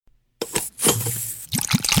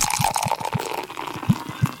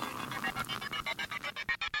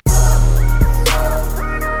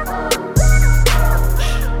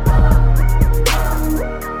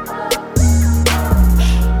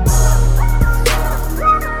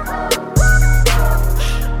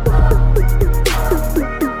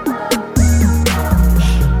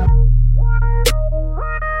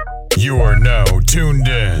Tuned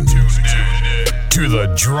in to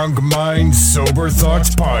the Drunk Mind Sober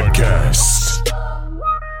Thoughts Podcast.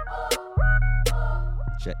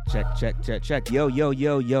 Check.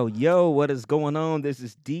 Yo. What is going on? This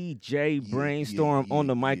is DJ Brainstorm on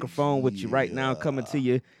the microphone with you right now, coming to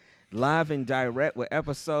you live and direct with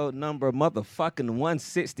episode number motherfucking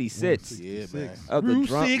 166 of the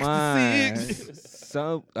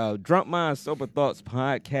Drunk Mind Sober Thoughts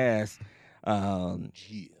Podcast.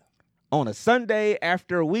 On a Sunday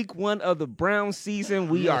after week one of the Brown season,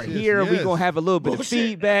 we are here. We're going to have a little bit of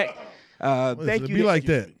feedback. Thank you.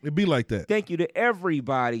 It'd be like that. Thank you to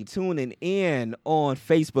everybody tuning in on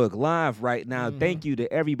Facebook Live right now. Mm-hmm. Thank you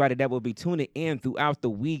to everybody that will be tuning in throughout the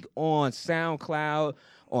week on SoundCloud,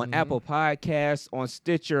 on Apple Podcasts, on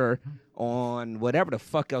Stitcher, on whatever the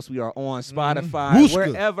fuck else we are on, Spotify,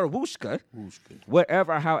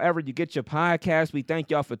 wherever, however you get your podcast. We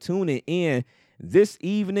thank y'all for tuning in this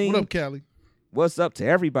evening. What up, Callie? What's up to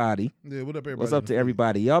everybody? Yeah, what up, everybody? What's up to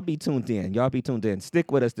everybody? Y'all be tuned in.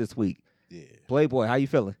 Stick with us this week. Yeah. Playboy, how you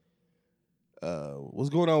feeling? What's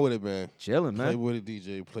going on with it, man? Chilling, man. Playboy the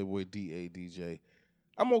DJ, Playboy DA DJ.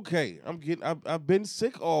 I'm okay. I've been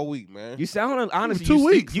sick all week, man. You sound honestly. 2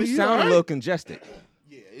 weeks. You sound a little congested.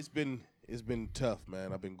 Yeah, it's been tough,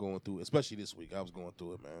 man. I've been going through, especially this week. I was going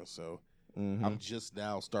through it, man. So I'm just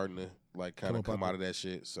now starting to kind of come out of that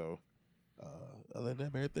shit. So. Other than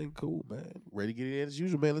that, man, everything cool, man. Ready to get it in as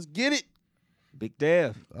usual, man. Let's get it. Big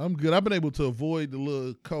Dev. I'm good. I've been able to avoid the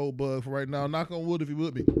little cold bug for right now. Knock on wood if you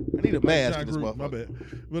would be. I need a mask in this motherfucker.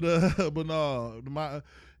 My bad. But no,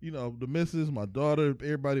 the missus, my daughter,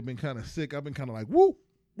 everybody been kind of sick. I've been kind of like, woo.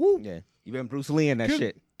 Yeah, you been Bruce Lee in that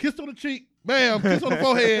shit. Kiss on the cheek. Bam. Kiss on the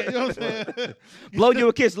forehead. You know what I'm saying? Blow you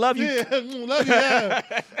a kiss. Love you. Yeah, love you. Yeah.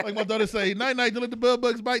 Like my daughter say, night, don't let the bed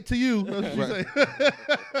bugs bite to you. That's what she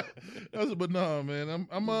say. But no, man,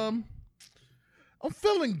 I'm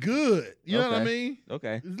feeling good. You know what I mean?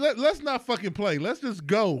 Okay. Let's not fucking play. Let's just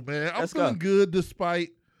go, man. I'm feeling good despite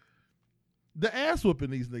the ass whooping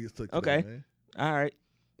these niggas took today, man. All right.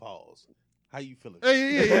 Pause. How you feeling?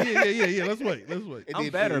 Yeah. Let's wait. I'm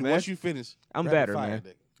better, man. Once you finish, I'm better, man.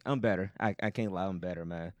 I'm better. I can't lie. I'm better,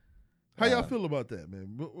 man. How y'all feel about that,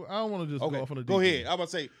 man? I don't want to just go off on a Go ahead. I'm about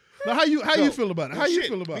to say. Now, how you feel about it? How you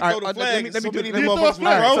feel about it? All right, let me do this. Hold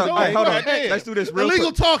on. Let's do this real quick.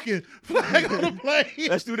 Illegal talking. Flag on the plane.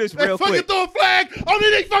 Let's do this real quick. Fucking throw a flag on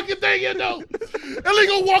any fucking thing, you know.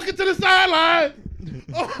 Illegal walking to the sideline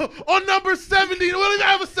on number 70. We don't even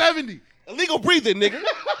have a 70. Illegal breathing, nigga.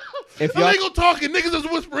 Illegal talking. Niggas is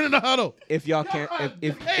whispering in the huddle. If y'all can't,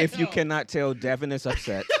 if you cannot tell, Devin is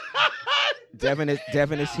upset. Devin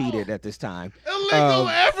is heated at this time. Illegal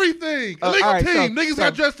everything. Illegal team. Niggas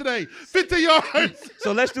got dressed today. 50 yards.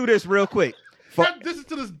 So let's do this real quick. This is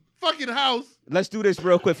to this fucking house. Let's do this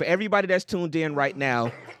real quick for everybody that's tuned in right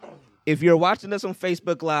now. If you're watching us on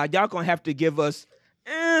Facebook Live, y'all gonna have to give us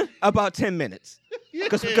about 10 minutes.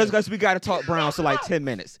 Because we got to talk Browns for like 10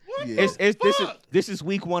 minutes. This is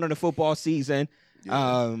week one of the football season.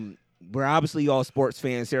 Yeah. We're obviously all sports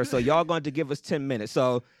fans here, so y'all going to give us 10 minutes.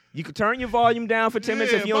 So you can turn your volume down for 10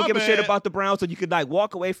 minutes if you don't give a shit about the Browns, or you could like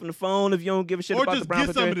walk away from the phone if you don't give a shit about the Browns.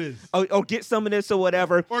 Or just get some of this. Or get some of this or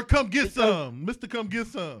whatever. Or come get some. Mr. Come get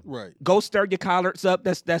some. Right. Go stir your collards up.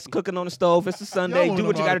 That's cooking on the stove. It's a Sunday. Do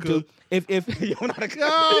what you got to do. If you don't know how to cook.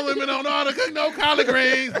 Y'all women don't know how to cook no collard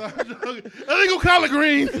greens. Illegal collard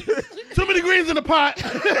greens. Too many greens in the pot.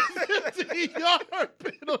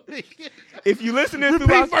 If you listening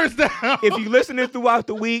throughout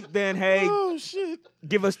the week, then hey,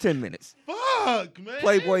 give us 10 minutes. Fuck, man.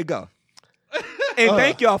 Playboy, go. And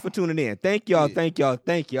thank y'all for tuning in. Thank y'all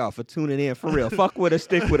for tuning in for real. Fuck with us,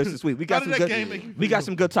 stick with us this week. We got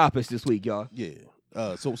some good topics this week, y'all. Yeah.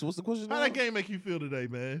 So what's the question? How that game make you feel today,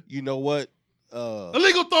 man? You know what?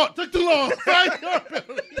 Illegal thought took too long.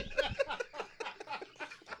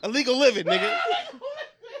 Illegal living, nigga.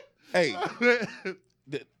 Hey,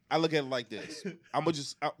 I look at it like this. I'm gonna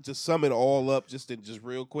just sum it all up, just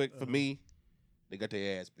real quick. For me, they got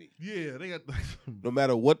their ass beat. Yeah, they got. No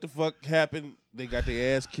matter what the fuck happened, they got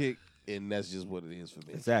their ass kicked, and that's just what it is for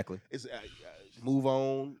me. Exactly. It's move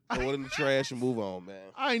on, throw it in the trash, and move on, man.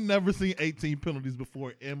 I ain't never seen 18 penalties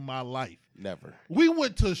before in my life. Never. We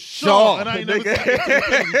went to Shaw, and I ain't never seen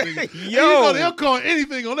nigga. Yo, Yo. you know, they'll call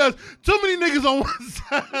anything on us. Too many niggas on one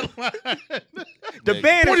sideline. The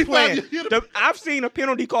band is 45 playing. years- I've seen a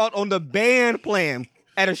penalty called on the band playing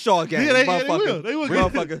at a Shaw game. Yeah, they Motherfucker. will. They will.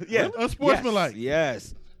 Motherfucker. Yeah. Unsportsmanlike.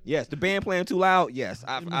 Yes. The band playing too loud. Yes.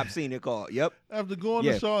 I've seen it called. Yep. After going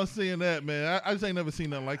Yeah. to Shaw and seeing that, man, I just ain't never seen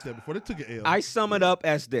nothing like that before. They took an L. I sum it up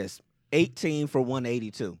as this. 18 for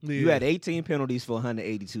 182. Yeah. You had 18 penalties for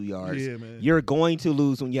 182 yards. Yeah, man. You're going to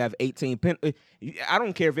lose when you have 18 I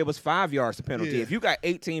don't care if it was 5 yards to penalty. Yeah. If you got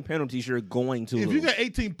 18 penalties, you're going to lose. If you got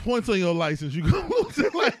 18 points on your license, you go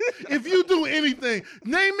lose. Like, if you do anything,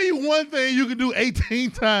 name me one thing you can do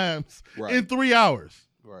 18 times in 3 hours.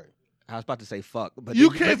 Right. I was about to say fuck. But You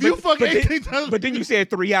then- can't. but- If you fuck but then- 18 times. But then you said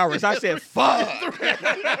 3 hours. I said fuck.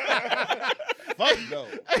 Fuck no.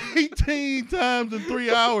 18 times in 3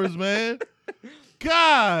 hours, man.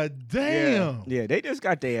 God damn. Yeah, they just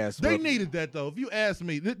got their ass They whooped. needed that though. If you ask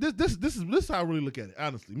me, this is how I really look at it.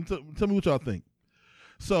 Honestly, tell me what y'all think.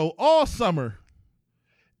 So all summer,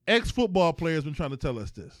 ex-football players been trying to tell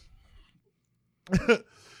us this.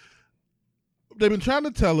 They've been trying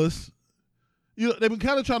to tell us. You know, they've been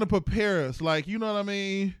kind of trying to prepare us. Like, you know what I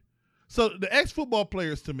mean? So the ex-football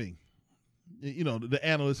players, to me, you know, the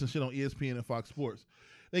analysts and shit on ESPN and Fox Sports,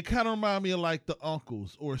 they kind of remind me of like the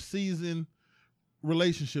uncles or seasoned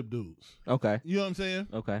relationship dudes. Okay. You know what I'm saying?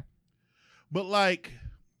 Okay. But like,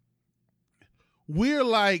 we're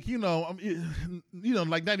like, you know,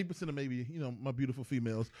 like 90% of maybe, you know, my beautiful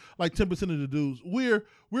females, like 10% of the dudes, we're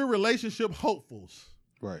relationship hopefuls.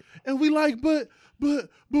 Right. And we like, but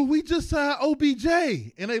we just signed OBJ.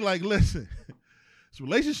 And they like, listen, this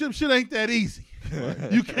relationship shit ain't that easy.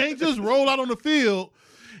 You can't just roll out on the field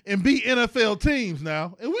and beat NFL teams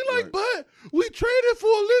now. And we like, but we traded for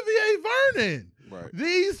Olivier Vernon. Right.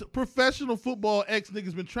 These professional football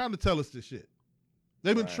ex-niggas been trying to tell us this shit.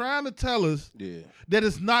 They've been trying to tell us that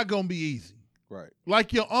it's not going to be easy. Right.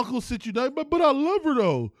 Like your uncle sit you down, but I love her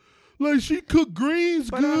though. Like she cook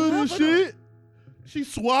greens good and shit. She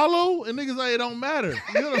swallow and niggas like it don't matter.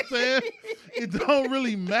 You know what I'm saying? It don't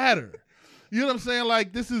really matter. You know what I'm saying?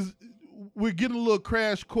 Like we're getting a little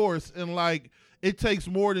crash course and like it takes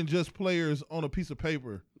more than just players on a piece of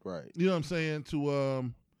paper. Right. You know what I'm saying?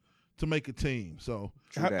 To make a team. So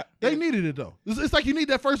That. they needed it though. It's like you need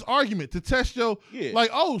that first argument to test your like,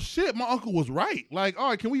 oh shit, my uncle was right. Like, all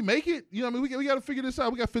right, can we make it? You know what I mean? We got to figure this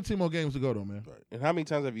out. We got 15 more games to go though, man. Right. And how many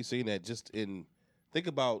times have you seen that think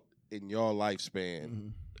about in your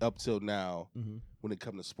lifespan up till now when it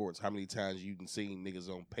comes to sports, how many times you seen niggas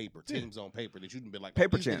on paper, teams on paper that you done been like,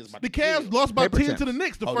 Paper these champs. niggas about The to Cavs kill. lost by Paper 10 champs. to the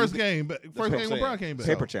Knicks the Oh, first this- game. what First I'm game saying. LeBron came back.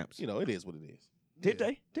 Paper champs. You know, it is what it is. Did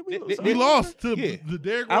they? Did we They- lose? they- We lost to Yeah. the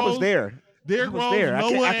Derrick Rose. I was there. Derrick I was Rose, there. I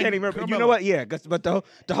Noah, can't even and remember. You Carmelo. know what? Yeah, but the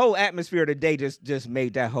whole atmosphere today just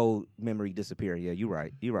made that whole memory disappear. Yeah, you're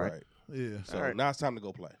right. You're right. Yeah. So All right. now it's time to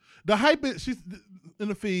go play. The hype is, she's in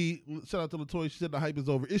the feed. Shout out to LaToya. She said the hype is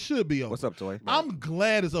over. It should be over. What's up, Toy? I'm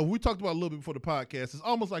glad it's over. We talked about it a little bit before the podcast. It's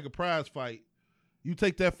almost like a prize fight. You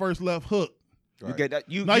take that first left hook. You get that?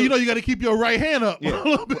 Now you know you got to keep your right hand up Yeah. a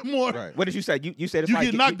little bit more. Right. What did you say? You said it's You like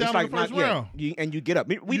get knocked down in it's the first yeah, round. and you get up.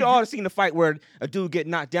 We'd all seen the fight where a dude get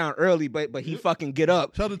knocked down early, but he fucking get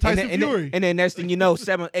up. Shout out to Tyson and then, Fury. And then next thing you know,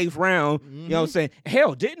 7th, 8th round. You know what I'm saying?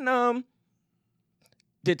 Hell,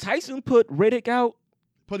 did Tyson put Riddick out?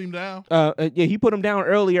 Put him down. Yeah, he put him down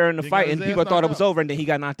earlier in the Then fight, got and his people ass thought it knocked was out. over, and then he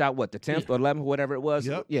got knocked out. What, the 10th or 11th, whatever it was?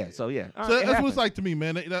 Yep. Yeah. So yeah. So that's what it's like to me,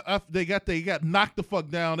 man. They got knocked the fuck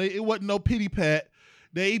down. It wasn't no pity pat.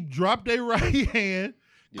 They dropped their right hand,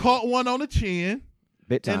 caught one on the chin,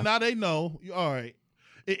 Bit time. and now they know. All right.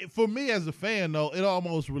 For me as a fan, though, it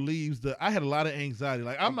almost relieves I had a lot of anxiety.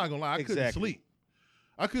 Like, I'm not gonna lie, I couldn't sleep.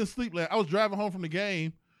 I couldn't sleep. Like, I was driving home from the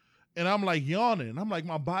game, and I'm like yawning. I'm like,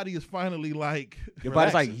 my body is finally like. Your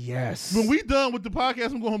body's like, relaxing. yes. When we done with the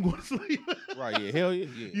podcast, I'm going to sleep. Right, yeah, hell yeah.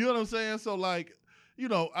 You know what I'm saying? So like, you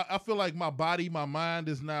know, I feel like my body, my mind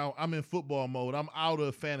is now, I'm in football mode. I'm out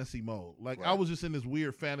of fantasy mode. Like I was just in this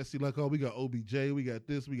weird fantasy, like, oh, we got OBJ, we got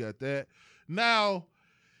this, we got that. Now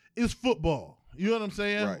it's football. You know what I'm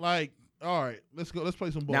saying? Right. Like, all right, let's go. Let's play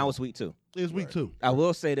some ball. Now it's week 2. It's week 2. I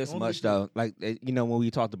will say this Only much week 2. though, like you know when we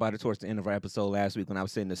talked about it towards the end of our episode last week when I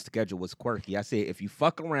was saying the schedule was quirky, I said if you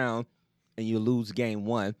fuck around and you lose game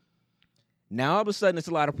 1, now all of a sudden it's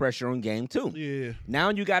a lot of pressure on game 2. Yeah. Now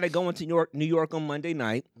you got to go into New York on Monday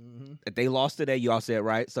night. If they lost today, y'all said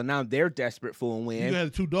right. So now they're desperate for a win. You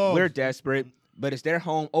had 2 dogs. We're desperate, but it's their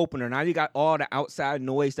home opener. Now you got all the outside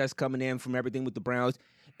noise that's coming in from everything with the Browns.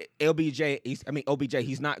 OBJ,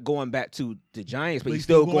 he's not going back to the Giants, but he's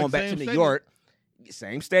still going back to New York.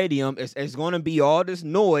 Same stadium. It's going to be all this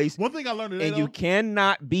noise. One thing I learned today, and you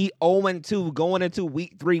cannot be 0-2 going into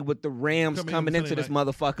week 3 with the Rams coming into this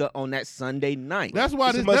motherfucker on that Sunday night. That's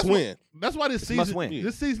why this must win. That's why this season win.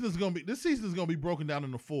 This season is gonna be broken down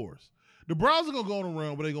into 4s. The Browns are gonna go on a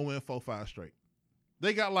run, but they're gonna win 4-5 straight.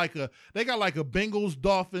 They got like a Bengals,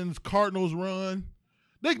 Dolphins, Cardinals run.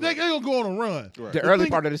 They gonna go on a run. Right. The early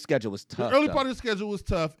part of the schedule was tough. The early part of the schedule was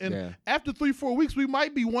tough, and after 3-4 weeks, we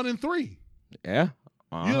might be 1-3. Yeah.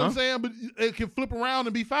 You know what I'm saying? But it can flip around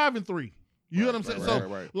and be 5-3. You know what I'm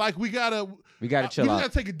saying? Like we gotta chill out. We gotta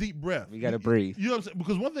take a deep breath. We gotta breathe. You know what I'm saying?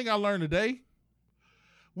 Because one thing I learned today,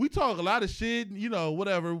 we talk a lot of shit. You know,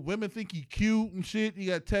 whatever. Women think he cute and shit. He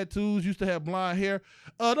got tattoos. Used to have blonde hair.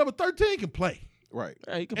 Number 13 can play. Right.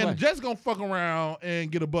 Yeah, he can and play. Jets gonna fuck around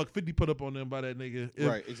and get $150 put up on them by that nigga.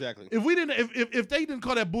 Right. Exactly. If they didn't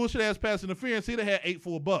call that bullshit ass pass interference, he'd have had 8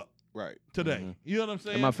 for $1. Right. Today. Mm-hmm. You know what I'm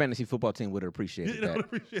saying? And my fantasy football team would have appreciated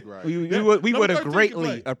that. Right. We would have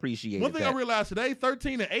greatly appreciated One thing that. I realized today,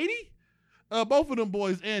 13 and 80, both of them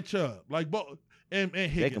boys and Chubb, like both and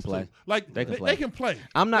Higgins, they can play. Too. Like they can play.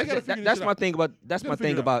 I'm not. That's my thing about. That's my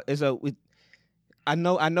thing about. I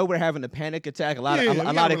know we're having a panic attack. A lot of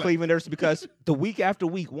Clevelanders because the week after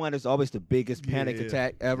week 1 is always the biggest panic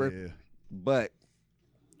attack ever. Yeah. But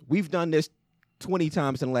we've done this 20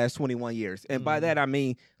 times in the last 21 years. And by that, I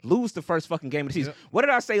mean, lose the first fucking game of the season. Yep. What did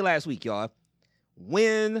I say last week, y'all?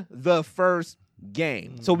 Win the first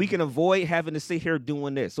game. So we can avoid having to sit here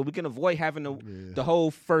doing this. So we can avoid having the whole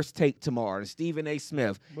first take tomorrow and Stephen A.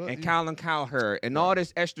 Smith and Colin Cowherd and all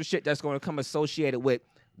this extra shit that's going to come associated with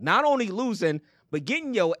not only losing, but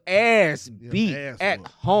getting your ass beat at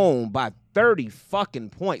home by 30 fucking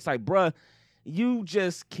points. Like, bruh, you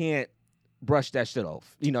just can't brush that shit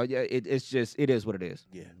off. You know, it is what it is.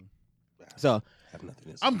 Yeah. So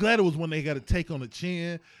I'm glad it was when they got to take on the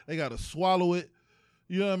chin. They got to swallow it.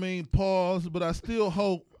 You know what I mean? Pause. But I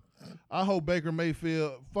hope Baker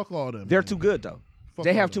Mayfield, fuck all them. They're too good, though.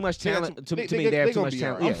 They have too much talent. To me, they have too much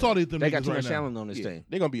talent. I'm sorry to them. They got too much now. talent on this team.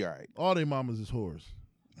 They're going to be all right. All their mamas is whores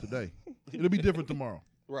today. It'll be different tomorrow.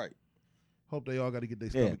 Right. Hope they all got to get their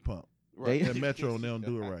stomach pumped. Right. At Metro and they don't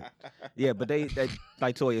do it right. Yeah, but they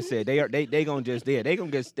like Toya said, they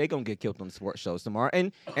gonna get killed on the sports shows tomorrow.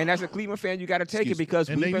 And as a Cleveland fan, you got to take it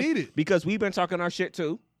because we've been talking our shit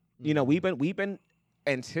too. You know, we've been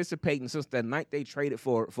anticipating since the night they traded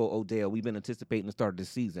for Odell. We've been anticipating the start of the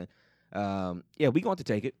season. We going to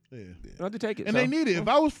take it. Yeah, we going to take it. And they need it. If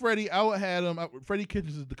I was Freddie, I would have them. Freddie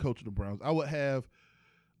Kitchens is the coach of the Browns. I would have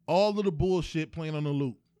all of the bullshit playing on the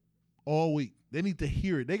loop all week. They need to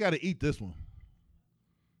hear it. They got to eat this one.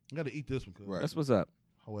 Right. That's what's up.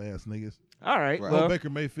 Whole ass niggas. All right. Well, Baker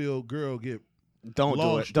Mayfield girl get don't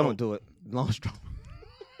do it. Don't do it. Long stroke.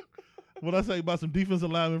 What I say about some defensive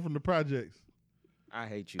linemen from the projects? I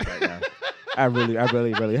hate you right now. I really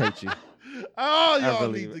hate you. Oh, y'all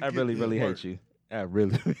I really hate you. I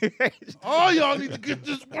really hate you. Oh, y'all need to get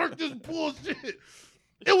this work, this bullshit.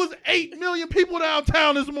 It was 8 million people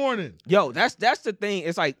downtown this morning. Yo, that's the thing.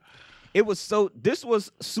 It's like this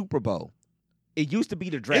was Super Bowl. It used to be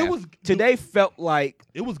the draft. Today felt like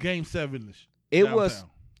it was Game 7-ish. It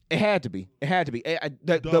had to be.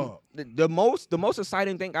 The most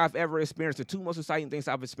exciting thing I've ever experienced, the 2 most exciting things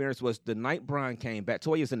I've experienced was the night Brian came back.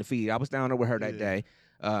 Toya's in the feed. I was down there with her that day.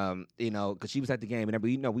 Because she was at the game and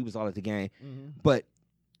we was all at the game. Mm-hmm. But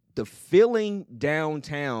the feeling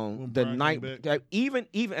downtown, when the Brian night, even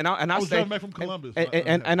and I was driving back from Columbus,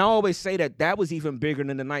 and I always say that was even bigger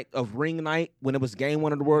than the night of Ring Night when it was Game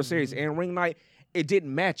 1 of the World Series. And Ring Night, it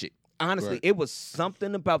didn't match it. Honestly, It was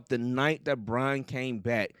something about the night that Brian came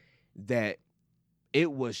back that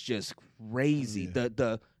it was just crazy.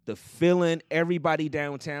 Yeah. The feeling, everybody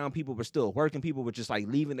downtown, people were still working, people were just like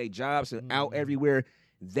leaving their jobs and out everywhere.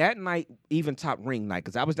 That night even topped Ring Night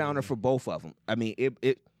because I was down there for both of them. I mean,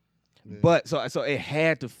 but so it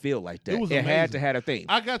had to feel like that. It had to have a thing.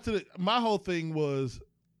 I got to my whole thing was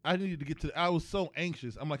I needed to get to. I was so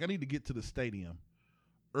anxious. I'm like, I need to get to the stadium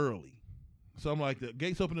early. So I'm like, the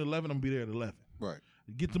gates open at 11. I'm gonna be there at 11. Right.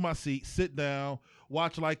 Get to my seat, sit down,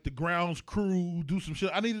 watch like the grounds crew do some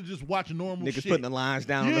shit. I need to just watch normal shit. Niggas putting the lines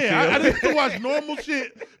down on the field. I need to watch normal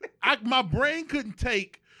shit. My brain couldn't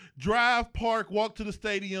take drive, park, walk to the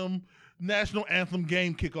stadium, national anthem,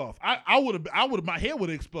 game kickoff. I would have my head would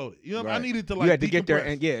have exploded. You know, right. I needed to like. You had to get there,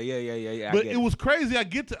 and yeah. But it was crazy. I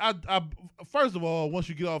get to. I first of all, once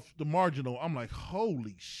you get off the marginal, I'm like,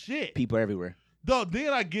 holy shit, people everywhere.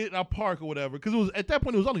 Then I park or whatever because it was at that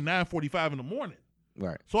point it was only 9:45 in the morning.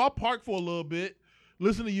 Right. So I parked for a little bit,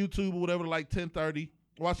 listen to YouTube or whatever, like 10:30,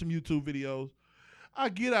 watch some YouTube videos. I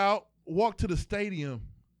get out, walk to the stadium.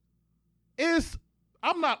 It's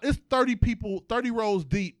It's 30 people, 30 rows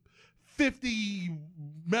deep, 50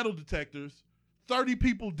 metal detectors, 30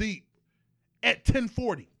 people deep at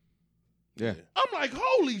 10:40. Yeah. I'm like,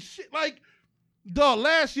 holy shit. Like, dog,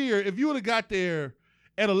 last year, if you would have got there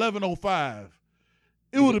at 11:05,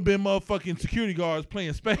 it would have been motherfucking security guards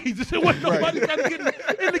playing spades. There wasn't nobody trying to get in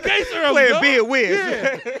the case early. Playing dog. Bid Wiz.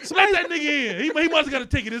 Yeah. Let that nigga in. He must have got a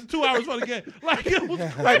ticket. It's 2 hours for the game. Like, it was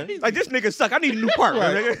crazy. Like this nigga suck. I need a new partner.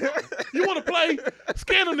 Nigga. You want to play?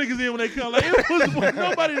 Scan them niggas in when they come. Like, it was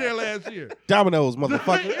nobody there last year. Dominoes,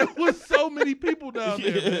 motherfucker. It was so many people down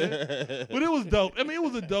there, man. But it was dope. I mean, it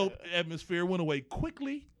was a dope atmosphere. It went away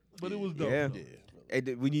quickly, but it was dope. Yeah.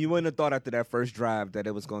 You wouldn't have thought after that first drive that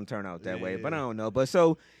it was going to turn out that way, but I don't know. But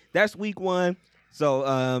so that's week 1.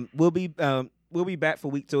 So we'll be back for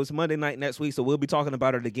week 2. It's Monday night next week, so we'll be talking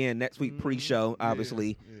about it again next week pre-show,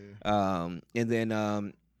 obviously. And then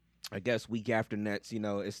I guess week after next,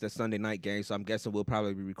 it's the Sunday night game, so I'm guessing we'll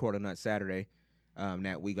probably be recording on Saturday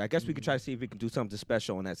that week. I guess we could try to see if we can do something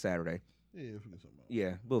special on that Saturday.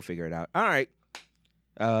 Yeah, we'll figure it out. All right.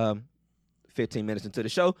 15 minutes into the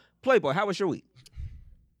show. Playboy, how was your week?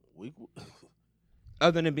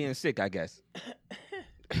 Other than being sick, I guess.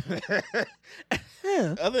 Other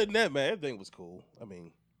than that, man, everything was cool. I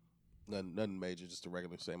mean, nothing major, just the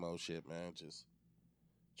regular same old shit, man. Just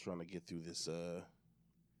trying to get through this,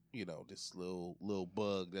 this little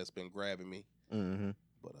bug that's been grabbing me. Mm-hmm.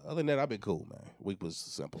 But other than that, I've been cool, man. Week was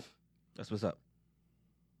simple. That's what's up.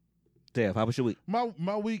 Dev, how was your week?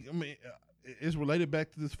 My week, I mean, it's related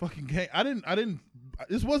back to this fucking game.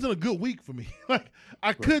 This wasn't a good week for me. Like,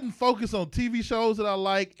 I couldn't focus on TV shows that I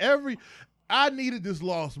like. I needed this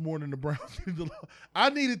loss more than the Browns needed the loss. I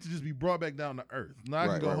needed to just be brought back down to earth. Now I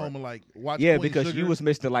can go home and like watch. Yeah, Queen because Sugar. you was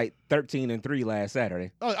Mr. like 13-3 last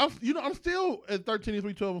Saturday. Oh, I'm still at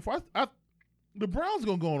 13-3, 12-4. The Browns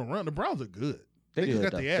gonna go on a run. The Browns are good. They just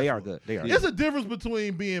got the ass. They are whooped. good. They are. There's a difference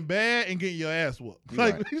between being bad and getting your ass whooped.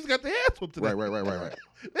 Like, Right. he just got the ass whooped today. Right.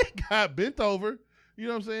 They got bent over. You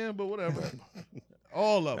know what I'm saying? But whatever.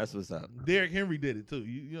 All of them. That's what's up. Derrick Henry did it too.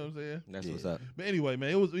 You know what I'm saying? That's what's up. But anyway,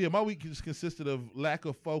 man, my week just consisted of lack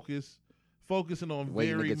of focusing on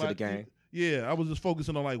Waiting to get to the game. Yeah, I was just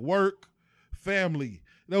focusing on like work, family.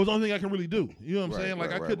 That was the only thing I can really do. You know what I'm saying?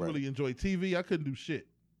 Like I couldn't really enjoy TV. I couldn't do shit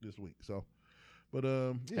this week. So, but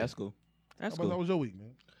yeah. That's cool. That's How cool. was your week,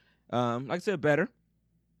 man? Like I said, better.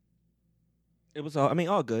 It was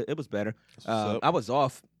all good. It was better. That's what's up. I was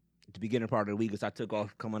off at the beginning part of the week because I took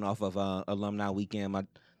off coming off of alumni weekend.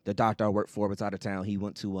 The doctor I worked for was out of town. He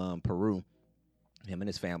went to Peru, him and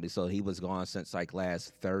his family. So he was gone since like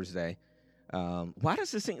last Thursday. Why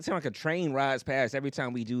does it seem like a train rides past every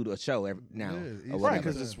time we do a show now? Yeah, or Right, whatever?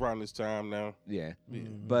 because it's around this time now. Yeah.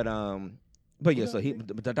 Mm-hmm. But yeah, so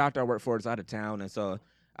the doctor I work for is out of town, and so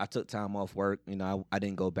I took time off work. I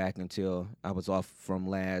didn't go back until I was off from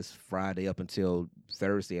last Friday up until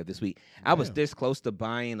Thursday of this week. I was this close to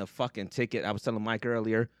buying a fucking ticket. I was telling Mike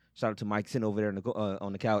earlier. Shout out to Mike sitting over there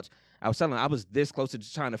on the couch. I was this close to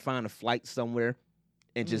just trying to find a flight somewhere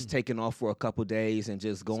and just taking off for a couple days and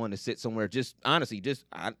just going to sit somewhere. Just honestly,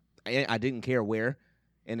 I didn't care where,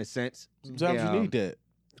 in a sense. Sometimes you need that.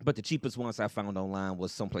 But the cheapest ones I found online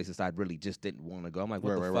was some places I really just didn't want to go. I'm like,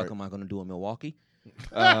 what the fuck am I going to do in Milwaukee?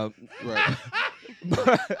 Right.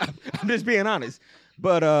 I'm just being honest.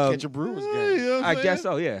 But Catch a Brewers game. You know what I'm I saying? guess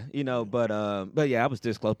so, yeah. But yeah, I was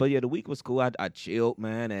this close. But yeah, the week was cool. I chilled,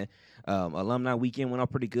 man, and alumni weekend went off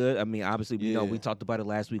pretty good. I mean, obviously, we talked about it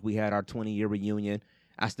last week. We had our 20-year reunion.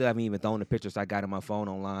 I still haven't even thrown the pictures I got on my phone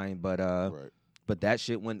online, but that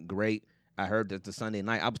shit went great. I heard that the Sunday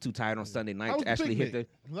night. I was too tired on Sunday night to actually hit the.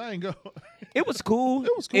 I ain't go. It was cool.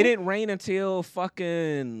 It was cool. It didn't rain until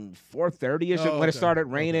fucking 4:30ish when it started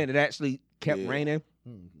raining. It actually kept raining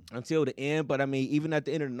until the end. But I mean, even at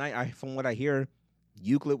the end of the night, from what I hear,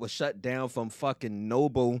 Euclid was shut down from fucking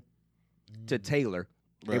Noble to Taylor.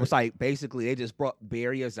 Right. It was like basically they just brought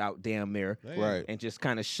barriers out damn near Right. and just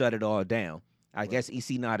kind of shut it all down. I guess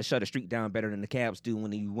EC know how to shut a street down better than the Cavs do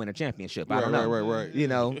when you win a championship. I don't know. Right. You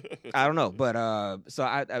know, I don't know. But so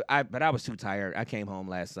I was too tired. I came home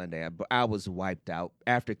last Sunday, but I was wiped out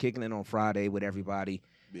after kicking it on Friday with everybody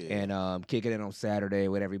and kicking it on Saturday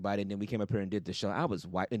with everybody. And then we came up here and did the show. I was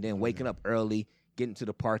wiped, and then waking up early, getting to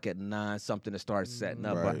the park at 9, something to start setting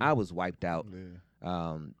up. Right. But I was wiped out.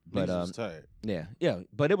 But was tired. Yeah.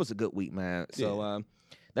 But it was a good week, man. So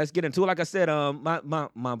let's get into it. Like I said,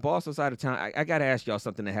 my boss was out of town. I got to ask y'all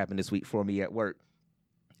something that happened this week for me at work.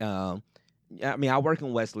 I mean, I work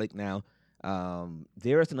in Westlake now.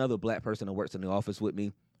 There is another black person that works in the office with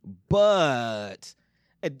me, but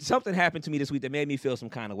something happened to me this week that made me feel some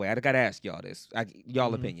kind of way. I got to ask y'all this,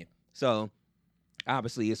 y'all opinion. So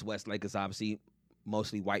obviously it's Westlake. It's obviously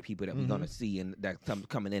mostly white people that we're gonna see and that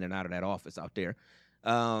coming in and out of that office out there.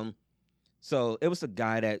 So it was a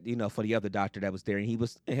guy that, for the other doctor that was there, and him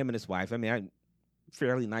and his wife. I mean,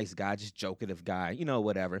 fairly nice guy, just jokative guy,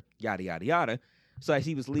 whatever, yada yada yada. So as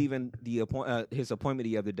he was leaving his appointment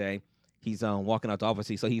the other day, he's walking out the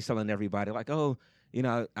office. So he's telling everybody like, "Oh,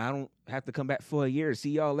 I don't have to come back for a year.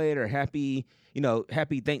 See y'all later. Happy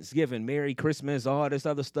Thanksgiving, Merry Christmas, all this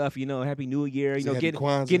other stuff. Happy New Year.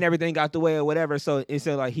 Getting everything out the way or whatever." So it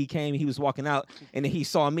said like he came, he was walking out, and then he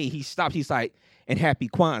saw me. He stopped. He's like, "And Happy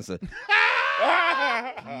Kwanzaa."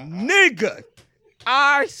 Nigga,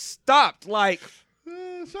 I stopped like.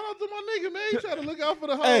 Shout out to my nigga, man. He trying to look out for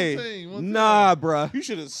the whole team. Nah, bruh. You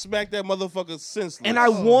should have smacked that motherfucker senseless. And I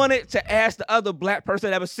wanted to ask the other black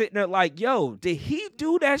person that was sitting there like, yo, did he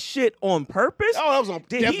do that shit on purpose? Oh, that was on.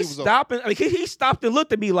 Did he stop? He stopped and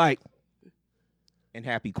looked at me like, and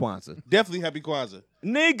Happy Kwanzaa. Definitely Happy Kwanzaa.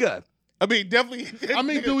 Nigga. I mean, definitely.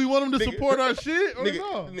 Do we want him to support our shit or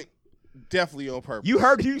no? Definitely on purpose. You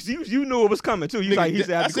heard you knew it was coming too. You like he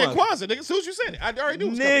said I said Kwanzaa, nigga. As soon as you said it, I already knew it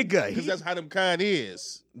was coming. Nigga, because that's how them kind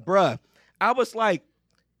is. Bruh. I was like,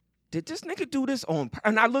 did this nigga do this on purpose?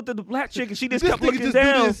 And I looked at the black chick and she just kept looking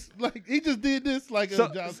down. Like he just did this like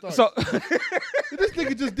John Stark. So this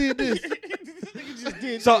nigga just did this.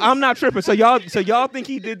 So I'm not tripping. So y'all think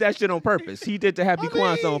he did that shit on purpose? He did the Happy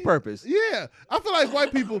Kwanzaa on purpose. Yeah. I feel like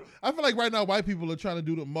right now white people are trying to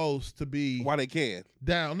do the most to be why they can.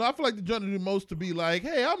 Down. No, I feel like they're trying to do the most to be like,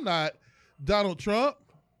 hey, I'm not Donald Trump.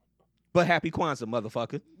 But Happy Kwanzaa,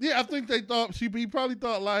 motherfucker. Yeah, I think they thought he probably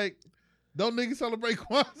thought like, don't niggas celebrate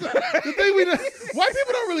Kwanzaa? The thing white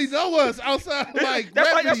people don't really know us outside like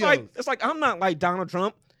that's like I'm not like Donald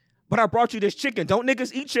Trump, but I brought you this chicken. Don't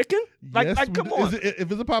niggas eat chicken? Like come on. If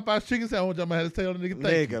it's a Popeye's chicken sandwich, I'm gonna have to tell the nigga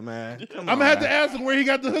thank you. Man. I'm gonna have to ask him where he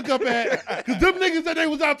got the hookup at, because them niggas said they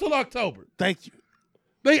was out till October. Thank you.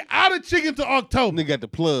 They out of chicken till October. Nigga got the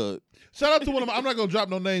plug. Shout out to one of my. I'm not gonna drop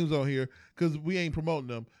no names on here because we ain't promoting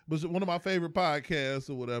them. But one of my favorite podcasts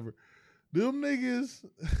or whatever. Them niggas.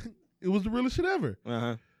 It was the realest shit ever.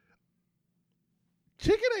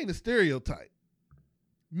 Chicken ain't a stereotype.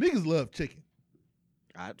 Niggas love chicken.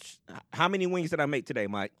 How many wings did I make today,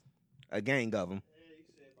 Mike? A gang of them.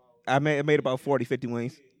 I made about 40, 50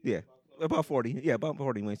 wings. Yeah, about 40. Yeah, about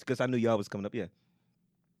 40 wings because I knew y'all was coming up. Yeah.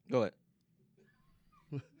 Go ahead.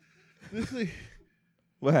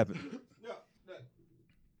 What happened?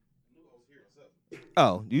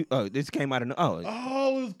 This came out of it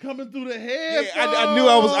was coming through the head. Yeah, I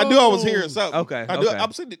knew I was hearing something. Okay.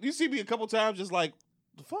 I'm sitting. You see me a couple times, just like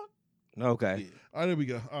the fuck. Okay. Yeah. All right, there we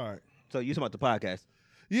go. All right. So you talking about the podcast?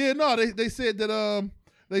 Yeah, no, they said that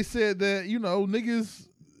niggas.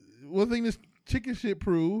 One thing this chicken shit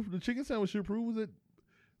proved, the chicken sandwich shit proved, was that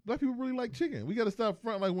black people really like chicken. We got to stop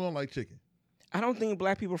fronting like we don't like chicken. I don't think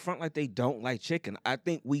black people front like they don't like chicken. I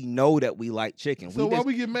think we know that we like chicken. So why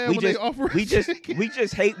we get mad when they offer chicken? We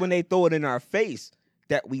just hate when they throw it in our face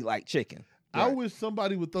that we like chicken. Right. I wish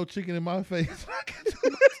somebody would throw chicken in my face.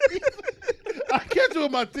 I catch you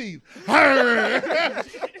with my teeth.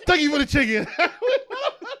 Thank you for the chicken.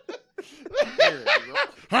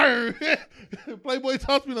 Playboy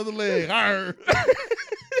tossed me another leg.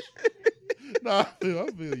 No, I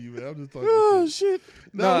feel you, man. I'm just talking shit.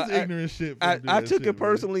 No, it's ignorant shit. I took it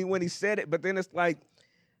personally when he said it, but then it's like,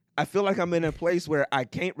 I feel like I'm in a place where I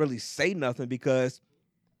can't really say nothing because,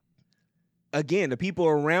 again, the people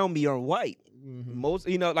around me are white. Mm-hmm. Most,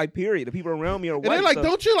 period. The people around me are white. And they're like,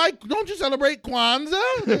 don't you celebrate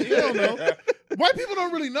Kwanzaa? You don't know. White people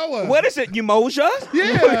don't really know us. What is it, Umoja?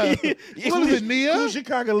 Yeah. What is it, Nia?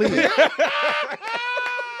 Kushikagali.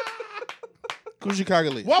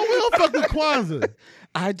 Kushikagali. Why we don't fuck with Kwanzaa?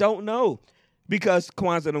 I don't know. Because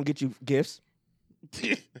Kwanzaa don't get you gifts.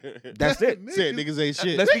 That's it. Said niggas ain't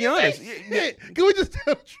shit. Let's be honest. Yeah. Can we just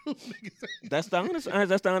tell the truth? That's the honest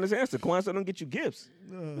answer. Kwanzaa don't get you gifts.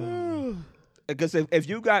 Because if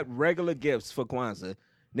you got regular gifts for Kwanzaa,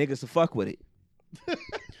 niggas will fuck with it.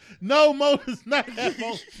 No, Mo does not have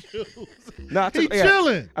on shoes. No, He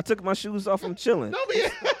chilling. I took my shoes off. I'm chilling. Don't be.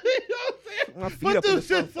 My feet up on the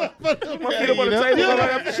table.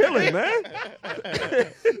 I'm chilling, man.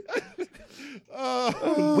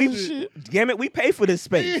 Damn it, we pay for this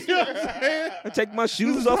space. You know what I'm saying? I take my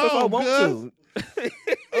shoes off if I want to.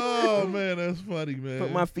 Oh man, that's funny, man.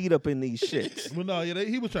 Put my feet up in these shits. Well, no,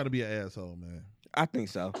 he was trying to be an asshole, man. I think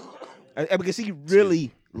so. Because he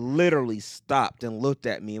really, literally stopped and looked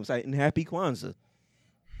at me and was like, "And Happy Kwanzaa."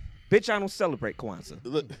 Bitch, I don't celebrate Kwanzaa.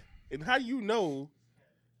 Look, and how do you know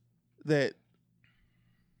that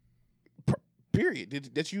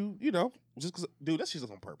period. That you know, just because, dude, that shit's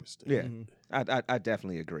on purpose. Dude. Yeah, I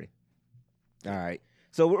definitely agree. All right.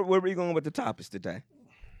 So where are we going with the topics today?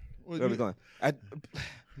 Where are we going?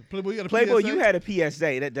 Playboy, you had a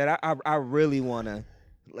PSA that I really want to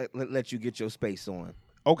let you get your space on.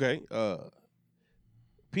 Okay.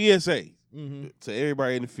 PSA to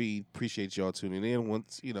everybody in the feed. Appreciate y'all tuning in.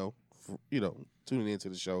 Once tuning into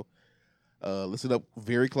the show. Listen up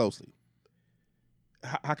very closely.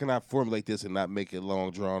 How can I formulate this and not make it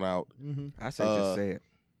long drawn out? I say just say it.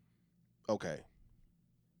 Okay.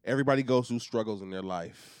 Everybody goes through struggles in their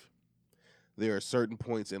life. There are certain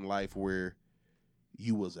points in life where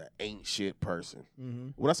you was an ain't shit person.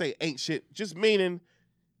 When I say ain't shit, just meaning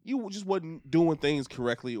you just wasn't doing things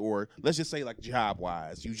correctly, or let's just say like job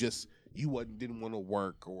wise, you didn't want to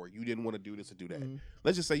work, or you didn't want to do this or do that.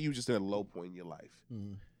 Let's just say you were just at a low point in your life.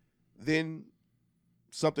 Then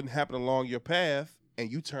something happened along your path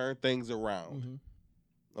and you turn things around.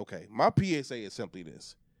 Okay, my PSA is simply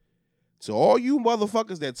this. To all you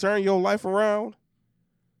motherfuckers that turn your life around,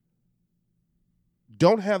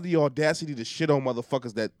 don't have the audacity to shit on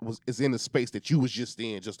motherfuckers that is in the space that you was just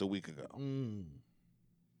in just a week ago.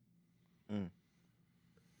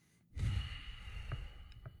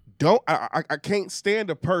 I can't stand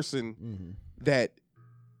a person that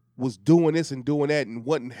was doing this and doing that and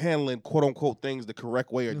wasn't handling quote unquote things the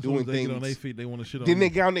correct way or doing things. Get on their feet, they want to shit on. Then they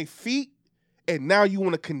get on their feet, and now you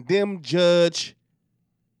want to condemn, judge,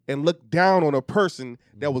 and look down on a person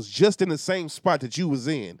that was just in the same spot that you was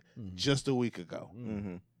in just a week ago.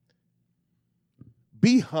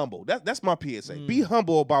 Be humble. That's my PSA. Be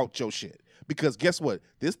humble about your shit. Because guess what?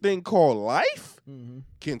 This thing called life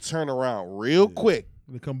can turn around real quick.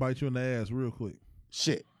 They come bite you in the ass real quick.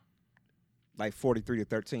 Shit. Like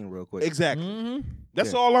 43-13 real quick. Exactly.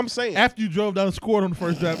 That's all I'm saying. After you drove down and scored on the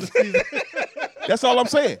first drive of the season. That's all I'm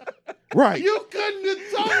saying. Right. You couldn't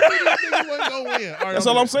have told me this nigga wasn't going to win. That's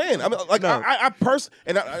all I'm saying. I mean, like, of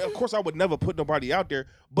course, I would never put nobody out there.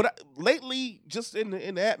 But lately, just in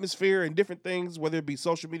the atmosphere and different things, whether it be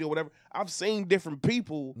social media or whatever, I've seen different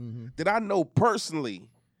people that I know personally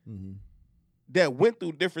that went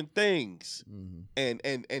through different things.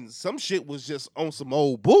 And some shit was just on some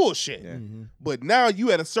old bullshit. Yeah. But now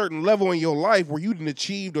you at a certain level in your life where you done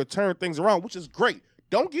achieved or turned things around, which is great.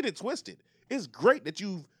 Don't get it twisted. It's great that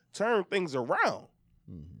you've turn things around.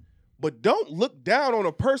 But don't look down on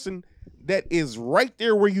a person that is right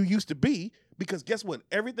there where you used to be, because guess what?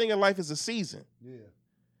 Everything in life is a season.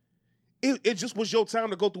 Yeah. It just was your time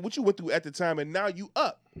to go through what you went through at the time, and now you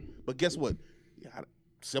up. But guess what?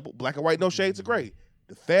 Simple, black and white, no shades of gray.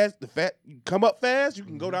 The fat, you come up fast, you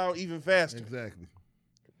can go down even faster. Exactly.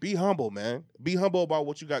 Be humble, man. Be humble about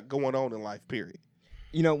what you got going on in life, period.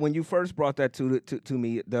 You know, when you first brought that to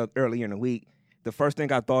me earlier in the week, the first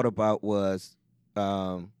thing I thought about was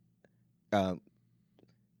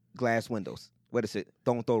glass windows. What is it?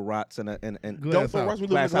 Don't throw rocks in don't throw rocks. We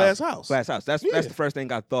live in a glass house. Glass house. That's the first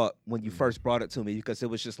thing I thought when you first brought it to me, because it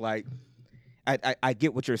was just like, I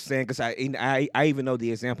get what you're saying, because I even know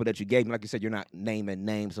the example that you gave me. Like you said, you're not naming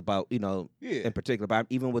names about in particular, but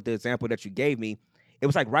even with the example that you gave me, it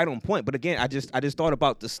was like right on point. But again, I just thought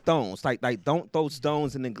about the stones. Like don't throw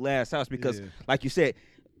stones in the glass house, because like you said,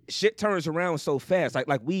 shit turns around so fast.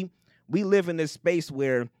 Like we live in this space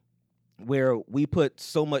where we put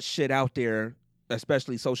so much shit out there,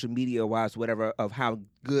 especially social media wise, whatever, of how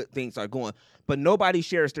good things are going. But nobody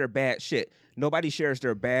shares their bad shit. Nobody shares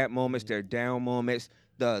their bad moments, their down moments,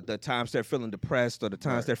 the times they're feeling depressed or the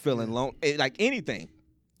times they're feeling lonely, like anything.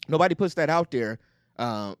 Nobody puts that out there.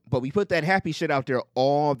 But we put that happy shit out there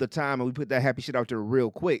all the time, and we put that happy shit out there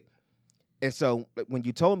real quick. And so when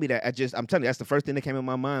you told me that, I'm telling you, that's the first thing that came in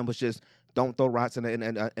my mind was just don't throw rocks in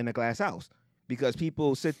a glass house, because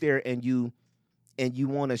people sit there and you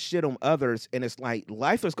want to shit on others, and it's like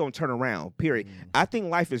life is going to turn around. Period. I think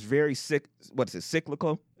life is very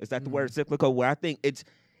cyclical? Is that the word, cyclical? Where I think it's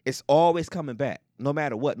always coming back, no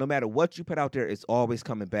matter what you put out there, it's always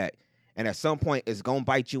coming back, and at some point it's going to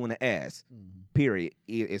bite you in the ass. Period.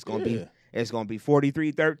 It's going to be. It's going to be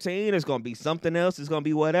 43-13. It's going to be something else. It's going to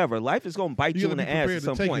be whatever. Life is going to bite you in the ass at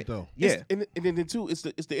some point. Yeah. And then too, it's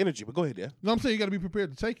the energy. But go ahead, yeah. No, I'm saying you got to be prepared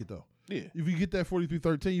to take it, though. Yeah. If you get that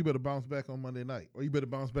 43-13, you better bounce back on Monday night, or you better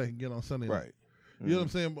bounce back again on Sunday night. Right. You know what I'm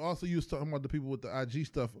saying? But also, you was talking about the people with the IG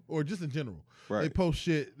stuff, or just in general. Right. They post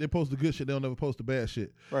shit. They post the good shit. They'll never post the bad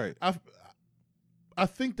shit. Right. I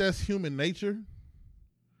think that's human nature.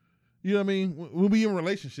 You know what I mean? When we in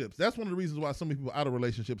relationships, that's one of the reasons why so many people out of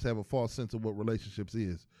relationships have a false sense of what relationships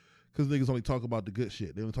is. Because niggas only talk about the good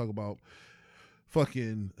shit. They don't talk about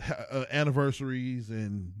fucking anniversaries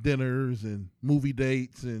and dinners and movie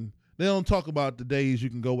dates, and They don't talk about the days you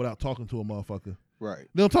can go without talking to a motherfucker. Right.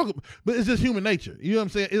 They don't talk, but it's just human nature. You know what I'm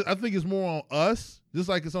saying? I think it's more on us, just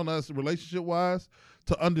like it's on us relationship-wise,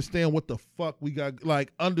 to understand what the fuck we got,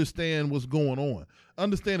 like understand what's going on.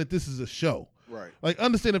 Understand that this is a show. Right. Like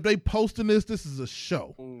understand if they posting this is a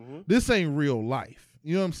show. Mm-hmm. This ain't real life.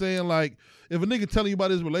 You know what I'm saying? Like if a nigga telling you about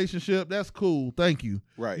his relationship, that's cool. Thank you.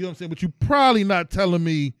 Right. You know what I'm saying? But you probably not telling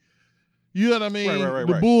me, you know what I mean? Right.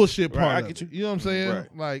 The bullshit part. I of get it. You know what I'm saying?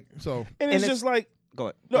 Right. Like, so. And it's just like, go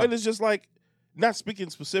ahead. No, and it's just like, not speaking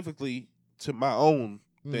specifically to my own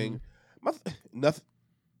thing. Nothing.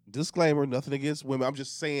 Disclaimer: nothing against women. I'm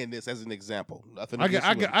just saying this as an example. Nothing. I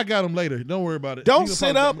got them later. Don't worry about it. Don't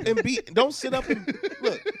sit up and be. Don't sit up and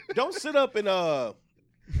look. Don't sit up and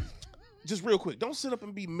Just real quick. Don't sit up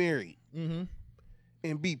and be married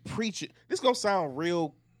and be preaching. This gonna sound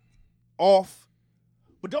real off,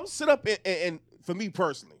 but don't sit up and for me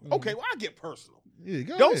personally. Okay, well I get personal.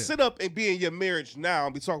 Yeah, don't sit up and be in your marriage now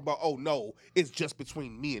and be talking about, oh no, it's just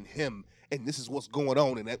between me and him, and this is what's going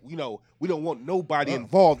on, and that we don't want nobody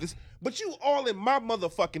involved. But you all in my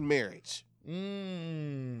motherfucking marriage.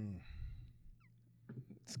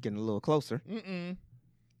 It's getting a little closer.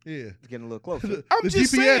 Yeah, it's getting a little closer. I'm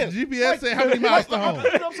just saying. GPS said how many miles to home?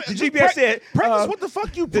 The GPS said practice what the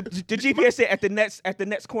fuck you. The GPS said at the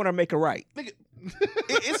next corner make a right. Nigga,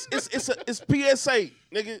 it's PSA,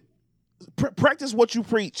 nigga. Practice what you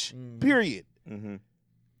preach. Period. Mm-hmm.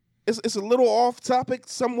 It's a little off topic,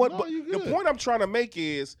 somewhat, but the point I'm trying to make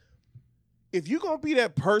is, if you're gonna be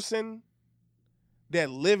that person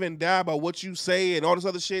that live and die by what you say and all this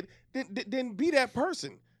other shit, then be that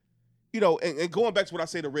person. You know, and going back to what I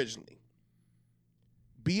said originally,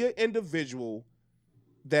 be an individual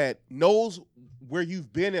that knows where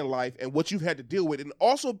you've been in life and what you've had to deal with, and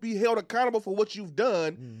also be held accountable for what you've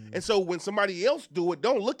done. And so when somebody else do it,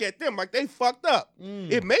 don't look at them like they fucked up.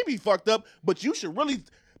 It may be fucked up, but you should really,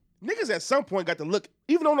 niggas at some point got to look,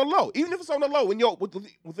 even on the low, even if it's on the low,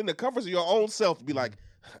 within the comforts of your own self, to be like,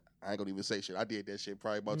 I ain't gonna even say shit. I did that shit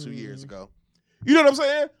probably about 2 years ago. You know what I'm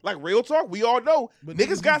saying? Like, real talk, we all know. But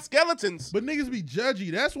niggas got skeletons. But niggas be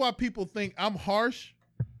judgy. That's why people think I'm harsh.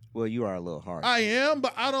 Well, you are a little harsh. I am,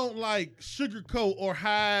 but I don't like sugarcoat or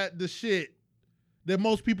hide the shit that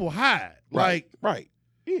most people hide. Right.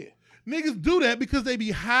 Yeah. Niggas do that because they be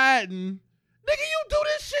hiding. Nigga, you do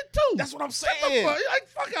this shit too. That's what I'm saying.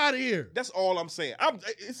 Fuck out of here. That's all I'm saying.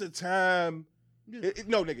 It's a time.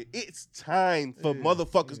 No, nigga, it's time for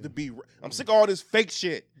motherfuckers to be. I'm sick of all this fake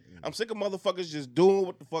shit. I'm sick of motherfuckers just doing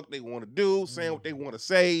what the fuck they want to do, saying what they want to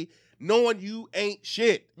say, knowing you ain't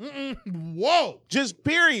shit. Whoa. Just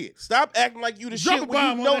period. Stop acting like you the shit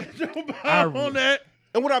when you know. Drop a bomb on that.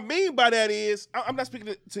 And what I mean by that is, I'm not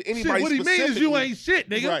speaking to anybody. What he means is you ain't shit,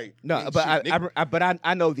 nigga. Right. No, but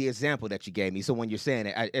I know the example that you gave me. So when you're saying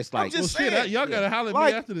it, it's like, well, shit, y'all gotta holler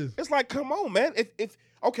at me after this. It's like, come on, man.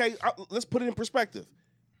 Let's put it in perspective.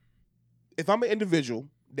 If I'm an individual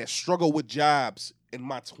that struggled with jobs in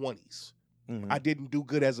my 20s, I didn't do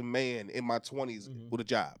good as a man in my 20s with a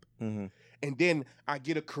job, and then I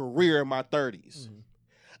get a career in my 30s.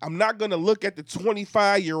 I'm not going to look at the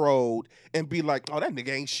 25-year-old and be like, oh, that nigga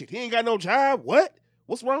ain't shit. He ain't got no job. What?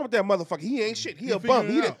 What's wrong with that motherfucker? He ain't shit. He a bum.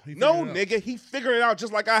 No, nigga, he figuring it out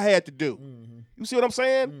just like I had to do. You see what I'm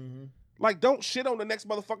saying? Like, don't shit on the next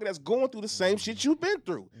motherfucker that's going through the same shit you've been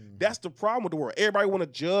through. That's the problem with the world. Everybody want to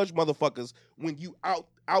judge motherfuckers when you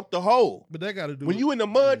out the hole. But that got to do when you in the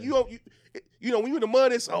mud, you know, when you in the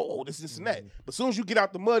mud, it's this and that. But as soon as you get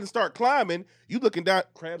out the mud and start climbing, you looking down,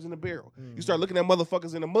 crabs in the barrel. You start looking at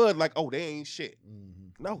motherfuckers in the mud like, oh, they ain't shit.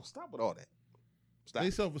 No, stop with all that. Stop.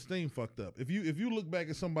 They self-esteem fucked up. If you look back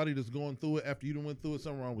at somebody that's going through it after you done went through it,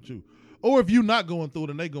 something wrong with you. Or if you not going through it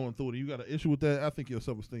and they going through it, and you got an issue with that, I think your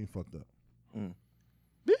self-esteem fucked up.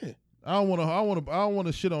 Yeah. I don't want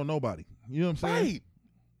to shit on nobody. You know what I'm saying? Right.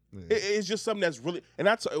 Yeah. It's just something that's really, and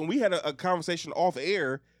we had a conversation off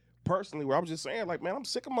air personally where I was just saying, like, man, I'm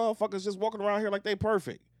sick of motherfuckers just walking around here like they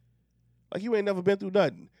perfect. Like, you ain't never been through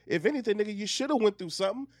nothing. If anything, nigga, you should have went through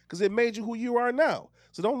something because it made you who you are now.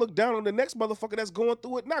 So don't look down on the next motherfucker that's going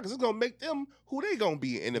through it now because it's going to make them who they going to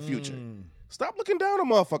be in the future. Stop looking down on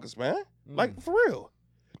motherfuckers, man. Like, for real.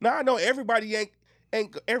 Now, I know everybody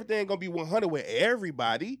everything ain't going to be 100 with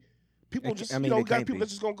everybody. People just, got people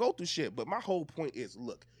that's just going to go through shit. But my whole point is,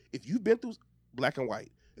 look, if you've been through black and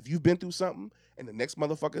white, if you've been through something and the next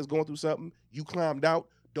motherfucker is going through something, you climbed out,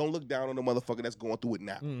 don't look down on the motherfucker that's going through it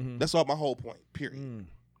now. That's all my whole point, period.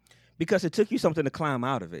 Because it took you something to climb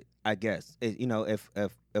out of it, I guess.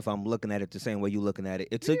 If I'm looking at it the same way you're looking at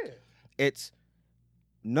it.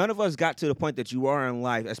 None of us got to the point that you are in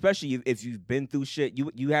life, especially if you've been through shit.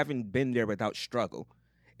 You haven't been there without struggle.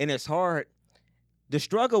 and it's hard. The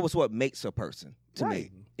struggle was what makes a person to me.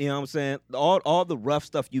 Right. You know what I'm saying? All the rough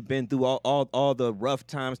stuff you've been through, all the rough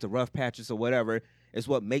times, the rough patches or whatever, is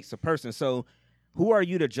what makes a person. So who are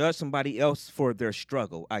you to judge somebody else for their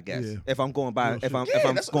struggle, I guess? Yeah. If I'm going by if I'm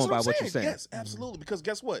that's going by I'm what you're saying. Yes, absolutely. Because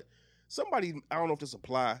guess what? Somebody, I don't know if this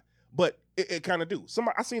apply, but it kind of do.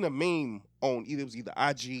 I seen a meme on it was either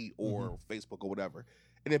IG or Facebook or whatever,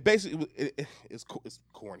 and it basically it's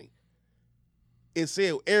corny. It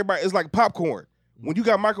said everybody it's like popcorn. When you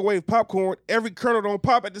got microwave popcorn, every kernel don't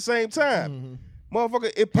pop at the same time.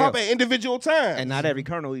 Motherfucker, it pop at individual times. And not every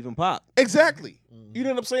kernel even pop. Exactly. You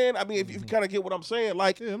know what I'm saying? I mean, if you kind of get what I'm saying,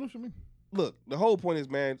 like, Yeah, I know what you mean. look, the whole point is,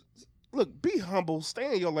 man, look, be humble,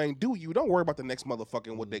 stay in your lane, do you. Don't worry about the next motherfucker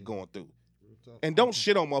and what they're going through. And don't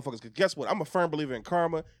shit on motherfuckers, because guess what? I'm a firm believer in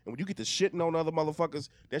karma, and when you get to shitting on other motherfuckers,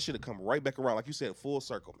 that shit'll come right back around, like you said, full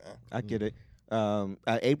circle, man. I get it.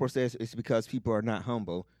 April says it's because people are not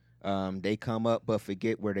humble. They come up but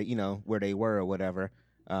forget where they were or whatever.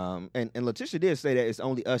 And Letitia did say that it's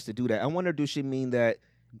only us to do that. I wonder, does she mean that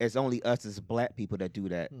it's only us as black people that do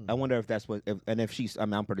that? I wonder if that's what. If she's,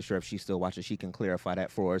 I'm pretty sure if she's still watching, she can clarify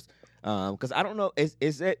that for us. Because I don't know,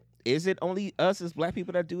 is it only us as black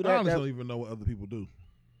people that do that? I honestly don't even know what other people do.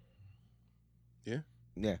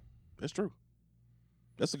 Yeah, That's true.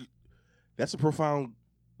 That's a profound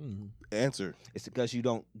answer. it's because you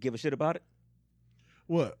don't give a shit about it.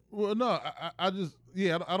 What? Well, no, I just,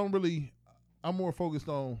 I don't really. I'm more focused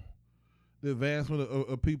on the advancement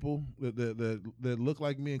of people that look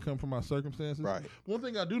like me and come from my circumstances. Right. One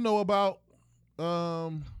thing I do know about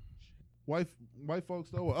white folks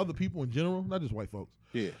though, or other people in general, not just white folks.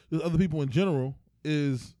 Yeah. Just other people in general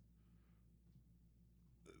is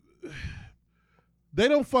they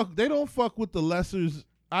don't fuck with the lessers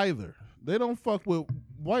either. They don't fuck with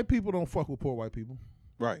white people. Don't fuck with poor white people.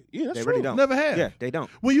 Right. Yeah, that's They true. really don't. Never have. Yeah, they don't.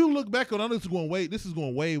 When you look back on this is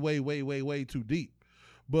going way too deep.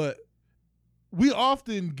 But we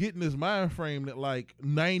often get in this mind frame that like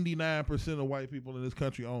 99% of white people in this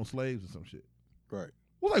country own slaves or some shit. Right.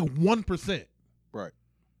 Well, like 1%. Right.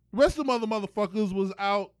 The rest of the motherfuckers was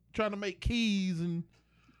out trying to make keys and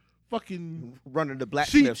fucking Running the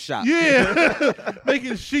blacksmith shop. Yeah.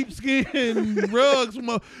 Making sheepskin rugs. You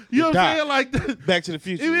know what I'm saying? Like, Back to the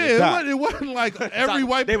Future. it wasn't like every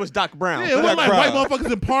white They was Doc Brown. Yeah, it wasn't like Brown. white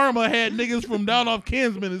motherfuckers in Parma had niggas from down off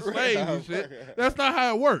Kinsman as slaves and shit. That's not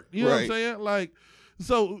how it worked. You know what I'm saying? Like,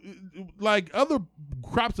 so, like, other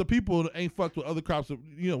crops of people ain't fucked with other crops of,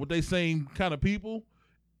 with they same kind of people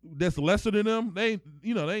that's lesser than them. They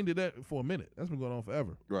ain't did that for a minute. That's been going on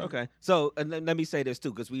forever. Right. Okay, so let me say this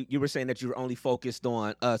too, because you were saying that you were only focused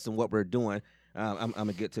on us and what we're doing. I'm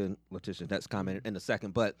gonna get to Letitia's next comment in a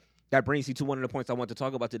second, but that brings you to one of the points I want to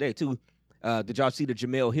talk about today too. Did y'all see the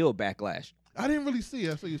Jemele Hill backlash? I didn't really see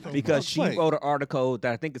it. I saw you talking Because she Explain. wrote an article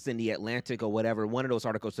that I think it's in the Atlantic or whatever, one of those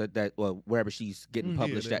articles that wherever she's getting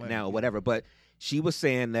published the at now or Atlantic, whatever. But she was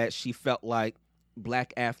saying that she felt like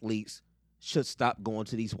black athletes should stop going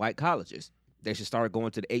to these white colleges. They should start going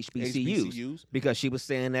to the HBCUs. Because she was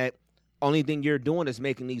saying that only thing you're doing is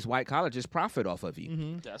making these white colleges profit off of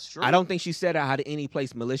you. That's true. I don't think she said it out of any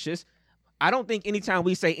place malicious. I don't think anytime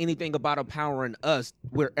we say anything about empowering us,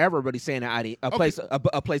 we're ever really saying it out of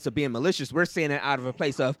a place of being malicious. We're saying it out of a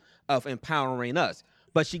place of empowering us.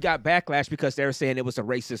 But she got backlash because they were saying it was a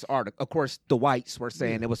racist article. Of course, the whites were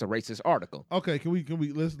saying it was a racist article. Okay, can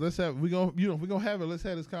we let's have we gonna have it. Let's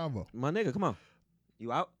have this convo. My nigga, come on.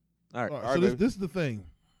 You out? All right. All right, All so right, this is the thing.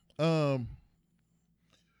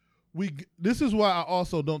 This is why I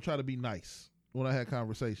also don't try to be nice when I had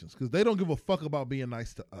conversations, because they don't give a fuck about being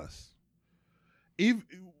nice to us.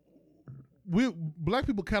 Black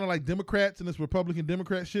people kind of like Democrats in this Republican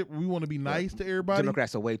Democrat shit where we want to be nice to everybody.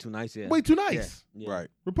 Democrats are way too nice. Yeah. Way too nice. Yeah. Right.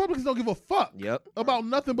 Republicans don't give a fuck Yep. about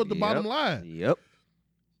nothing but the bottom line. Yep.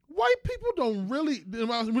 White people don't really.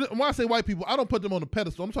 When I say white people, I don't put them on a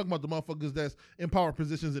pedestal. I'm talking about the motherfuckers that's in power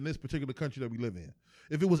positions in this particular country that we live in.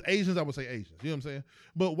 If it was Asians, I would say Asians. You know what I'm saying?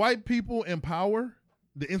 But white people in power,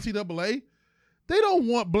 the NCAA, they don't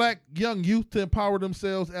want black young youth to empower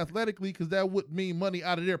themselves athletically because that would mean money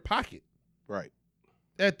out of their pocket Right.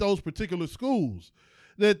 at those particular schools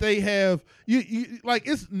that they have. Like,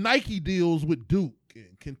 it's Nike deals with Duke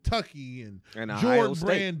and Kentucky and Jordan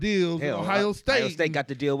brand deals with Ohio State. Ohio State got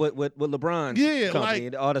to deal with LeBron's Yeah, company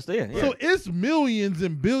and all this. Yeah. So it's millions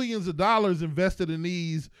and billions of dollars invested in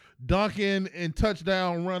these dunking and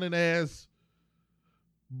touchdown running ass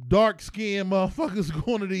dark skinned motherfuckers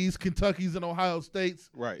going to these Kentuckys and Ohio States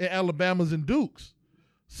Right. and Alabamas and Dukes.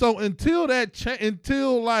 So until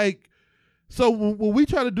when we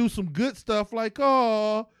try to do some good stuff like,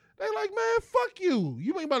 oh, They like, man, fuck you.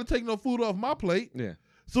 You ain't about to take no food off my plate. Yeah.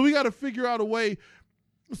 So we got to figure out a way.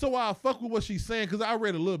 So I fuck with what she's saying because I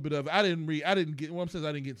read a little bit of it. I didn't get. What I'm saying,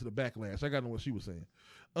 I didn't get to the backlash. I got to know what she was saying.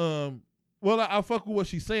 Well, I fuck with what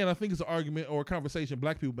she's saying. I think it's an argument or a conversation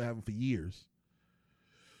black people been having for years.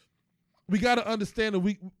 We got to understand that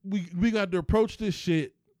we got to approach this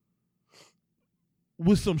shit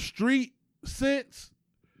with some street sense,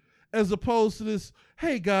 as opposed to this.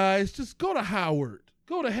 Hey guys, just go to Howard,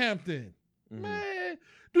 go to Hampton. Mm-hmm. Man,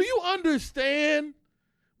 do you understand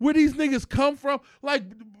where these niggas come from? Like,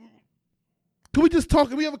 can we just talk?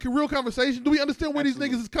 Can we have a real conversation? Do we understand where these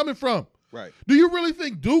niggas is coming from? Right. Do you really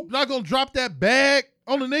think Duke not gonna drop that bag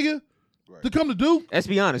on the nigga to come to Duke? Let's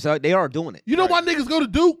be honest, they are doing it. You know why niggas go to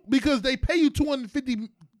Duke? Because they pay you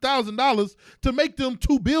 $250,000 to make them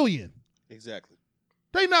 $2 billion. Exactly.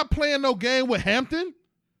 They not playing no game with Hampton.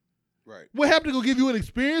 Right. What Hampton gonna give you an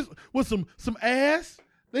experience with some ass?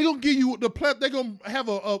 They gonna give you they gonna have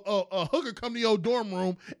a hooker come to your dorm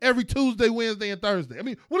room every Tuesday, Wednesday, and Thursday. I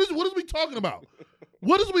mean, what is we talking about?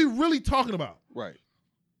 What is we really talking about? Right.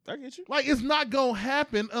 I get you. Like, it's not gonna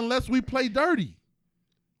happen unless we play dirty.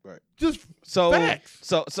 Right. Just facts.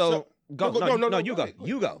 So go. No, you go.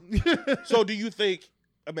 You go. So do you think,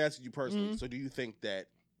 I'm asking you personally, so do you think that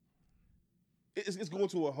it's going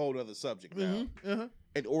to a whole other subject now? Uh-huh.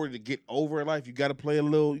 In order to get over in life, you got to play a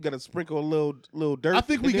little, you got to sprinkle a little dirt. I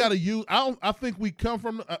think we got to use, I think we come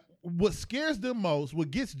from, what scares them most,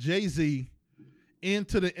 what gets Jay-Z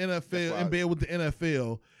into the NFL and being with the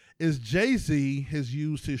NFL is Jay-Z has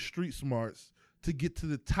used his street smarts to get to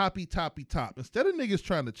the toppy top. Instead of niggas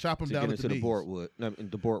trying to chop him down at the knees. In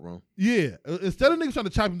the boardroom. Yeah. Instead of niggas trying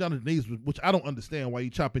to chop him down at the knees, which I don't understand why you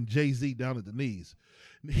chopping Jay-Z down at the knees.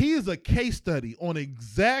 He is a case study on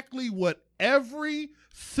exactly what every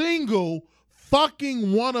single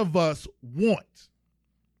fucking one of us want.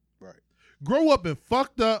 Right. Grow up in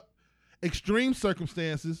fucked up, extreme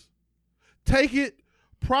circumstances. Take it,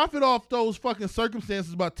 profit off those fucking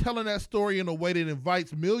circumstances by telling that story in a way that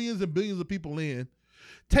invites millions and billions of people in.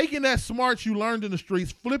 Taking that smarts you learned in the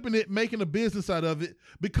streets, flipping it, making a business out of it,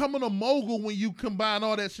 becoming a mogul when you combine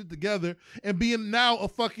all that shit together, and being now a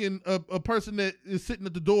fucking a person that is sitting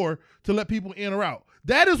at the door to let people in or out.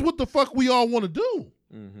 That is what the fuck we all want to do.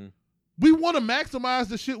 Mm-hmm. We want to maximize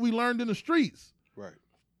the shit we learned in the streets. Right.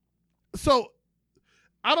 So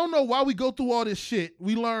I don't know why we go through all this shit.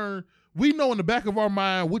 We learn, we know in the back of our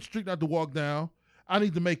mind which street not to walk down. I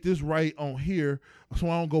need to make this right on here so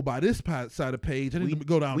I don't go by this side of the page. I need to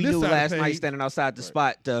go down this side of the page. We knew last night standing outside the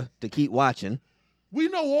spot to keep watching. We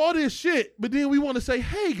know all this shit, but then we want to say,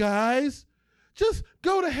 hey, guys, just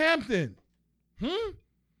go to Hampton.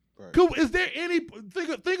 Right. Cool. Is there any,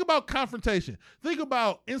 think about confrontation. Think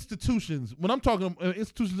about institutions. When I'm talking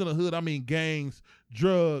institutions in the hood, I mean gangs,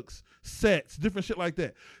 drugs, sex, different shit like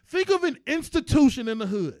that. Think of an institution in the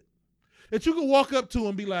hood that you can walk up to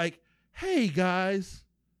and be like, hey, guys,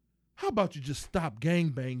 how about you just stop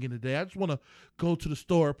gangbanging today? I just want to go to the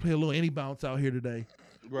store, play a little any bounce out here today.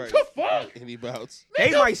 Right. What the fuck? Any bounce.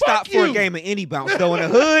 They might stop for a game of any bounce, though, in the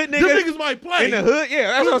hood, nigga. Them niggas might play. In the hood, yeah,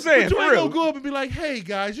 that's what I'm saying. But you ain't gonna go up and be like, hey,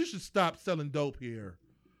 guys, you should stop selling dope here.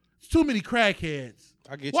 It's too many crackheads.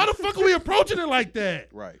 I get Why you. the fuck are we approaching it like that?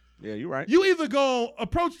 Right. Yeah, you're right. You either gonna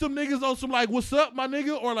approach them niggas on some like, what's up, my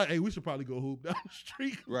nigga? Or like, hey, we should probably go hoop down the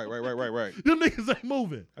street. Right. Them niggas ain't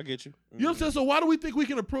moving. I get you. You know what I'm saying? So why do we think we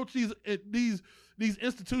can approach these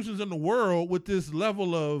institutions in the world with this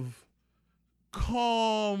level of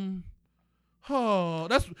calm? Oh,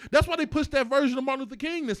 that's why they pushed that version of Martin Luther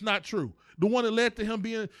King that's not true. The one that led to him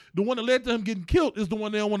getting killed is the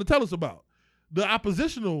one they don't want to tell us about. The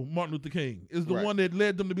oppositional Martin Luther King is the one that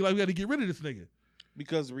led them to be like, we got to get rid of this nigga.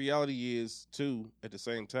 Because the reality is, too, at the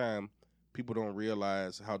same time, people don't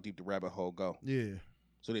realize how deep the rabbit hole go. Yeah.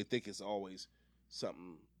 So they think it's always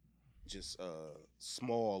something just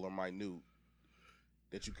small or minute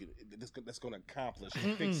that you that's going to accomplish.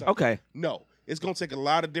 Okay. No, it's going to take a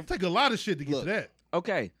lot of different. Take a lot of shit to get to that.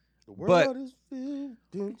 Okay. The world is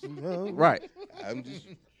filled with love. Right. I'm just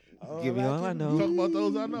give me all I know. Talk about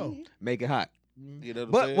those I know. Make it hot. You know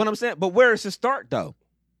what I'm saying? But where is the start though?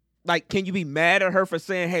 Like, can you be mad at her for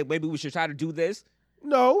saying, hey, maybe we should try to do this?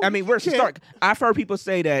 No. I mean, where's the start? I've heard people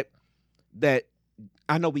say that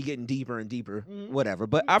I know we getting deeper and deeper, whatever,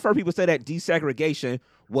 but I've heard people say that desegregation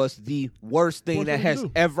was the worst thing that has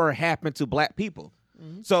ever happened to black people.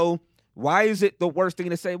 So why is it the worst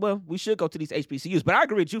thing to say, well, we should go to these HBCUs? But I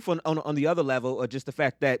agree with you on the other level of just the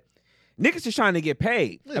fact that niggas is trying to get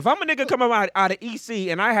paid. If I'm a nigga coming out of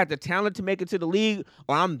EC and I had the talent to make it to the league,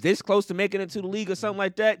 or I'm this close to making it to the league or something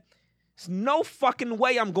like that, There's no fucking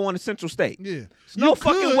way I'm going to Central State. Yeah. There's no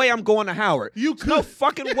fucking way I'm going to Howard. There's no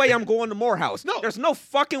fucking way I'm going to Morehouse. No. There's no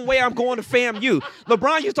fucking way I'm going to FAMU.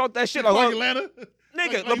 LeBron used to talk that shit. Like Atlanta.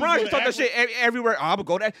 Nigga, Like LeBron used to talk that shit everywhere. Oh, I would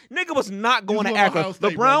go there. Nigga was not going to Akron.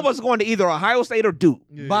 State, LeBron was going to either Ohio State or Duke.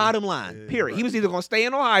 Yeah. Bottom line, period. Right. He was either going to stay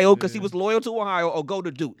in Ohio because he was loyal to Ohio or go to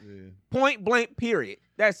Duke. Yeah. Point blank, period.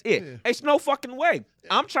 That's it. Yeah. It's no fucking way.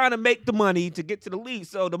 I'm trying to make the money to get to the league.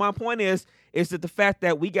 So my point is that the fact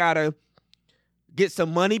that we got to get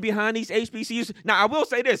some money behind these HBCUs. Now, I will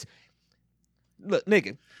say this. Look,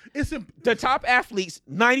 nigga. The top athletes,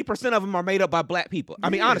 90% of them are made up by black people. I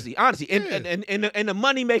mean, honestly, in the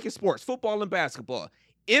money-making sports, football and basketball.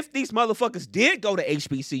 If these motherfuckers did go to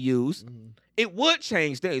HBCUs, it would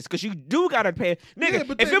change things because you do gotta pay.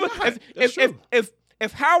 Nigga,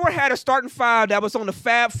 if Howard had a starting five that was on the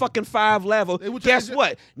Fab fucking Five level, guess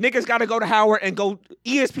what? Niggas got to go to Howard and go.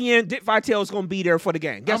 ESPN, Dick Vitale's gonna be there for the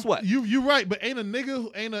game. Guess what? You right, but ain't a nigga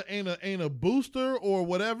who ain't a booster or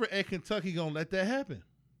whatever at Kentucky gonna let that happen?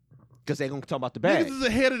 Because they're gonna talk about the bag. Niggas is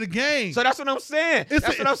ahead of the game. So that's what I'm saying. And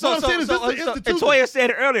Toya said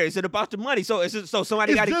it earlier. Is it about the money? So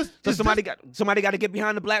somebody got to get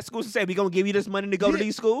behind the black schools and say, we gonna give you this money to go to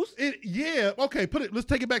these schools? Okay, let's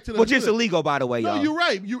take it back to the Which hood. is illegal, by the way, y'all. No, you're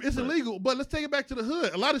right. It's illegal, but let's take it back to the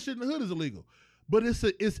hood. A lot of shit in the hood is illegal. But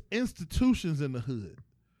it's institutions in the hood.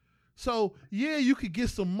 So yeah, you could get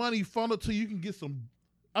some money funneled to you. Can get some,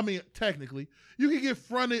 technically, you can get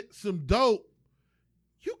fronted some dope.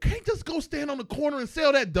 You can't just go stand on the corner and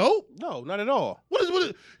sell that dope. No, not at all.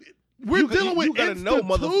 We're dealing with institutions.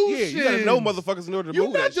 You gotta know motherfuckers in order to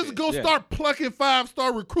move that shit. You not just go start plucking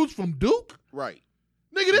 5-star recruits from Duke. Right.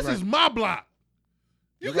 Nigga, this is my block.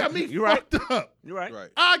 You got me fucked up. You're right.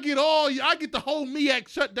 I get the whole MEAC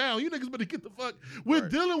shut down. You niggas better get the fuck. We're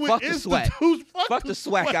dealing with fuck institutions. Fuck the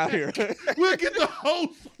SWAC out here. We'll get the whole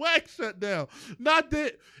SWAC shut down. Not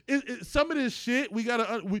that some of this shit we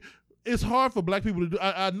gotta. It's hard for black people to do.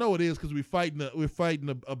 I know it is because we're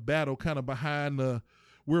fighting a battle kind of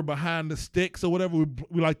we're behind the sticks or whatever.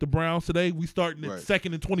 We like the Browns today. We starting at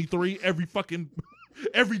 2nd and 23 every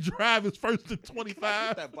drive is 1st and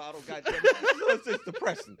 25. That bottle, goddamn it. It's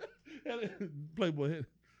depressing. Playboy.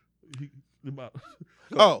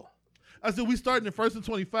 I said we starting at 1st and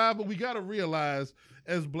 25, but we got to realize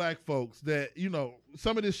as black folks that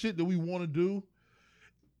some of this shit that we want to do.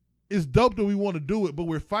 It's dope that we want to do it, but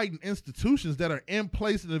we're fighting institutions that are in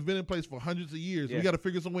place and have been in place for hundreds of years. Yeah. We got to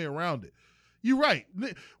figure some way around it. You're right.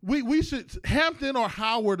 We should, Hampton or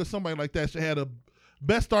Howard or somebody like that should have the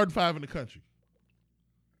best starting five in the country.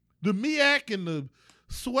 The MEAC and the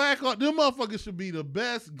SWAC, them motherfuckers should be the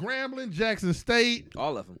best. Grambling, Jackson State.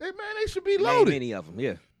 All of them. They should be loaded. Many of them,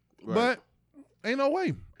 yeah. Right. But ain't no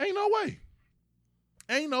way.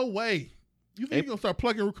 You think you're going to start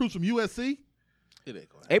plugging recruits from USC? It ain't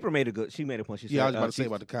gonna happen. April she made a point. She said, I was about to say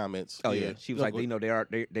about the comments. Oh yeah, she was like,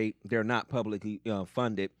 they're not publicly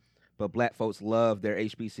funded, but black folks love their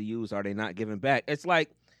HBCUs. Are they not giving back? It's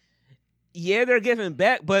like, yeah, they're giving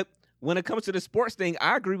back, but when it comes to the sports thing,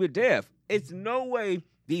 I agree with Dev. It's no way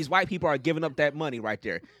these white people are giving up that money right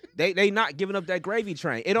there. They not giving up that gravy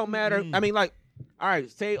train. It don't matter. I mean, like, all right,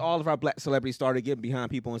 say all of our black celebrities started getting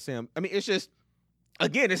behind people and saying, it's just,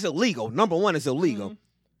 again, it's illegal. Number one, it's illegal,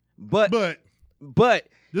 but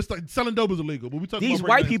just like selling dope is illegal. But we talking these about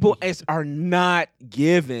white people are not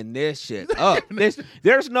giving this shit up.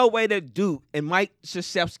 There's no way that Duke and Mike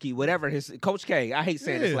Krzyzewski, whatever his Coach K, I hate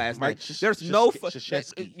saying his last name. There's no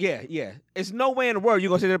it's no way in the world you're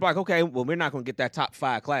gonna sit there like, okay, well, we're not gonna get that top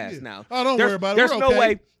 5 class now. Oh, don't worry about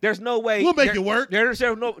it. There's no way we'll make it work. There's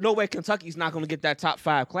no way Kentucky's not gonna get that top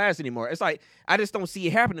 5 class anymore. It's like I just don't see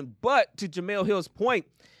it happening. But to Jamel Hill's point,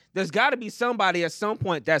 there's got to be somebody at some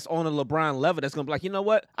point that's on a LeBron level that's going to be like, you know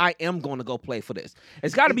what? I am going to go play for this.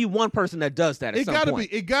 It's got to be one person that does that at some point.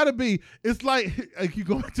 It got to be. It's like you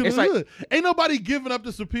go to the hood. Ain't nobody giving up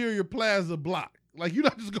the Superior Plaza block. Like, you're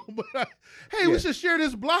not just going to, hey, we should share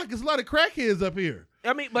this block. There's a lot of crackheads up here.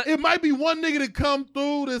 But it might be one nigga that come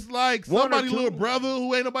through that's like somebody's little brother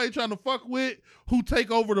who ain't nobody trying to fuck with who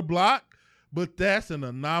take over the block. But that's an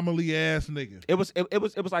anomaly ass nigga. It was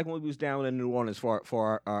like when we was down in New Orleans for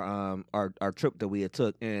our trip that we had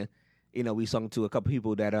took, and we sung to a couple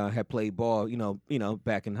people that had played ball,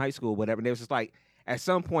 back in high school, whatever. And it was just like at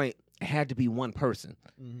some point it had to be one person,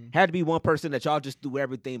 had to be one person that y'all just threw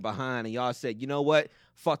everything behind, and y'all said, you know what,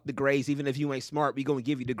 fuck the grades. Even if you ain't smart, we gonna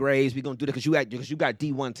give you the grades. We gonna do that because you got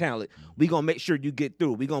D1 talent. We gonna make sure you get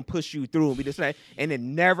through. We gonna push you through, and we just say, and it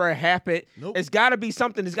never happened. Nope. It's got to be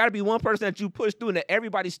something. There's got to be one person that you push through, and that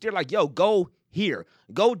everybody's still like, yo, go here,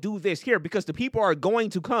 go do this here, because the people are going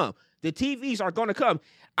to come. The TVs are going to come.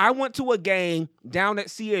 I went to a game down at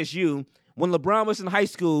CSU when LeBron was in high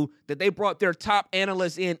school that they brought their top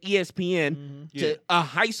analysts in ESPN to a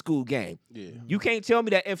high school game. Yeah. You can't tell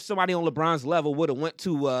me that if somebody on LeBron's level would have went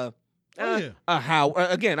to a Howard.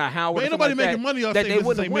 But ain't nobody making money off that they St.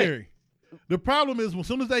 wouldn't Mary. The problem is, as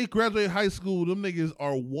soon as they graduate high school, them niggas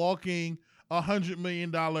are walking $100 million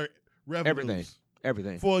revenues.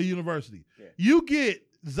 Everything for a university. Yeah. You get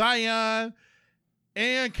Zion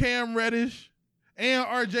and Cam Reddish and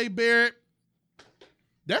RJ Barrett.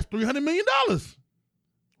 That's $300 million.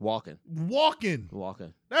 Walking.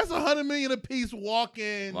 That's $100 million a piece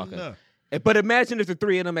walking. But imagine if the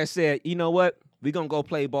three of them had said, you know what? We're going to go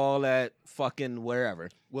play ball at fucking wherever.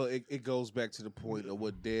 Well, it goes back to the point of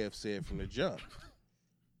what Dev said from the jump.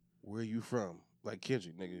 Where are you from? Like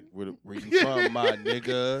Kendrick, nigga. Where you from, my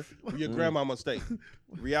nigga? Where your grandmama stay?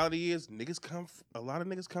 Reality is, a lot of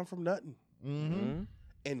niggas come from nothing. Mm-hmm.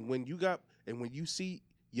 And when you see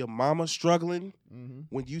your mama struggling,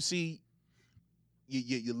 when you see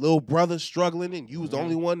your little brother struggling, and you was the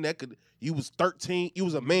only one that could, you was 13, you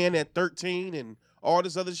was a man at 13, and all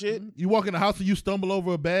this other shit. You walk in the house and you stumble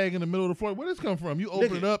over a bag in the middle of the floor. Where does this come from? You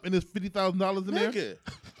open it up and there's $50,000 in there.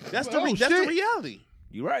 That's the reality.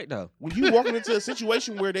 You're right, though. When you walking into a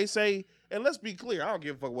situation where they say, and let's be clear, I don't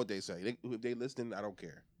give a fuck what they say. If they listen, I don't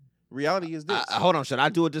care. Reality is this. Hold on, should I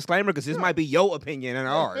do a disclaimer? Because this might be your opinion and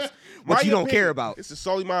ours, what you don't care about. This is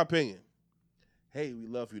solely my opinion. Hey, we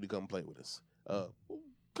love for you to come play with us.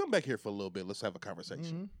 Come back here for a little bit. Let's have a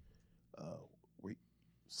conversation.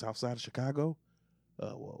 South side of Chicago?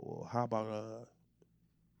 Well, how about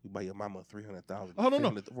you buy your mama $300,000? Oh no,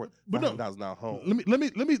 but no, $1,000 home. Let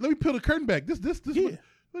me peel the curtain back. This.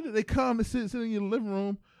 When they come to sit in your living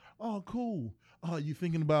room. Oh, cool. Oh, you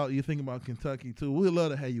thinking about Kentucky too? We'd love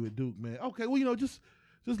to have you at Duke, man. Okay, well, just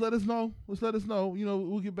let us know. Just let us know.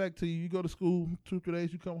 We'll get back to you. You go to school 2-3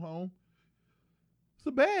 days. You come home. It's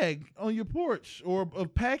a bag on your porch or a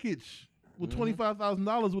package with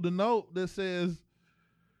 $25,000 with a note that says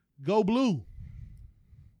 "Go Blue."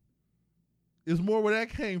 It's more where that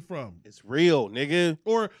came from. It's real, nigga.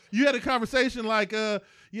 Or you had a conversation like, I'm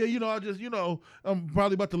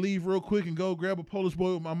probably about to leave real quick and go grab a Polish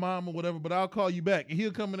boy with my mom or whatever, but I'll call you back. And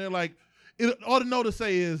he'll come in there like, all the note to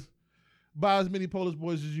say is, buy as many Polish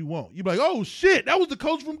boys as you want. You'd be like, oh shit, that was the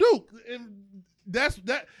coach from Duke. And that's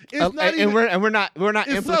that. It's not even. We're not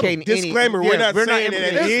implicating any disclaimer. We're not saying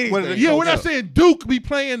that. Yeah, we're not saying Duke be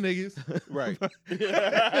playing niggas. Right. But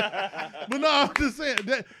no, I'm just saying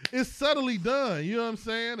that it's subtly done. You know what I'm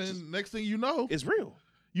saying? And next thing you know, it's real.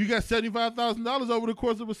 You got $75,000 over the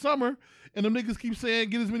course of a summer, and them niggas keep saying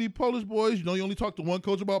get as many Polish boys. You only talk to one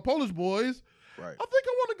coach about Polish boys. Right. I think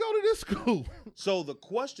I want to go to this school. So the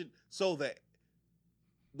question, that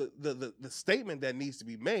the statement that needs to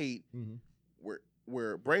be made,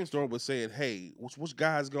 where Brainstorm was saying, hey, which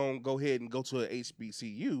guy's gonna go ahead and go to an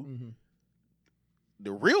HBCU?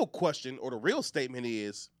 The real question or the real statement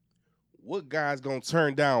is, what guy's gonna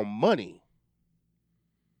turn down money?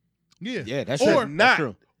 Yeah, that's or true. Not. That's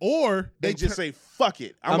true. Or they just say, fuck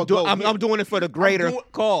it. I'm doing it for the greater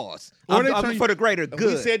cause. I'm for the greater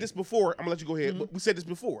good. We said this before. I'm going to let you go ahead. But we said this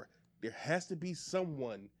before. There has to be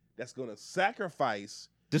someone that's going to sacrifice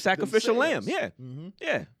the sacrificial lamb. Yeah.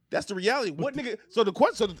 Yeah. That's the reality. What nigga? So the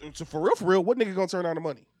question, so for real, what nigga going to turn down the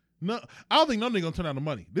money? No, I don't think none nigga going to turn down the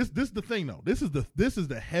money. This is the thing though. This is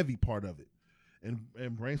the heavy part of it.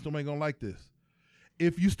 And Brainstorm ain't going to like this.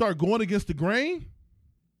 If you start going against the grain,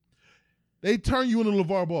 they turn you into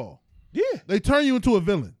LeVar Ball. Yeah. They turn you into a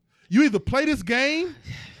villain. You either play this game.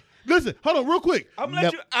 Listen, hold on real quick. I'm gonna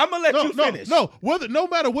let you finish. No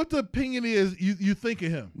matter what the opinion is you think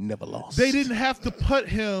of him. Never lost. They didn't have to put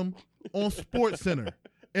him on SportsCenter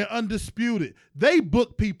and Undisputed. They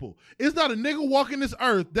book people. It's not a nigga walking this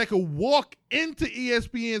earth that could walk into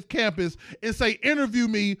ESPN's campus and say, interview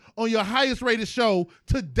me on your highest rated show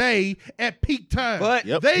today at peak time. But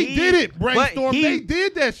they did it, Brainstorm. They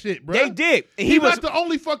did that shit, bro. They did. He was not the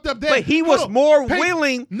only fucked up dad. But he was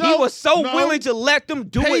willing. He was so willing to let them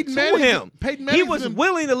do it to him. He was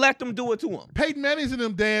willing to let them do it to him. Peyton Manning's and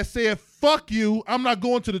them dads said, fuck you, I'm not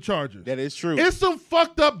going to the Chargers. That is true. It's some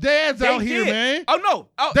fucked up dads out here, man. Oh, no.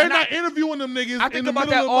 They're not interviewing them niggas in the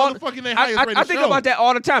middle of motherfucking their highest rated show. I think about that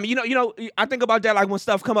all the time. I think about that like when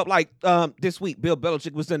stuff come up like this week, Bill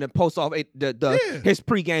Belichick was in the post off his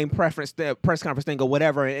pregame press conference thing or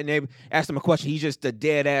whatever, and they asked him a question. He's just a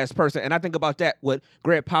dead ass person. And I think about that with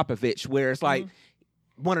Greg Popovich, where it's like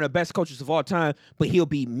one of the best coaches of all time, but he'll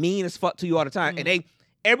be mean as fuck to you all the time. And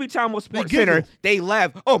every time on SportsCenter, they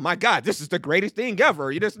laugh. Oh my God, this is the greatest thing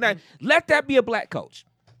ever. You just let that be a black coach.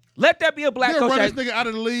 Let that be a black They'll coach. run this nigga out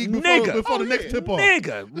of the league before the next tip off.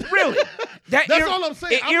 Nigga, really? That's all I'm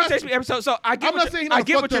saying. It irritates me every so. So I get I'm what not saying I he's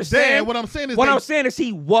get not a what fucked you're up dad. saying. What I'm saying is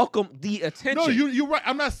he welcomed the attention. No, you're right.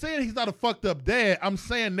 I'm not saying he's not a fucked up dad. I'm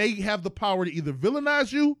saying they have the power to either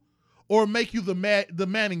villainize you or make you the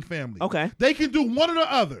Manning family. Okay. They can do one or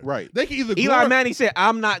the other. Right. They can either Eli Manning said,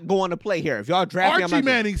 "I'm not going to play here. If y'all draft me, I'm Archie not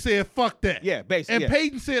Manning said, "Fuck that." Yeah, basically. And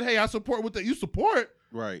Peyton said, "Hey, I support what you support."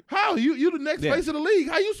 Right. How you the next face of the league?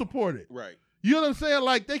 How you support it? Right. You know what I'm saying?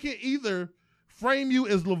 Like they can either frame you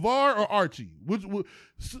as LeVar or Archie. Which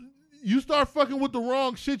you start fucking with the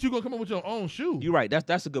wrong shit, you're gonna come up with your own shoe. You're right.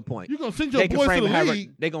 That's a good point. You're gonna send your boys to the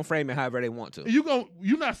league. They gonna frame it however they want to.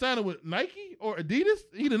 You not signing with Nike or Adidas?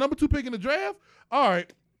 He the number 2 pick in the draft. All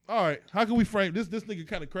right. How can we frame this? This nigga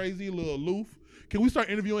kind of crazy, a little aloof. Can we start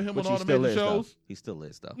interviewing him on all the major shows? Though. He still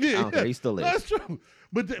is though. Yeah, I don't care. He still is. That's true.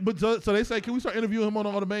 But so they say, can we start interviewing him on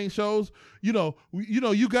all the main shows? You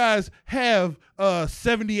guys have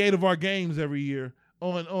 78 of our games every year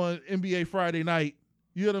on NBA Friday night.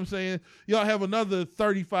 You know what I'm saying? Y'all have another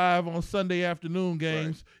 35 on Sunday afternoon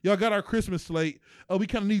games. Right. Y'all got our Christmas slate. We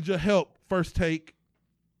kind of need your help. First Take.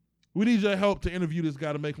 We need your help to interview this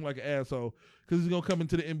guy to make him like an asshole because he's gonna come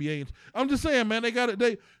into the NBA. I'm just saying, man.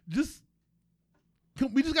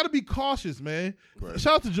 We just got to be cautious, man. Right.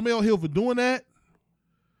 Shout out to Jemele Hill for doing that.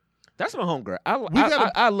 That's my homegirl.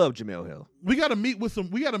 I love Jemele Hill. We got to meet with some.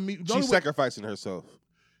 We got to meet. She's sacrificing herself.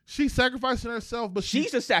 She's sacrificing herself, but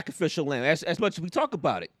she's a sacrificial lamb. As much as we talk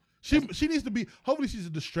about it, she needs to be. Hopefully, she's a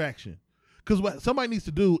distraction. Because what somebody needs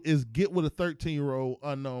to do is get with a 13-year-old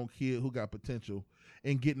unknown kid who got potential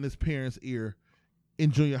and get in his parents' ear in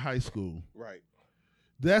junior high school. Right.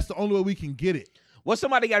 That's the only way we can get it. What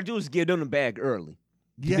somebody got to do is give them the bag early.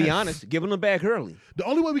 To be honest, give them the bag early. The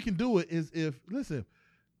only way we can do it is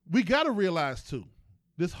we got to realize too,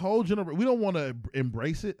 this whole generation, we don't want to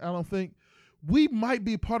embrace it, I don't think. We might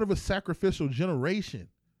be part of a sacrificial generation.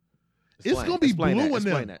 It's going to be Blue and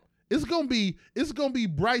them. It's going to be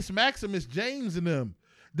Bryce Maximus James and them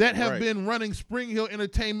that have been running Spring Hill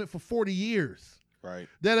Entertainment for 40 years. Right.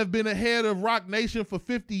 That have been ahead of Rock Nation for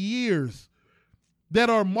 50 years.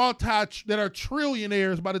 That are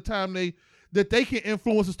trillionaires by the time they can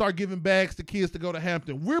influence and start giving bags to kids to go to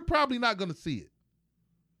Hampton. We're probably not going to see it.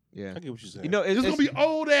 Yeah, I get what you're saying. It's going to be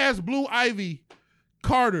old ass Blue Ivy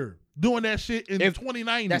Carter doing that shit in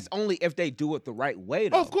 2090. That's only if they do it the right way,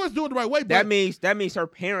 though. Oh, of course, do it the right way. But that means her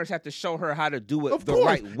parents have to show her how to do it the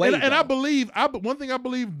right way. And I believe, one thing I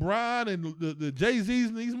believe, Brian and the Jay-Z's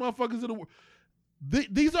and these motherfuckers of the world,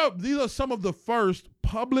 these are some of the first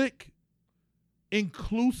public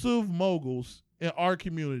inclusive moguls in our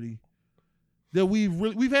community that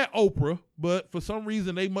we've had Oprah, but for some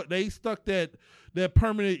reason they stuck that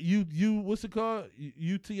permanent what's it called?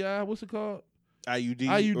 UTI, what's it called? IUD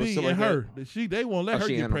in her. They won't let her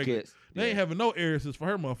get pregnant. They ain't having no heiresses for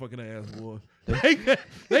her motherfucking ass, boy.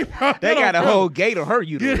 They got a whole gate on her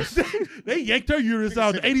uterus. They yanked her uterus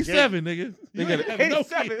out in 87, nigga. You ain't having no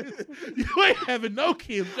kids. You ain't having no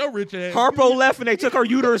kids, no rich ass. Harpo left and they took her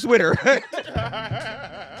uterus with her.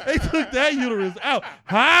 They took that uterus out.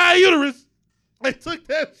 High uterus. They took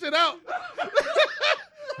that shit out.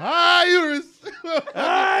 High uterus.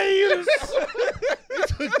 High uterus. They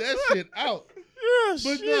took that shit out.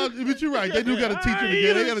 Yeah, but you're right. They do got to teach them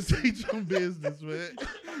again. They got to teach them business, man.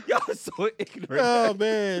 Y'all so ignorant. Oh,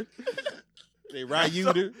 man. They ride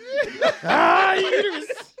uterus. High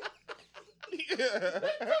uterus.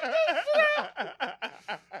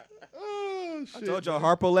 Oh, shit. I told y'all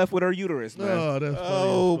Harpo left with her uterus, man. Oh, that's funny.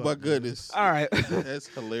 Oh, my goodness. All right. That's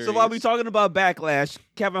hilarious. So while we talking about Backlash,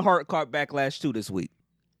 Kevin Hart caught Backlash 2 this week.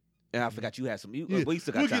 And I forgot you had some. We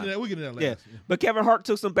still got time. We'll get into that later. Yeah. But Kevin Hart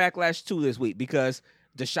took some Backlash 2 this week because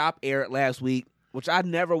The Shop aired last week, which I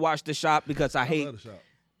never watched The Shop because I hate. Love The Shop.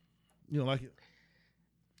 You don't like it?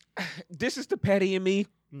 This is the petty in me.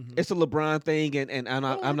 Mm-hmm. It's a LeBron thing, and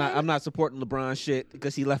I'm not supporting LeBron shit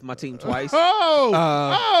because he left my team twice.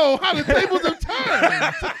 How the tables have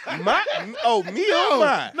turned. Mine.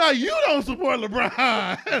 No, you don't support LeBron.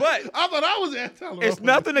 But I thought I was anti-LeBron. It's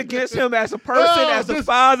nothing against him as a person, as a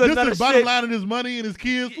father. Just none the of bottom shit. line of his money and his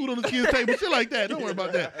kids, food on his kids' table, shit like that. Don't worry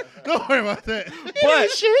about that.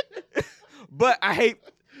 But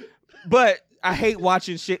I hate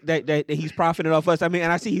watching shit that he's profiting off us. I mean,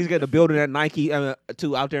 and I see he's getting a building at Nike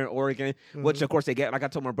too out there in Oregon, which of course they get. Like I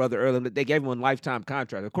told my brother earlier, they gave him a lifetime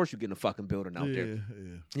contract. Of course, you're getting a fucking building out there. Yeah.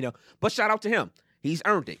 You know, but shout out to him. He's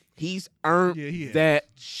earned it. He's earned that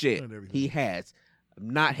shit. He has.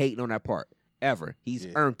 I'm not hating on that part ever. He's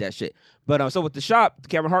earned that shit. But so with The Shop,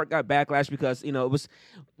 Kevin Hart got backlash because it was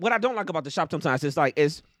what I don't like about The Shop. Sometimes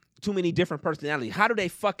it's too many different personalities. How do they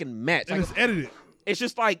fucking match? And it's edited. It's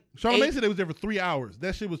just like Charlamagne said they was there for 3 hours.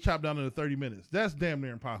 That shit was chopped down into 30 minutes. That's damn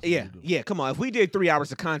near impossible. Yeah, to do. yeah. Come on, if we did 3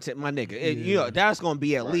 hours of content, my nigga, you know that's gonna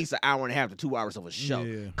be at least an hour and a half to 2 hours of a show.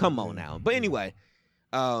 Yeah, come on now. But anyway,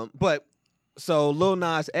 but so Lil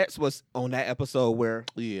Nas X was on that episode where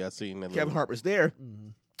I seen that. Kevin Hart was there.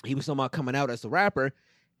 He was talking about coming out as a rapper,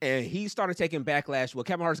 and he started taking backlash. Well,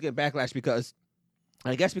 Kevin Hart's getting backlash because.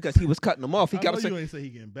 I guess because he was cutting them off. He kept saying, you ain't say he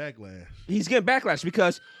getting backlash. He's getting backlash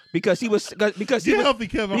because he was healthy,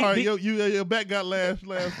 Kevin Hart. Your back got last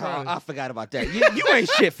Friday. I forgot about that. You ain't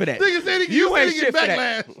shit for that. Nigga said you ain't shit for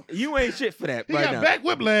backlash. that. You ain't shit for that. He right got now. back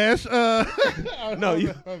whiplash. But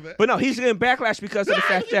no, he's getting backlash because of the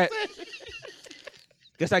fact that.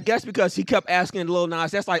 I guess because he kept asking Lil Nas.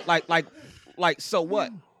 That's like so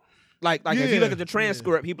what? Like if you look at the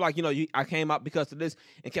transcript, he'd be like, I came out because of this,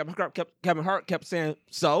 and Kevin Hart kept saying,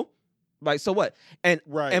 so what? And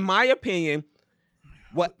in my opinion,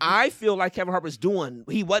 what I feel like Kevin Hart was doing,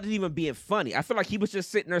 he wasn't even being funny. I feel like he was just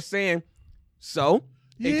sitting there saying, so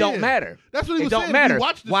it don't matter. That's what he was saying. It don't matter.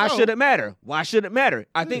 Why show. should it matter? Why should it matter?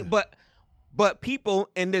 I think, but people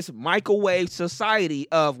in this microwave society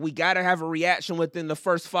of we gotta have a reaction within the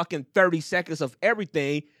first fucking 30 seconds of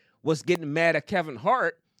everything was getting mad at Kevin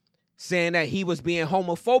Hart, saying that he was being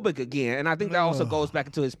homophobic again. And I think that also goes back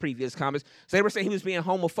into his previous comments. So they were saying he was being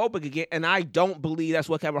homophobic again, and I don't believe that's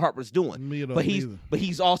what Kevin Hart was doing. But he's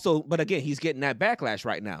getting that backlash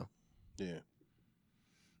right now. Yeah.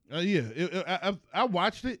 I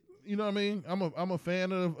watched it. You know what I mean? I'm a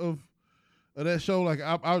fan of that show. Like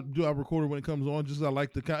I record it when it comes on, just 'cause I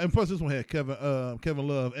like the and plus this one had Kevin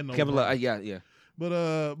Love and Kevin Love, yeah. But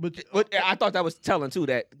I thought that was telling too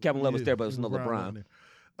that Kevin Love was there, but it was no LeBron.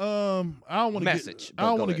 I don't want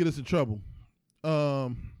to get us in trouble. I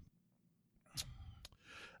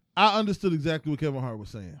understood exactly what Kevin Hart was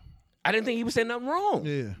saying. I didn't think he was saying nothing wrong.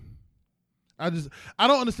 Yeah. I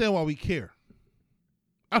don't understand why we care.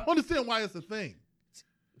 I don't understand why it's a thing.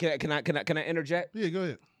 Can I interject? Yeah, go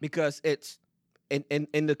ahead. Because it's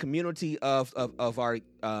in the community of our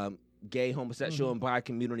gay, homosexual, and bi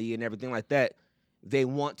community and everything like that, they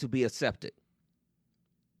want to be accepted.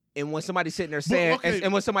 And when somebody's sitting there saying,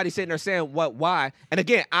 why? And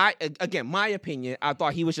again, my opinion, I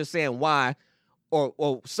thought he was just saying why,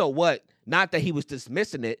 or so what? Not that he was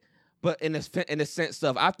dismissing it, but in the sense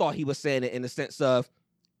of, I thought he was saying it in the sense of,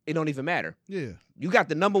 it don't even matter. Yeah, you got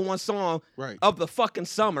the #1 song of the fucking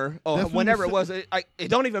summer or whenever it was. It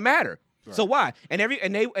don't even matter. Right. So why? And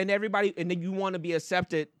everybody, and then you want to be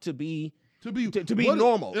accepted to be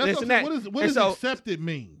normal. What does accepted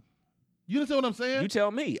mean? You understand what I'm saying? You tell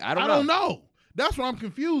me. I don't know. That's what I'm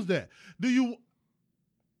confused at.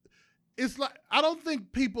 It's like, I don't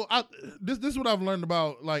think people, this is what I've learned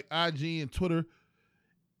about like IG and Twitter.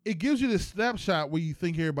 It gives you this snapshot where you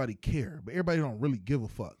think everybody care, but everybody don't really give a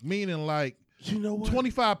fuck. Meaning like,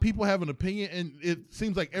 25 people have an opinion and it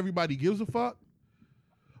seems like everybody gives a fuck.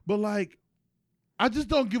 But like, I just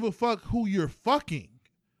don't give a fuck who you're fucking.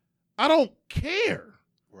 I don't care.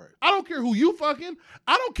 Right. I don't care who you fucking.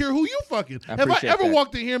 I don't care who you fucking. Have I ever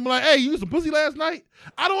walked in here and be like, hey, you used some pussy last night?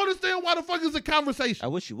 I don't understand why the fuck is a conversation. I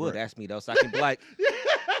wish you would ask me though, so I can be like,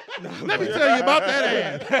 let me tell you about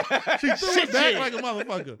that ass. She threw it back like a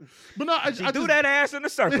motherfucker. But no, I threw that ass in a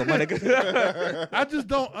circle, my nigga. I just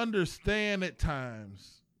don't understand at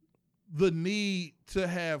times the need to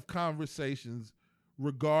have conversations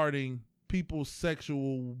regarding people's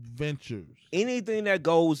sexual ventures. Anything that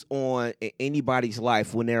goes on in anybody's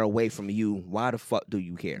life when they're away from you, why the fuck do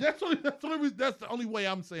you care? That's the only way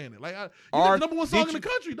I'm saying it. Like, you're the #1 song in the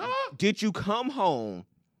country, dog. Did you come home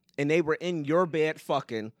and they were in your bed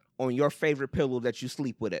fucking on your favorite pillow that you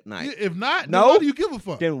sleep with at night? If not, why do you give a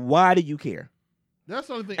fuck? Then why do you care? That's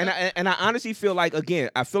the only thing. And I honestly feel like, again,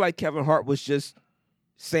 I feel like Kevin Hart was just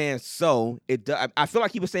saying I feel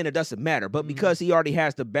like he was saying it doesn't matter, but because he already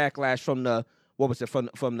has the backlash from the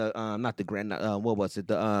not the grand what was it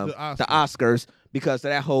the Oscars because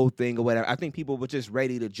of that whole thing or whatever. I think people were just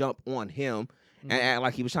ready to jump on him and act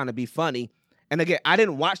like he was trying to be funny. And again, I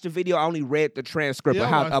didn't watch the video. I only read the transcript of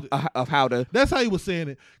how to. That's how he was saying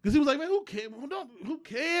it because he was like, man, who cares? Who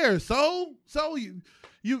cares? So you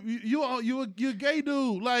a gay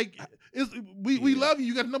dude like. We love you.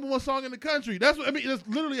 You got the #1 song in the country. That's what I mean. That's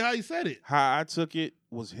literally how he said it. How I took it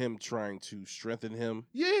was him trying to strengthen him.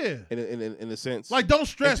 Yeah. In a sense, like don't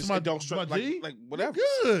stress my G. Like whatever.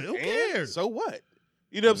 Good. Who cares? So what?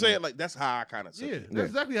 You know what I'm saying? Like that's how I kind of took it. That's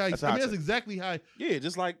exactly how. That's exactly how. Yeah,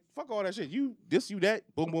 just like fuck all that shit. You this, you that.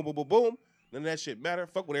 Boom, boom, boom, boom, boom. None of that shit matter.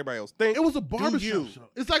 Fuck what everybody else think. It was a barbershop you. show.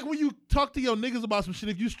 It's like when you talk to your niggas about some shit.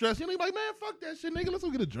 If you stress, you're like, man, fuck that shit, nigga. Let's go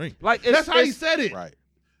get a drink. Like that's how he said it. Right.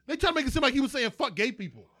 They try to make it seem like he was saying fuck gay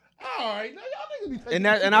people. All right, now y'all niggas be taking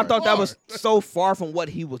and I thought that was so far from what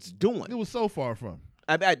he was doing. It was so far from.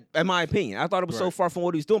 In my opinion, I thought it was so far from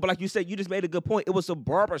what he was doing. But like you said, you just made a good point. It was a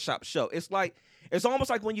barbershop show. It's almost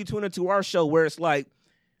like when you tune into our show where it's like,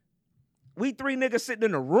 we 3 niggas sitting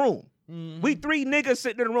in a room. Mm-hmm. We 3 niggas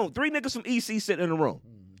sitting in a room. 3 niggas from EC sitting in a room.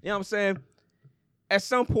 Mm-hmm. You know what I'm saying? At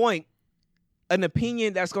some point, an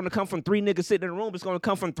opinion that's going to come from 3 niggas sitting in a room is going to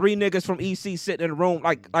come from 3 niggas from EC sitting in a room.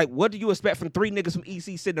 Like what do you expect from 3 niggas from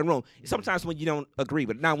EC sitting in a room? Sometimes when you don't agree,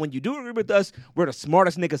 but now when you do agree with us, we're the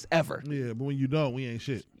smartest niggas ever. Yeah, but when you don't, we ain't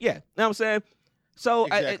shit. Yeah, you know what I'm saying? So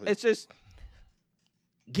exactly. It's just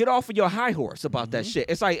get off of your high horse about that shit.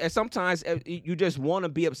 It's like sometimes you just want to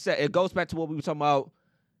be upset. It goes back to what we were talking about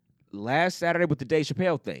last Saturday with the Dave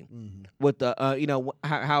Chappelle thing, with the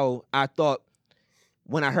how I thought.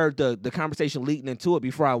 When I heard the conversation leading into it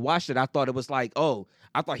before I watched it, I thought it was like,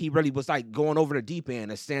 I thought he really was like going over the deep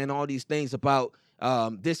end and saying all these things about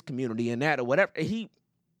this community and that or whatever. He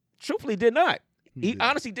truthfully did not. He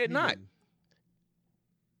honestly did not.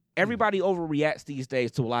 Everybody overreacts these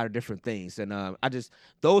days to a lot of different things. And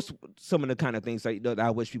those some of the kind of things that I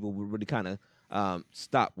wish people would really kind of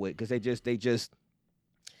stop with, because they just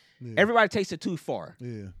everybody takes it too far.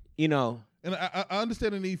 Yeah. You know. And I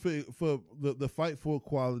understand the need for the fight for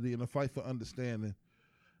equality and the fight for understanding.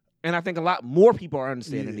 And I think a lot more people are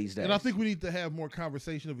understanding these days. And I think we need to have more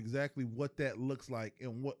conversation of exactly what that looks like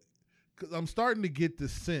and what, because I'm starting to get the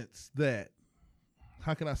sense that,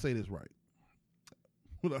 how can I say this right?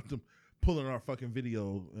 Without them pulling our fucking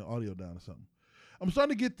video and audio down or something. I'm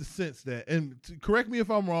starting to get the sense that, and correct me if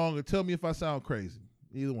I'm wrong or tell me if I sound crazy,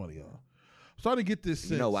 either one of y'all. I'm starting to get this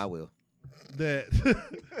sense. No, I will. That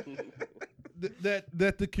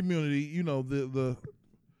that the community, the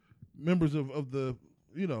members of the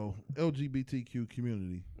LGBTQ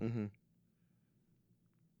community,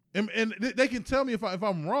 and they can tell me if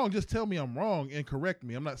I'm wrong. Just tell me I'm wrong and correct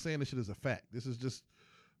me. I'm not saying this shit is a fact. This is just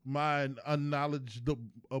my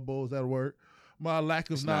unknowledgeable, is that a word? My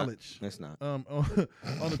lack of knowledge. It's not. On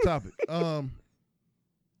the topic.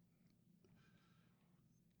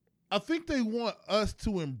 I think they want us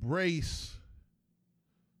to embrace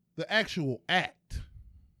the actual act.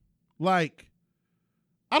 Like,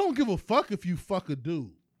 I don't give a fuck if you fuck a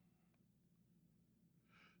dude.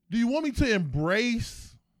 Do you want me to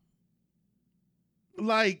embrace,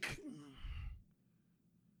 like,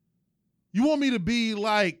 you want me to be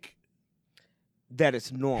like, that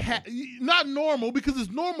it's normal? Not normal, because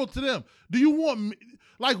it's normal to them. Do you want me,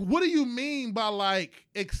 like, what do you mean by, like,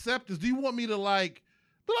 acceptance? Do you want me to, like,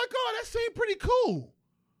 be like, oh, that seemed pretty cool?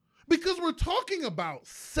 Because we're talking about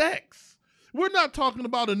sex. We're not talking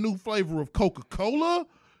about a new flavor of Coca-Cola.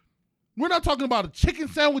 We're not talking about a chicken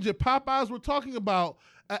sandwich at Popeyes. We're talking about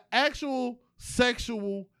an actual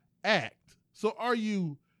sexual act. So are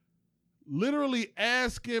you literally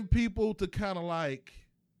asking people to kind of like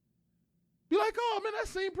be like, oh, man, that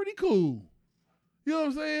seemed pretty cool? You know what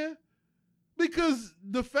I'm saying? Because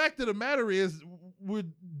the fact of the matter is,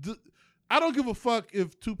 I don't give a fuck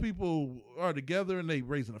if 2 people are together and they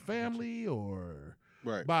raising a family or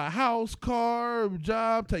buy a house, car,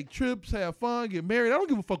 job, take trips, have fun, get married. I don't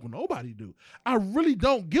give a fuck what nobody do. I really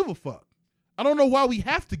don't give a fuck. I don't know why we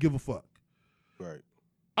have to give a fuck. Right.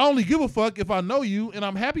 I only give a fuck if I know you and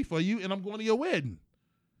I'm happy for you and I'm going to your wedding.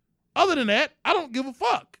 Other than that, I don't give a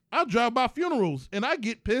fuck. I drive by funerals and I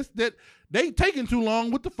get pissed that they taking too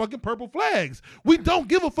long with the fucking purple flags. We don't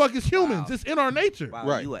give a fuck as humans. Wow. It's in our nature. Wow,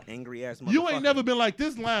 right. You an angry ass motherfucker. You ain't never been like,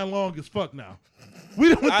 this line long as fuck now.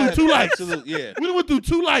 We done went through 2 lights. Yeah. We done went through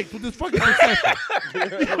 2 lights with this fucking procession.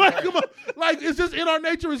 Like, come on. Like, it's just in our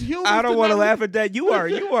nature as humans. I don't want to laugh at that. You are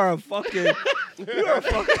a fucking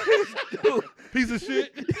piece of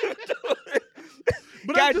shit.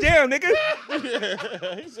 But goddamn, nigga.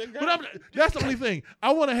 But that's the only thing.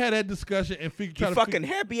 I want to have that discussion and fucking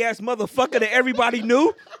happy ass motherfucker that everybody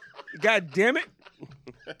knew. God damn it.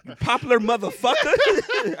 You popular motherfucker.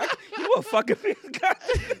 You a fucking guy.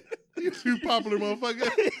 You popular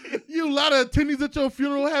motherfucker. You a lot of attendees at your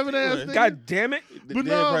funeral having ass nigga. God damn it. But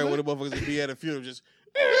no, probably one of the motherfuckers that be at a funeral just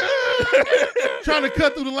trying to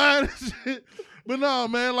cut through the line and shit. But no,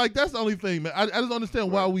 man, like, that's the only thing, man. I just don't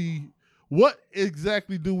understand why what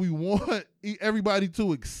exactly do we want everybody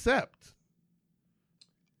to accept?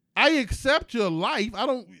 I accept your life.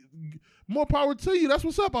 More power to you. That's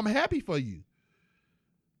what's up. I'm happy for you.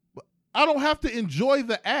 But I don't have to enjoy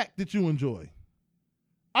the act that you enjoy.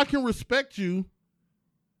 I can respect you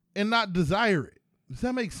and not desire it. Does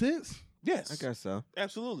that make sense? Yes, I guess so.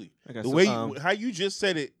 Absolutely. I guess the so. way how you just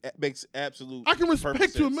said it makes absolute. I can respect you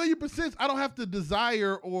sense. 1,000,000%. I don't have to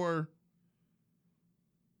desire or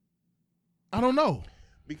I don't know.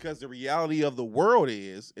 Because the reality of the world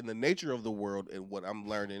is, and the nature of the world, and what I'm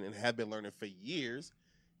learning and have been learning for years,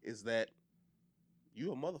 is that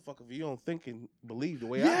you a motherfucker if you don't think and believe the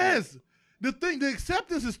way I do. Yes. The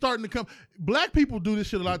acceptance is starting to come. Black people do this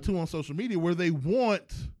shit a lot too on social media where they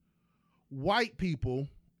want white people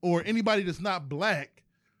or anybody that's not black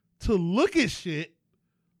to look at shit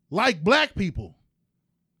like black people.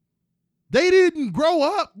 They didn't grow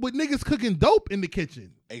up with niggas cooking dope in the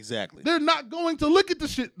kitchen. Exactly. They're not going to look at the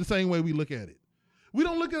shit the same way we look at it. We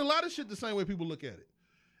don't look at a lot of shit the same way people look at it.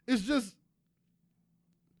 It's just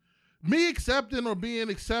me accepting or being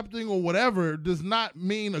accepting or whatever does not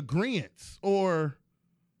mean agreeance or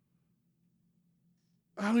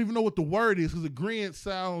I don't even know what the word is because agreeance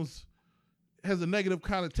has a negative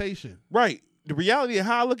connotation. Right. The reality of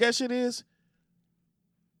how I look at shit is,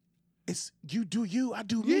 it's you do you, I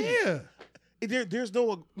do me. Yeah. There's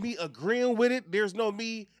no me agreeing with it. There's no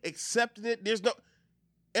me accepting it. There's no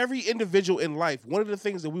every individual in life. One of the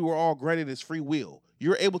things that we were all granted is free will.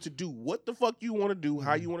 You're able to do what the fuck you want to do,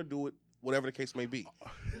 how you want to do it, whatever the case may be.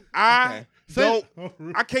 I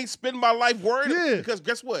can't spend my life worried because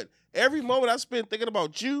guess what? Every moment I spend thinking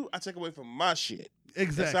about you, I take away from my shit.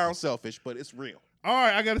 Exactly. That sounds selfish, but it's real. All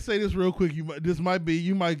right, I got to say this real quick. You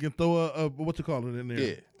might can throw a what you call it in there.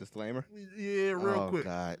 Yeah. Disclaimer. Yeah, real quick.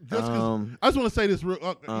 God. Just 'cause I just want to say this real.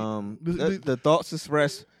 The thoughts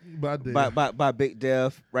expressed by Big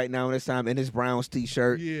Dev right now in this time in his Browns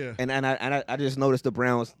t-shirt. Yeah. And I just noticed the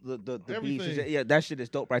Browns the beach. Yeah, that shit is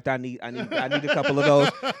dope right there. I need a couple of those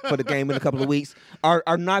for the game in a couple of weeks.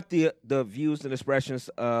 Are not the views and expressions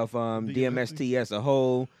of DMST as a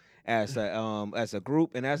whole, as a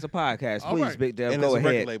group and as a podcast. Please, right. Big Dev, go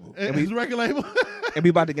ahead. His record label. And we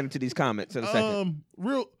about to get into these comments in a second.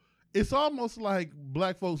 It's almost like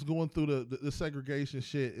black folks going through the segregation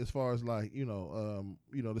shit as far as like,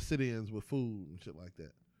 the sit-ins with food and shit like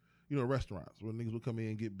that. Restaurants where niggas would come in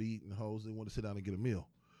and get beat and hoes and want to sit down and get a meal.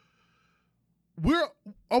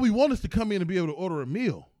 All we want is to come in and be able to order a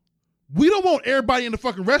meal. We don't want everybody in the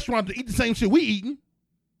fucking restaurant to eat the same shit we eating.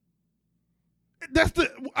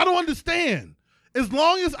 I don't understand. As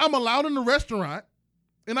long as I'm allowed in the restaurant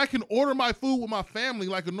and I can order my food with my family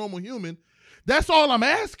like a normal human, that's all I'm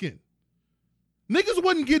asking. Niggas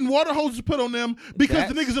wasn't getting water hoses put on them because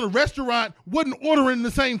the niggas in a restaurant wasn't ordering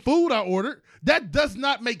the same food I ordered. That does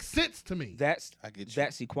not make sense to me. That's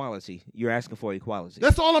equality. You're asking for equality.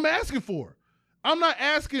 That's all I'm asking for. I'm not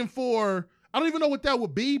asking for, I don't even know what that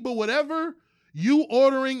would be, but whatever, you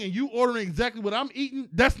ordering exactly what I'm eating,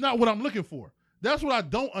 that's not what I'm looking for. That's what I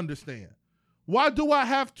don't understand. Why do I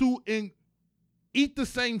have to eat the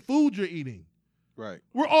same food you're eating? Right.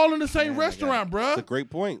 We're all in the same restaurant, bruh. That's a great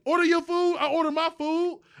point. Order your food. I order my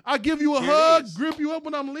food. I give you a hug, grip you up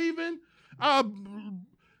when I'm leaving. I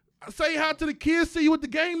say hi to the kids, see you at the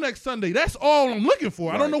game next Sunday. That's all I'm looking for.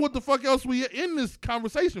 Right. I don't know what the fuck else we in this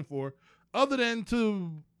conversation for other than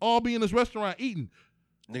to all be in this restaurant eating.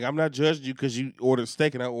 Nigga, I'm not judging you because you ordered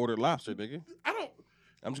steak and I ordered lobster, nigga.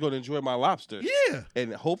 I'm just going to enjoy my lobster. Yeah.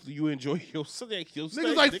 And hopefully you enjoy your steak.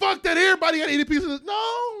 Niggas like, fuck that. Everybody got to eat a piece of this. No.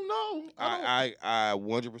 I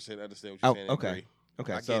 100% understand what you're saying. Okay.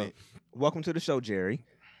 Okay. I get it. Welcome to the show, Jerry.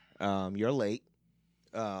 You're late.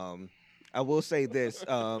 I will say this.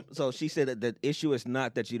 So she said that the issue is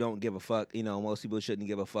not that you don't give a fuck. Most people shouldn't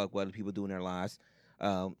give a fuck what other people do in their lives.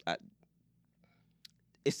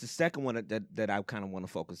 It's the second one that I kind of want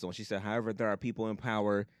to focus on. She said, however, there are people in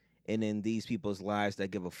power and in these people's lives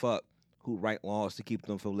that give a fuck, who write laws to keep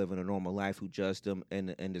them from living a normal life, who judge them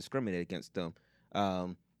and discriminate against them.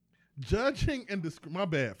 Judging and my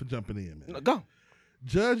bad for jumping in, man. No, go.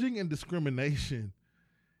 Judging and discrimination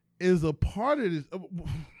is a part of this.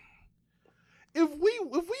 If we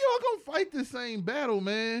all gonna fight the same battle,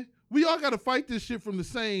 man, we all gotta fight this shit from the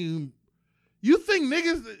same. You think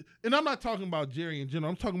niggas, and I'm not talking about Jerry in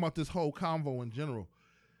general, I'm talking about this whole convo in general.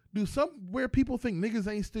 Do somewhere people think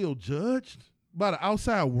niggas ain't still judged by the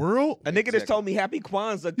outside world? A nigga just told me Happy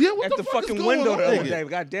Kwanzaa at the fuck fucking window the other day.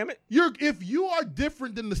 God damn it. If you are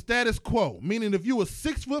different than the status quo, meaning if you a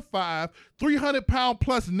 6'5", 300-pound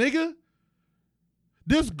plus nigga,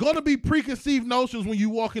 there's gonna be preconceived notions when you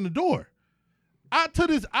walk in the door.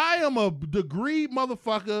 I am a degree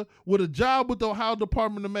motherfucker with a job with the Ohio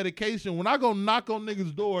Department of Medication. When I go knock on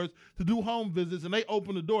niggas' doors to do home visits and they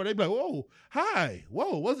open the door, they be like, whoa, hi,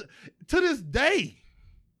 whoa, what's it? To this day,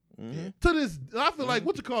 I feel like,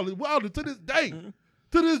 what you call it? Wilder, to this day,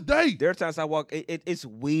 there are times I walk, it's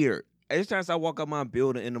weird. every time I walk up my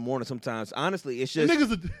building in the morning, sometimes honestly, it's just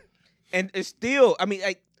Niggas and it's still. I mean,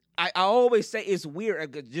 I always say it's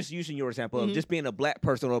weird. Just using your example of just being a black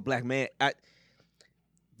person or a black man.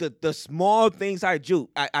 The small things I do.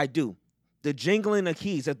 The jingling of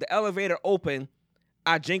keys. If the elevator open,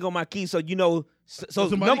 I jingle my keys so you know. So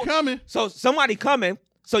somebody coming. So somebody coming.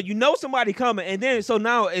 So you know somebody coming, and then so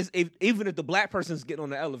now even if the black person's getting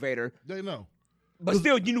on the elevator, they know. But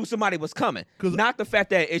still, you knew somebody was coming. Not the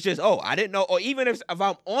fact that it's just, I didn't know. Or even if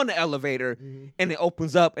I'm on the elevator and it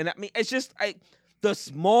opens up, and I mean, it's just the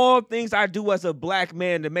small things I do as a black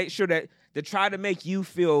man to make sure to try to make you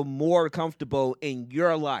feel more comfortable in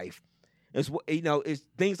your life. It's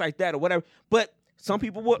things like that or whatever. But some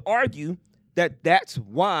people would argue that that's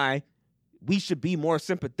why we should be more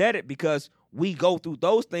sympathetic because we go through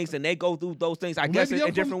those things and they go through those things, I guess,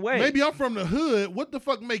 in different ways. Maybe I'm from the hood. What the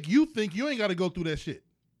fuck make you think you ain't got to go through that shit?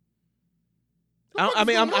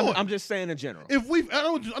 I'm just saying in general. If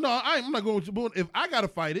I'm not going with you. If I got to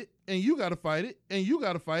fight it and you got to fight it and you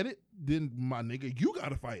got to fight it, then my nigga, you got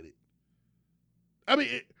to fight it. I mean,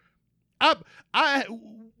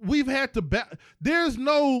 we've had to there's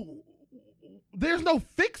no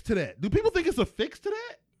fix to that. Do people think it's a fix to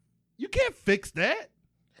that? You can't fix that.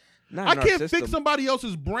 I can't fix somebody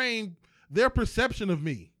else's brain, their perception of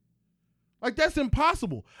me. Like, that's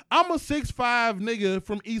impossible. I'm a 6'5" nigga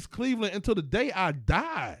from East Cleveland until the day I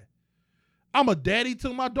die. I'm a daddy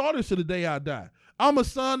to my daughters to the day I die. I'm a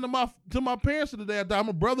son to my parents to the day I die. I'm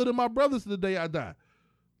a brother to my brothers to the day I die.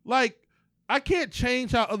 Like, I can't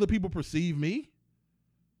change how other people perceive me.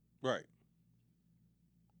 Right.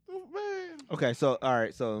 Oh, man. Okay, so all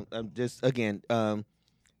right, so just again,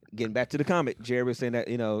 getting back to the comment, Jerry was saying that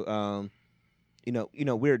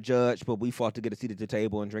we're judged, but we fought to get a seat at the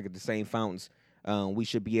table and drink at the same fountains. We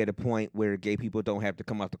should be at a point where gay people don't have to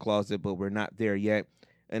come out the closet, but we're not there yet.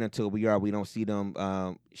 And until we are, we don't see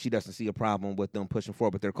them. She doesn't see a problem with them pushing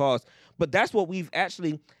forward with their cause. But that's what we've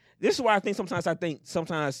actually. This is why I think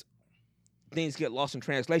sometimes things get lost in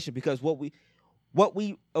translation because what we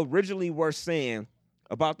originally were saying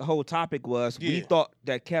about the whole topic was we thought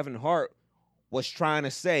that Kevin Hart was trying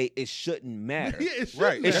to say it shouldn't matter. Yeah, it shouldn't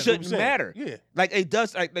right. matter. It shouldn't matter. Yeah. Like it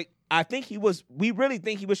does. Like I think we really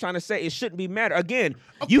think he was trying to say it shouldn't be matter. Again,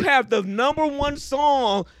 you have the number one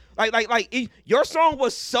song. Your song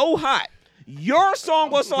was so hot. Your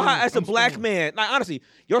song was so hot as a black man. Like honestly,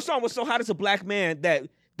 your song was so hot as a black man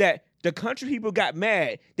that the country people got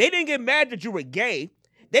mad. They didn't get mad that you were gay.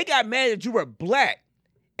 They got mad that you were black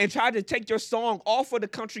and tried to take your song off of the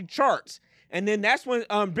country charts. And then that's when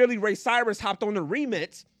Billy Ray Cyrus hopped on the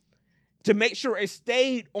remix to make sure it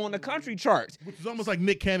stayed on the country charts. Which is almost like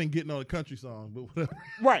Nick Cannon getting on a country song, but whatever.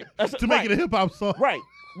 Right. To make it a hip hop song. Right.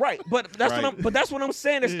 But that's what I'm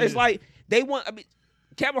saying. It's like they want. I mean,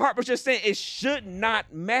 Kevin Hart was just saying it should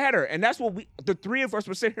not matter, and that's what the three of us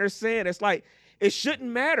were sitting here saying. It's like it shouldn't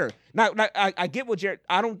matter. Now I get what Jerry.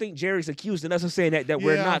 I don't think Jerry's accusing us of saying that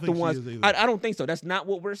we're not the ones. I don't think so. That's not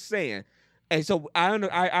what we're saying. And so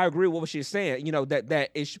I agree with what she's saying. You know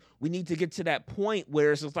we need to get to that point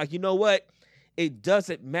where it's just like, you know what, it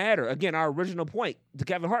doesn't matter. Again, our original point, the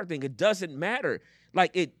Kevin Hart thing, it doesn't matter.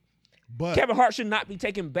 Like but Kevin Hart should not be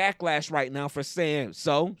taking backlash right now for saying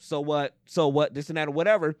so what, this and that or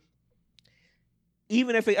whatever.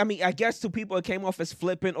 Even if I guess to people it came off as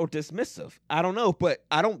flippant or dismissive. I don't know, but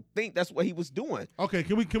I don't think that's what he was doing. Okay,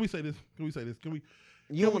 can we say this?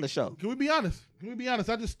 You on the show. Can we be honest?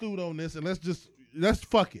 I just stewed on this, and let's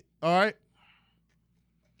fuck it. All right.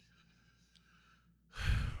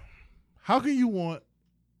 How can you want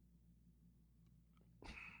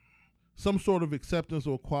some sort of acceptance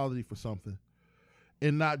or equality for something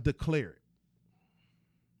and not declare it?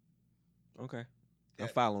 Okay, I'm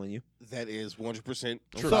following you. That is 100%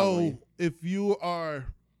 true. So if you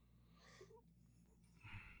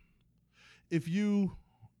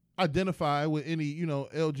identify with any,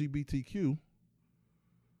 LGBTQ,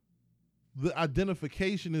 the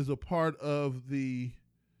identification is a part of the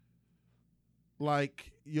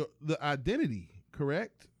identity,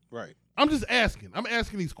 correct? Right. I'm just asking. I'm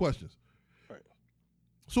asking these questions. Right.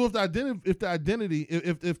 So if the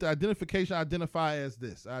identification identify as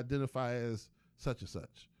this, I identify as such and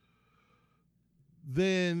such,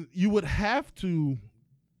 then you would have to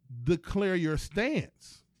declare your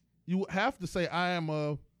stance. You would have to say, I am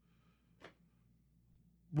a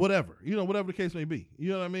whatever, whatever the case may be.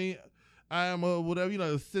 You know what I mean? I am a whatever,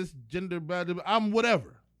 cisgender, I'm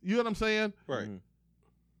whatever. You know what I'm saying? Right. Mm-hmm.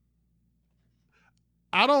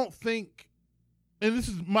 I don't think, and this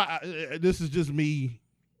is just me,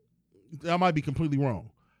 I might be completely wrong.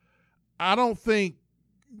 I don't think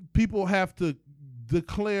people have to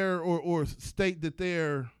declare or state that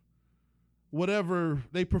they're whatever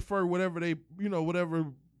they prefer, whatever they, whatever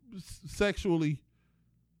sexually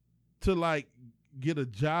to like get a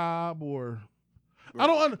job or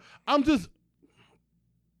I'm just,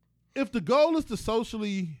 if the goal is to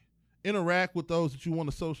socially interact with those that you want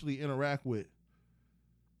to socially interact with,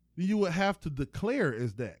 you would have to declare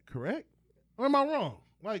as that, correct? Or am I wrong?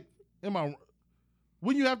 Like, wouldn't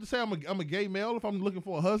you have to say I'm a gay male if I'm looking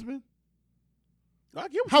for a husband? I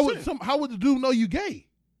get what How would the dude know you gay?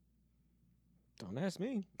 Don't ask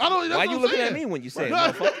me. I don't. Why you looking at me when you say it,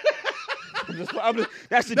 motherfucker?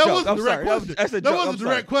 That's a joke. I'm sorry. That's a joke. That was a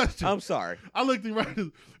direct question. I'm sorry. I looked him right.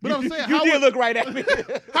 But I'm saying, you did look right at me.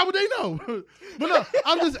 How would they know? But no,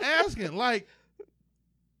 I'm just asking, like,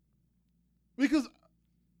 because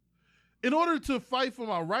in order to fight for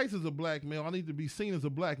my rights as a black male, I need to be seen as a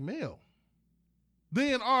black male.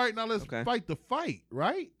 Then, all right, now let's fight the fight,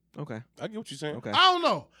 right? Okay. I get what you're saying. Okay. I don't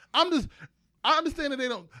know. I understand that I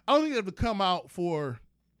don't think they have to come out for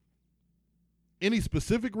any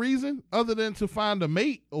specific reason other than to find a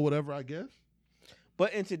mate or whatever, I guess.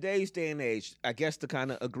 But in today's day and age, I guess to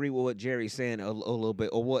kind of agree with what Jerry's saying a little bit,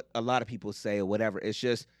 or what a lot of people say or whatever, it's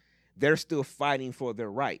just they're still fighting for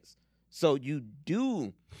their rights. So you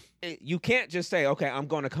can't just say, okay, I'm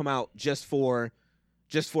going to come out just for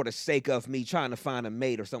the sake of me trying to find a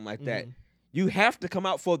mate or something like that. You have to come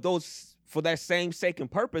out for that same sake and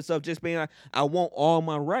purpose of just being like, I want all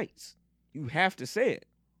my rights. You have to say it.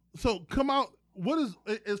 So come out. What is,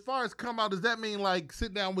 as far as come out, does that mean like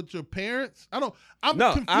sit down with your parents? I'm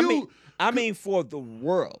confused. I mean for the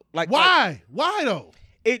world. Like why? Why though?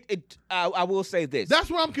 I will say this. That's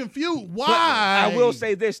where I'm confused. Why? I will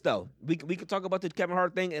say this though. We could talk about the Kevin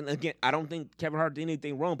Hart thing, and again, I don't think Kevin Hart did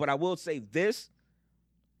anything wrong, but I will say this.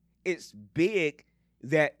 It's big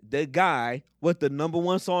that the guy with the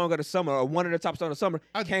 #1 song of the summer, or one of the top songs of the summer,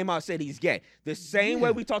 came out and said he's gay. The same way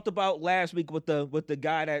we talked about last week with the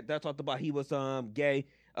guy that talked about he was gay.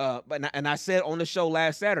 And I said on the show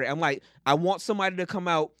last Saturday, I'm like, I want somebody to come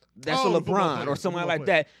out that's a LeBron or somebody like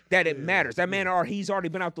that it matters. That man, he's already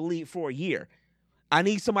been out the league for a year. I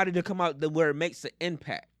need somebody to come out where it makes an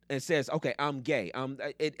impact and says, okay, I'm gay.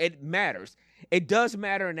 It matters. It does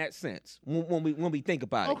matter in that sense when we think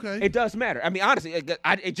about it. Okay. It does matter. I mean, honestly,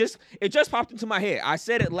 it just popped into my head. I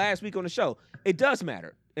said it last week on the show. It does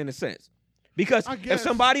matter in a sense. Because if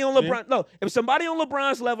somebody on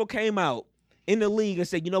LeBron's level came out in the league and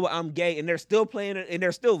said, you know what, I'm gay, and they're still playing it, and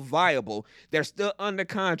they're still viable, they're still under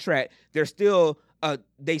contract, they still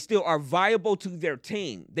are viable to their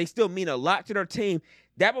team, they still mean a lot to their team,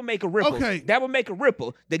 that will make a ripple. Okay. That will make a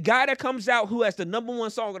ripple. The guy that comes out who has the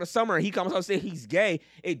 #1 song of the summer, and he comes out and says he's gay,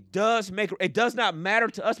 it does not matter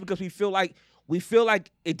to us because we feel like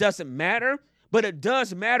it doesn't matter, but it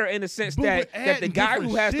does matter in the sense that the guy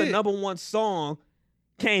who has the #1 song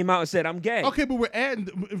came out and said, I'm gay. Okay, but we're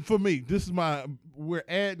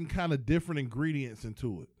adding kind of different ingredients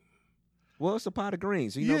into it. Well, it's a pot of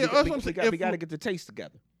greens. We got to get the taste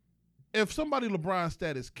together. If somebody LeBron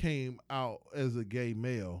status came out as a gay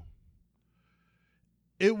male,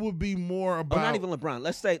 it would be more about... not even LeBron.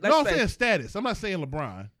 I'm saying status. I'm not saying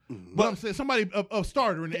LeBron. But I'm saying somebody, a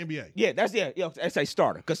starter in the NBA. Yeah, that's a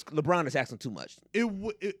starter, because LeBron is asking too much.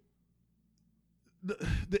 The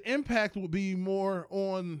impact would be more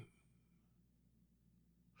on...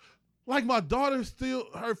 Like my daughter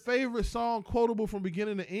her favorite song, quotable from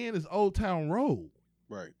beginning to end, is Old Town Road.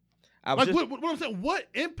 Right. What I'm saying, what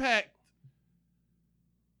impact...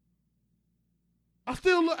 I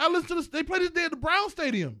listen to this. They played this day at the Brown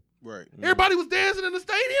Stadium. Right. Everybody was dancing in the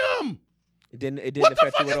stadium. It didn't what the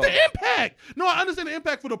affect fuck you is at the all. impact? No, I understand the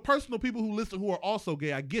impact for the personal people who listen who are also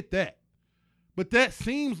gay. I get that. But that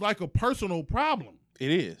seems like a personal problem.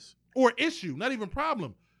 It is. Or issue, not even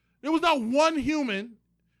problem. There was not one human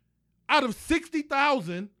out of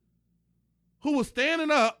 60,000 who was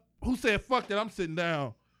standing up who said, fuck that, I'm sitting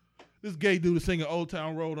down. This gay dude is singing Old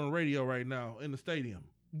Town Road on the radio right now in the stadium.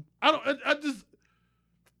 I don't know.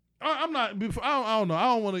 I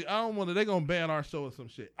don't want to, they're going to ban our show or some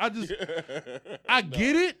shit. I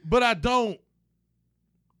get it, but I don't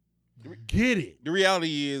get it. The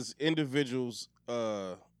reality is individuals,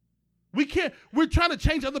 we're trying to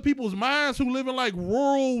change other people's minds who live in like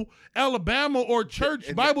rural Alabama or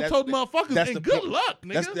church Bible told motherfuckers, and good luck,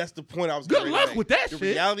 nigga. That's the point I was good luck with that shit. The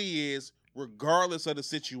reality is, regardless of the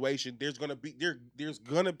situation, there's gonna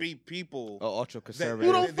be people ultra conservative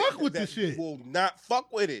who don't fuck with this shit. Will not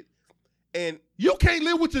fuck with it, and you can't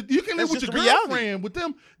live with your girlfriend reality. with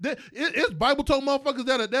them. It's Bible told motherfuckers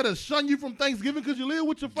that'll shun you from Thanksgiving because you live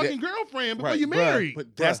with your fucking girlfriend before you married.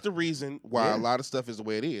 But that's the reason why a lot of stuff is the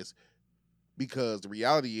way it is. because the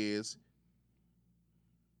reality is,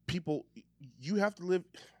 people, you have to live.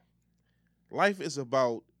 Life is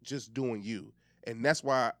about just doing you. And that's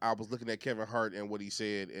why I was looking at Kevin Hart and what he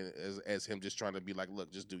said as him just trying to be like,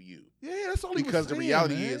 look, just do you. Yeah, that's all he was Because the saying,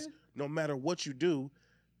 reality man. is, no matter what you do,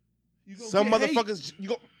 Some motherfuckers,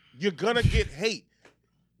 you're going to get hate.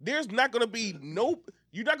 There's not going to be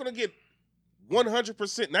you're not going to get 100%,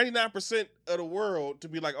 99% of the world to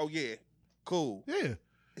be like, oh, yeah, cool. Yeah.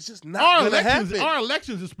 It's just not going to happen. Our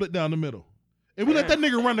elections are split down the middle. And we let that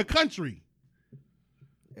nigga run the country.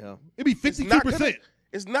 Yeah. It'd be 52%.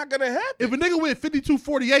 It's not going to happen. If a nigga went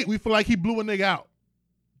 52-48, we feel like he blew a nigga out.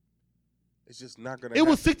 It's just not going to happen. It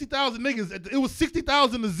was 60,000 niggas. It was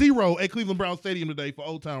 60,000 to 0 at Cleveland Brown Stadium today for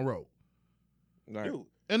Old Town Road. Right. Dude,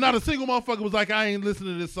 And not a single motherfucker was like, I ain't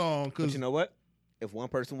listening to this song. But Cause you know what? If one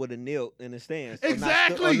person would have kneeled in the stands,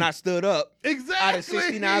 Exactly. or not stood up, exactly. out of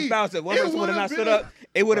 69,000, if one It person would have not would've stood been up,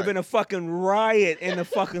 it would have Right. been a fucking riot in the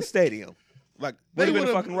fucking stadium. like, Would have been a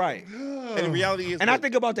would've- fucking riot. and the reality is, And I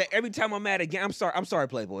think about that every time I'm mad again. I'm sorry,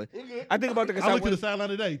 Playboy. I think about that because I went to the sideline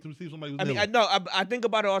today to see if somebody was I mean, kneeling. I think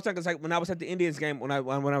about it all the time because like when I was at the Indians game when I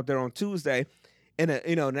went out there on Tuesday, and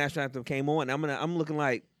the national anthem came on, I'm looking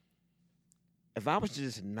like, if I was to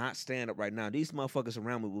just not stand up right now, these motherfuckers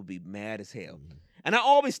around me would be mad as hell. And I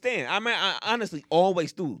always stand. I mean, I honestly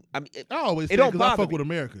always do. I mean, I always it say don't because I bother fuck me. with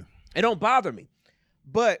America. It don't bother me,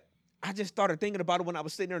 but I just started thinking about it when I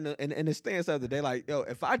was sitting there in the stands the other day. Like, yo,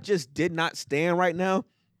 if I just did not stand right now,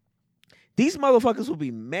 these motherfuckers would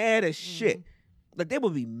be mad as shit. Like, they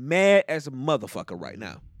would be mad as a motherfucker right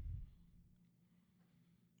now.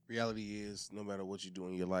 reality is, no matter what you do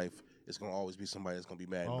in your life, it's going to always be somebody that's going to be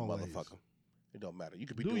mad at the Always. motherfucker. It don't matter. You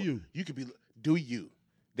could be Do doing, you. You could be do you.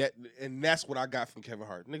 And that's what I got from Kevin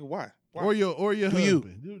Hart. Nigga, why? Or your Do you.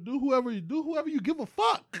 husband. Do whoever you give a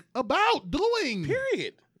fuck about doing.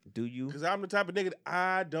 Period. Do you? Because I'm the type of nigga that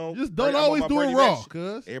I don't. Just don't I'm on always my do Bernie it Mac raw, shit.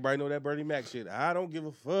 cuz. Everybody know that Bernie Mac shit. I don't give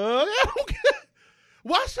a fuck. I don't care.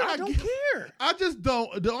 Why should I don't give? care. I just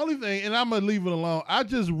don't. The only thing, and I'm gonna leave it alone. I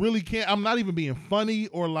just really can't. I'm not even being funny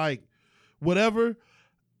or like whatever.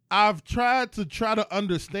 I've tried to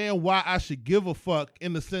understand why I should give a fuck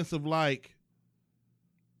in the sense of like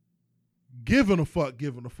giving a fuck.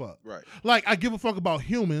 Right. Like I give a fuck about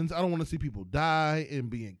humans. I don't want to see people die and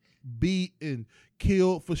being beat and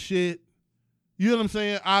killed for shit. You know what I'm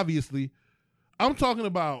saying? Obviously, I'm talking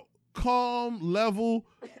about calm level.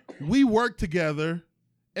 We work together.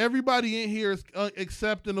 Everybody in here is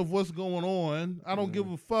accepting of what's going on. I don't give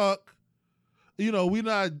a fuck. You know,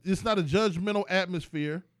 it's not a judgmental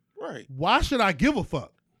atmosphere. Right. Why should I give a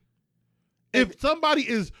fuck? If somebody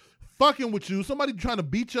is fucking with you, somebody trying to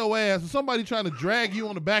beat your ass, or somebody trying to drag you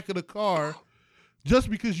on the back of the car just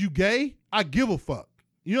because you gay, I give a fuck.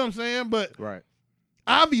 You know what I'm saying? But Right.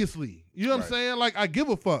 obviously, you know what I'm saying? Like, I give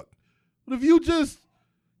a fuck. But if you just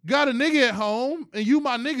got a nigga at home and you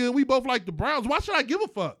my nigga and we both like the Browns, why should I give a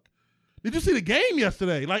fuck? Did you see the game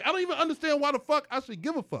yesterday? Like, I don't even understand why the fuck I should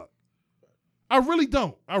give a fuck. I really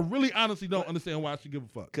don't. I really honestly don't understand why I should give a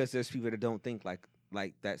fuck. Because there's people that don't think like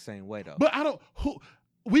that same way though. But I don't.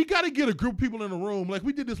 We got to get a group of people in the room. Like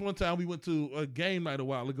we did this one time. We went to a game night a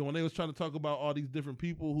while ago, and they was trying to talk about all these different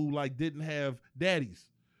people who like didn't have daddies.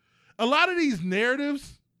 A lot of these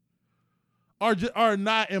narratives are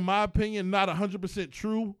not, in my opinion, not 100%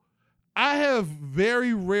 true. I have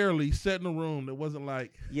very rarely sat in a room that wasn't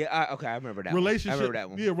like I remember that. relationship. I remember that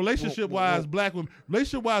one. Yeah, relationship-wise, black women.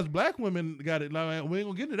 Relationship-wise, black women got it. Now, we ain't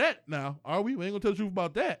gonna get into that now, are we? We ain't gonna tell the truth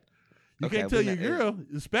about that. You Okay, can't tell we your not- girl,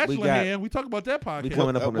 the spatula we got- hand. We talk about that podcast. We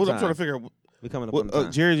coming up on the What time. I'm trying to figure out. We coming up on the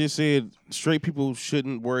time. Jerry just said straight people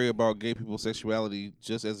shouldn't worry about gay people's sexuality,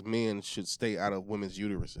 just as men should stay out of women's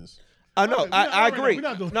uteruses. Oh no, All right, I we're agree.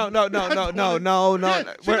 not doing No. Yeah,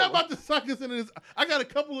 she's We're- not about to suck us into this. I got a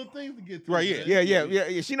couple of things to get to. Right, man.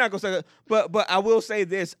 Yeah. She's not gonna say that. But I will say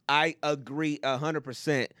this. I agree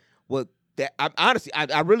 100% with that.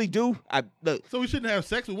 I really do. Look. So we shouldn't have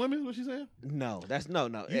sex with women? What she saying? No, that's no.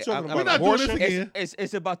 You talking We're about not doing this abortion? again.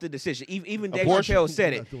 It's about the decision. Even Dave Abortion? Chappelle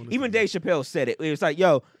said We're it. not doing this Even again. Dave Chappelle said it. It was like,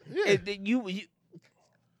 yo, Yeah. you.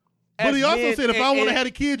 But he as also men- said, if I want to and- have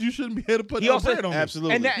a kid, you shouldn't be able to put He no also- bread on me.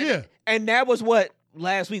 Absolutely. And that, Yeah. and that was what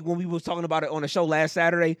last week when we was talking about it on the show last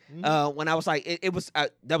Saturday. When I was like, it was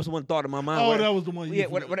that was one thought in my mind. Oh, where- that was the one. Yeah, You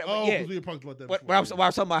what- oh, yeah. because we had talked about that. Where before. I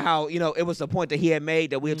was talking about how it was a point that he had made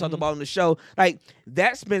that we had talked about on the show. Like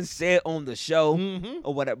that's been said on the show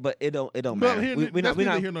or whatever, but it don't But matter. here- We're that's not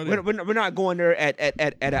neither here nor there. we're not going there at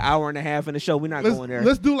an hour and a half in the show. We're not going there.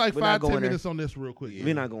 Let's do like We're not 5-10 going there. minutes on this real quick.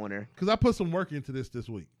 We're not going there. Because I put some work into this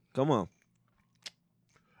week. Come on,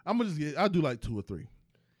 I'll do like 2 or 3.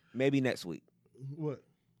 maybe next week. What?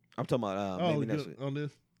 I'm talking about maybe next week. On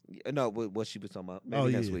this? No, what she was talking about.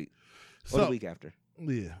 Maybe next week. Or the week after.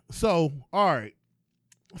 Yeah. So, all right.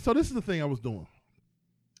 So this is the thing I was doing.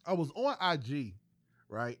 I was on IG,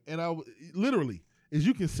 right? And I literally, as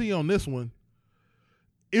you can see on this one,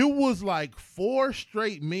 it was like 4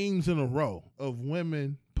 straight memes in a row of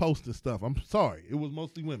women posting stuff. I'm sorry. It was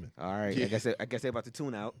mostly women. All right. Yeah. I guess they're about to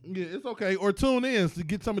tune out. Yeah, it's okay. Or tune in to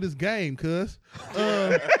get some of this game, cuz.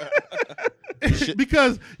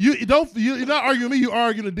 Because you're not arguing me, you're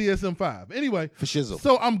arguing the DSM-5. Anyway. For shizzle.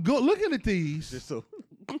 So I'm looking at these.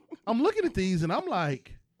 I'm looking at these and I'm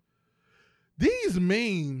like, these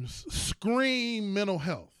memes scream mental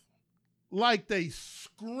health. Like they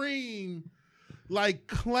scream like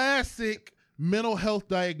classic mental health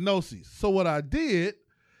diagnoses. So what I did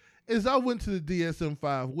is I went to the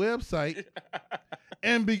DSM-5 website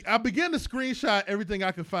and I began to screenshot everything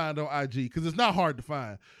I could find on IG because it's not hard to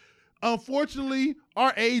find. Unfortunately,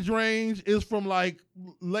 our age range is from like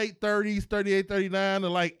late 30s, 38, 39 to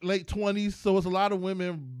like late 20s. So it's a lot of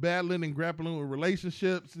women battling and grappling with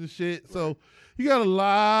relationships and shit. So you got a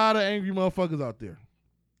lot of angry motherfuckers out there.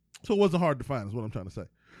 So it wasn't hard to find is what I'm trying to say.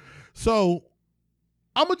 So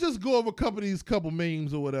I'm going to just go over a couple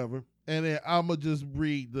memes or whatever. And then I'm going to just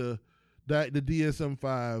read the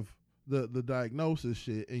DSM-5, the diagnosis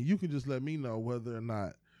shit. And you can just let me know whether or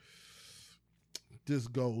not this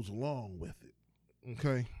goes along with it.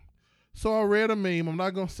 Okay. So I read a meme. I'm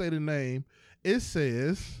not going to say the name. It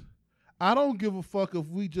says, I don't give a fuck if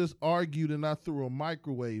we just argued and I threw a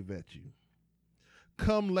microwave at you.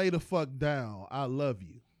 Come lay the fuck down. I love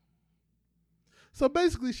you. So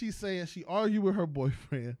basically she's saying she argued with her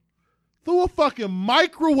boyfriend, threw a fucking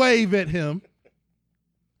microwave at him,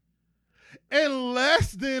 and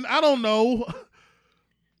less than, I don't know,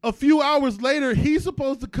 a few hours later, he's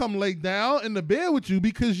supposed to come lay down in the bed with you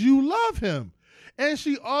because you love him. And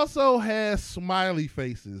she also has smiley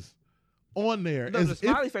faces on there. No, the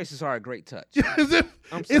smiley faces are a great touch. As if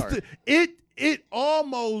I'm sorry. It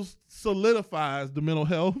almost solidifies the mental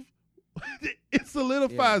health. It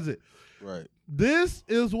solidifies it. Right. This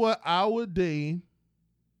is what I would deem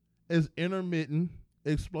as intermittent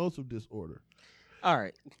explosive disorder. All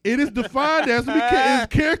right. It is defined as is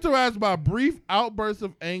characterized by brief outbursts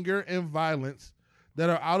of anger and violence that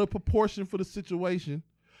are out of proportion for the situation.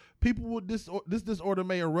 People with this disorder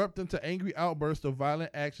may erupt into angry outbursts of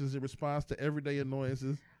violent actions in response to everyday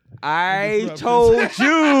annoyances. I told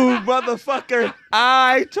you, motherfucker.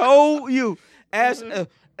 I told you.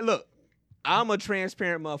 Look, I'm a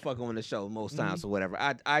transparent motherfucker on the show most times or whatever.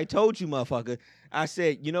 I told you, motherfucker. I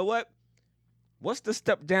said, you know what? What's the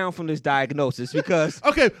step down from this diagnosis? Because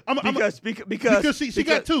okay, because she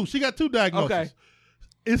got two. She got 2 diagnoses. Okay.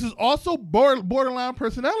 This is also borderline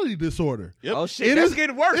personality disorder. Yep. Oh shit, that's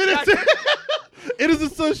getting worse. It is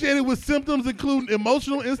associated with symptoms including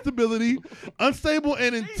emotional instability, unstable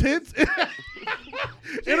and intense.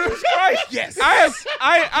 Jesus Christ! Yes,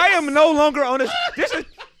 I am no longer on this.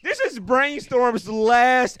 This is Brainstorm's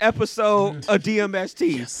last episode of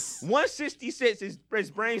DMST. Yes. 166 is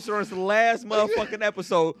Brainstorm's last motherfucking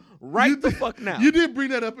episode. The fuck now. You did bring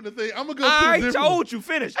that up in the thing. I'm gonna go. I told you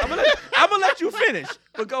finish. I'm gonna let you finish.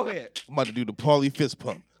 But go ahead. I'm about to do the Paulie fist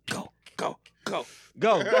pump. Go. Go.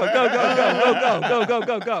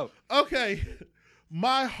 Okay,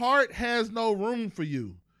 my heart has no room for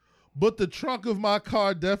you, but the trunk of my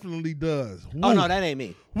car definitely does. Woo. Oh no, that ain't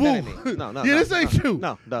me. Woo. That ain't me. No. Yeah, this ain't you.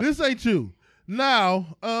 No. This ain't you.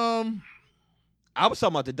 Now, I was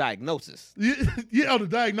talking about the diagnosis. Yeah, the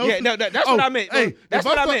diagnosis. Yeah, no, that's what I meant. Hey, that's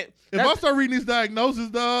what I meant. If I start reading these diagnoses,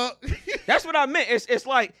 dog. That's what I meant. It's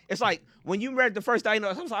like when you read the first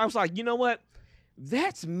diagnosis, I was like, you know what?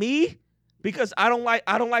 That's me. Because I don't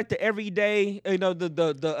like the everyday,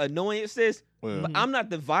 the annoyances. Mm-hmm. But I'm not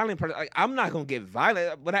the violent person. Like, I'm not gonna get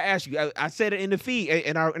violent. But I asked you, I said it in the feed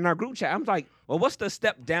in our group chat. I'm like, well, what's the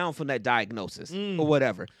step down from that diagnosis or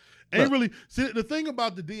whatever? Ain't really. See, the thing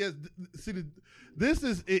about the DS. This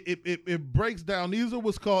is it breaks down. These are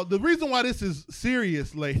what's called, the reason why this is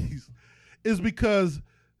serious, ladies, is because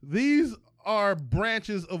these are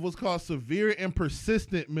branches of what's called severe and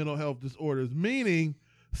persistent mental health disorders, meaning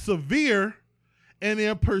severe and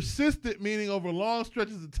then persistent, meaning over long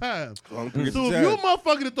stretches of time. So if you're a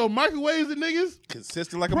motherfucker that throw microwaves at niggas,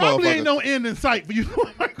 consistent like a probably motherfucker, ain't no end in sight for you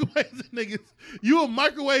throwing microwaves at niggas. You a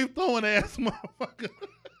microwave throwing ass motherfucker.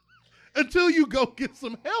 Until you go get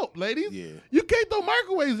some help, ladies. Yeah. You can't throw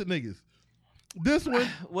microwaves at niggas. This one.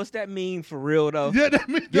 What's that mean for real though? Yeah, that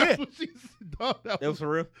means that's what she said. That was for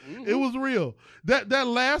real? It was real. That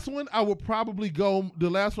last one, I would probably go, the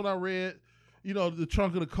last one I read, the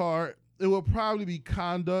trunk of the car, it would probably be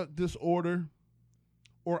conduct disorder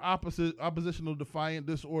or oppositional defiant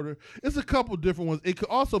disorder. It's a couple different ones. It could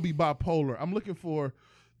also be bipolar. I'm looking for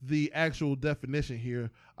the actual definition here.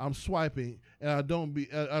 I'm swiping and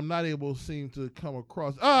I'm not able to seem to come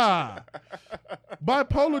across.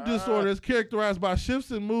 Bipolar disorder is characterized by shifts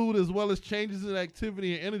in mood as well as changes in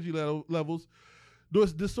activity and energy levels.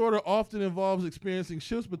 This disorder often involves experiencing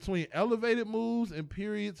shifts between elevated moods and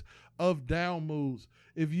periods of down moods.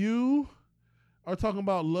 If you are talking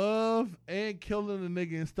about love and killing a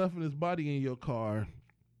nigga and stuffing his body in your car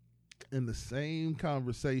in the same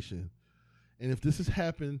conversation, and if this has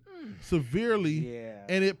happened severely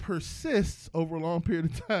and it persists over a long period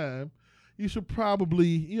of time, you should probably,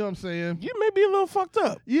 you know what I'm saying? You may be a little fucked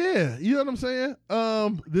up. Yeah, you know what I'm saying?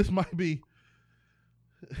 This might be.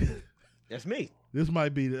 That's me. This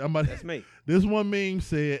might be. That's me. This one meme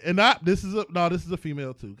said, and this is a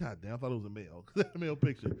female too. God damn, I thought it was a male. That's a male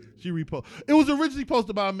picture. She reposted. It was originally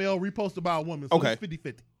posted by a male, reposted by a woman. So okay. It's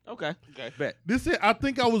 50-50. Okay. Bet. This is. I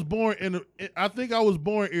think I was born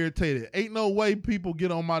irritated. Ain't no way people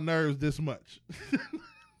get on my nerves this much.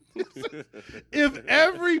 If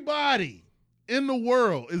everybody in the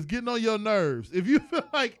world is getting on your nerves, if you feel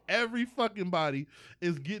like every fucking body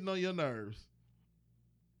is getting on your nerves,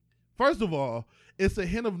 first of all, it's a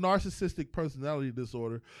hint of narcissistic personality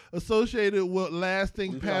disorder associated with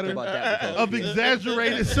lasting pattern of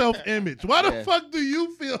exaggerated self-image. Why the fuck do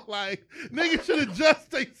you feel like niggas should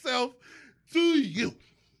adjust themselves to you?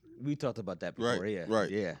 We talked about that before.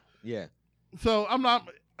 Right. Yeah. So I'm not.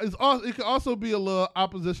 It could also be a little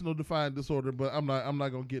oppositional defiant disorder, but I'm not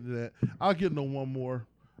gonna get into that. I'll get into one more.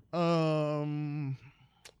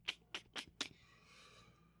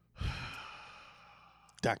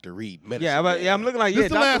 Dr. Reed medicine. Yeah, I'm looking like This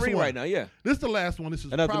the Dr. last Reed one. right now. Yeah. This is the last one. This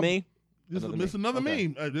is Another meme. This is another Okay.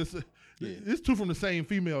 meme. This two from the same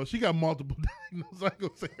female. She got multiple diagnoses. I ain't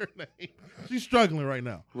gonna say her name. She's struggling right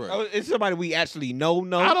now. Right. Oh, it's somebody we actually know.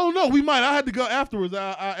 I don't know. We might. I had to go afterwards.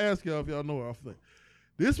 I ask y'all if y'all know her off thing.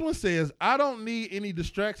 This one says, I don't need any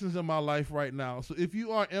distractions in my life right now. So if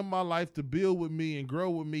you are in my life to build with me and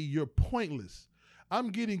grow with me, you're pointless. I'm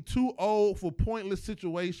getting too old for pointless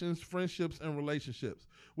situations, friendships, and relationships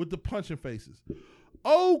with the punching faces.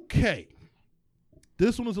 Okay.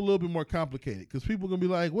 This one is a little bit more complicated because people are going to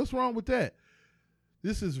be like, what's wrong with that?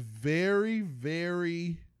 This is very,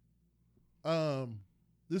 very,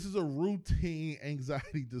 this is a routine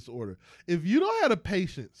anxiety disorder. If you don't have the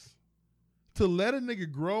patience to let a nigga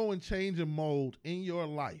grow and change and mold in your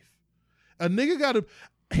life, a nigga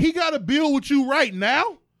gotta build with you right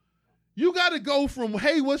now. You gotta go from,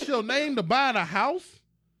 hey, what's your name, to buying a house.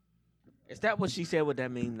 Is that what she said with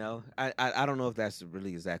that meme though? I don't know if that's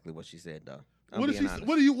really exactly what she said though. What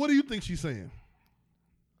do you think she's saying?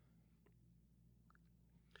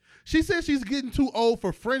 She said she's getting too old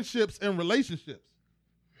for friendships and relationships.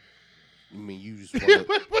 I mean, you just want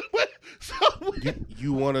to. So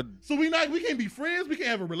you want to. So we can't be friends. We can't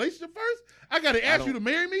have a relationship first. I got to ask you to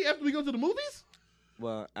marry me after we go to the movies.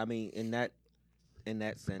 Well, I mean, in that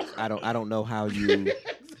sense, I don't know how you.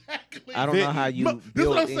 Exactly. I don't know how you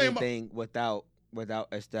build anything without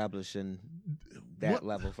establishing that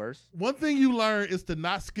level first. One thing you learn is to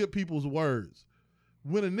not skip people's words.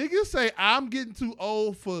 When a nigga say, I'm getting too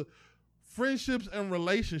old for friendships and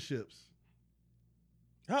relationships.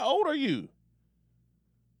 How old are you?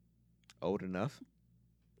 Old enough.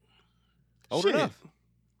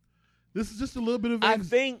 This is just a little bit of. I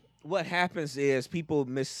think what happens is people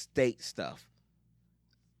mistake stuff.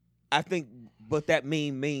 I think what that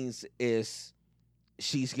meme means is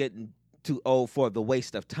she's getting too old for the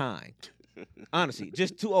waste of time. Honestly,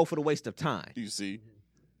 just too old for the waste of time. You see?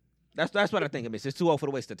 That's what I think it means. It's too old for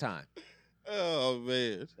the waste of time. Oh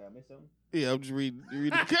man. Did I miss something? Yeah, I'm just reading.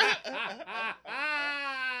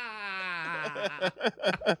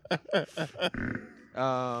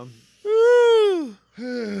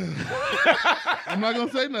 I'm not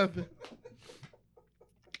gonna say nothing.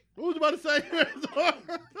 What was you about to say?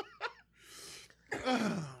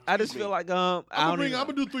 I just feel like I'm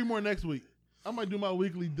gonna do 3 more next week. I might do my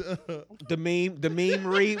weekly. The meme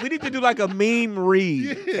read. We need to do like a meme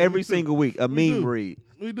read every single week. A meme read.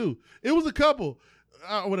 We do. It was a couple.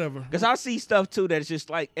 Whatever. Because I see stuff too that's just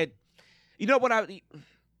like it. You know what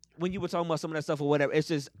when you were talking about some of that stuff or whatever. It's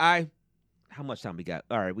just how much time we got?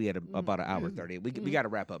 All right, we had about an hour 30. We got to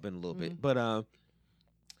wrap up in a little bit. But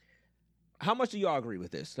how much do y'all agree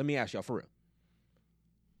with this? Let me ask y'all for real.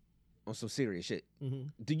 On some serious shit. Mm-hmm.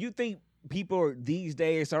 Do you think people these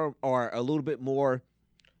days are a little bit more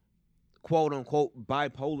quote unquote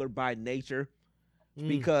bipolar by nature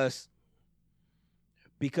because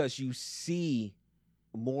you see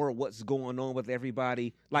more what's going on with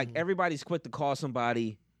everybody. Like everybody's quick to call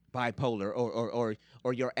somebody bipolar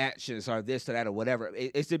or your actions are this or that or whatever.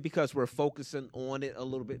 Is it because we're focusing on it a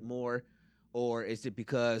little bit more, or is it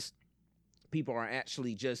because people are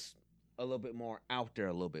actually just a little bit more out there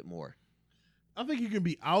a little bit more? I think you can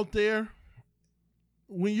be out there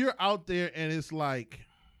when you're out there and it's like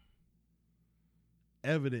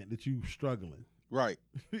evident that you're struggling. Right.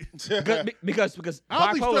 because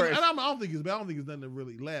I bipolar don't think it's nothing to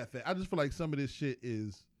really laugh at. I just feel like some of this shit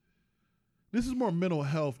is more mental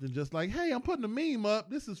health than just like, hey, I'm putting a meme up.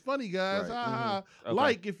 This is funny, guys. Right. Ha ha. Okay.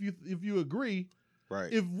 Like if you agree.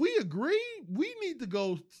 Right. If we agree, we need to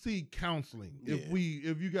go see counseling. Yeah.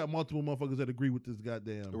 If you got multiple motherfuckers that agree with this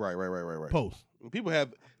goddamn Right. post.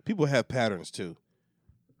 People have patterns too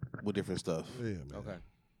with different stuff. Yeah, man. Okay.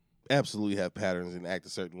 Absolutely have patterns and act a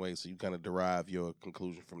certain way, so you kind of derive your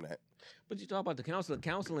conclusion from that. But you talk about the counseling.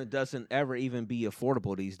 Counseling doesn't ever even be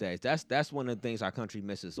affordable these days. That's one of the things our country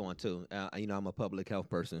misses on too. I'm a public health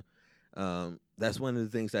person. That's one of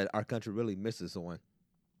the things that our country really misses on.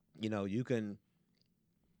 You can.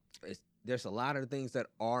 There's a lot of things that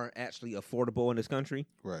are actually affordable in this country.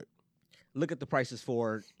 Right. Look at the prices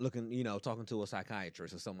for talking to a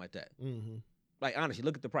psychiatrist or something like that. Mm-hmm. Like honestly,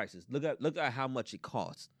 look at the prices. Look at how much it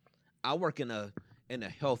costs. I work in a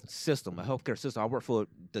health system, a healthcare system. I work for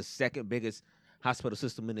the second biggest hospital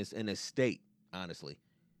system in this state. Honestly,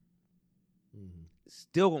 it's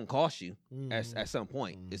still gonna cost you at some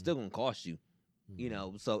point. It's still gonna cost you.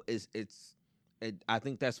 So I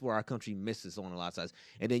think that's where our country misses on a lot of sides.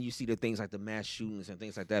 And then you see the things like the mass shootings and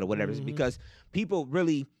things like that or whatever. It's because people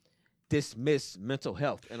really dismiss mental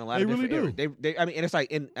health in a lot of different areas. And it's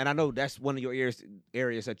like, and I know that's one of your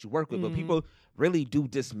areas that you work with, but people really do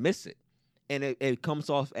dismiss it. And it comes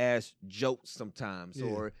off as jokes sometimes,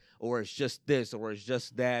 or it's just this, or it's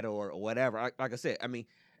just that, or whatever. Like I said, I mean,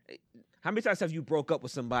 how many times have you broke up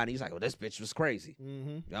with somebody? He's like, "Oh, this bitch was crazy." You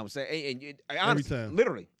know what I'm saying? And honestly, every time,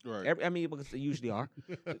 literally. Right. Because they usually are.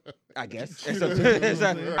 I guess.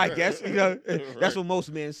 I guess that's what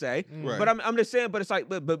most men say. Right. But I'm just saying. But it's like,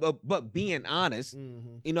 but being honest,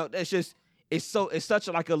 that's just it's such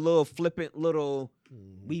like a little flippant little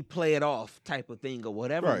we play it off type of thing or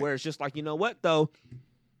whatever. Right. Where it's just like, you know what though,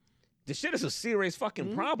 this shit is a serious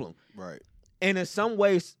fucking problem. Right. And in some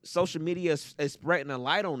ways, social media is spreading a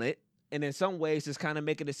light on it. And in some ways, it's kind of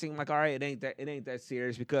making it seem like, all right, it ain't that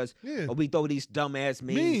serious because we throw these dumbass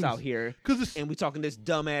memes out here, and we talking this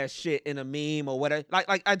dumbass shit in a meme or whatever.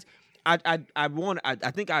 I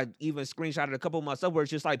think I even screenshotted a couple of myself where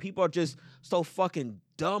it's just like people are just so fucking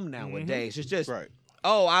dumb nowadays. It's just,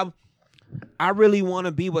 I really want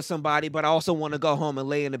to be with somebody, but I also want to go home and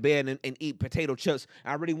lay in the bed and eat potato chips.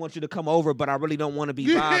 I really want you to come over, but I really don't want to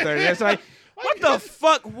be bothered. And it's like, what the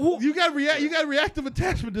fuck? You got reactive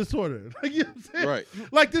attachment disorder. Like, you know what I'm saying? Right.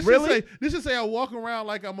 Like this should say I walk around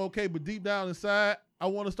like I'm okay, but deep down inside, I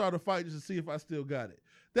want to start a fight just to see if I still got it.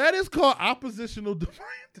 That is called oppositional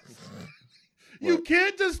defiance. You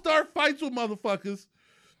can't just start fights with motherfuckers.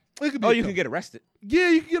 You can get arrested.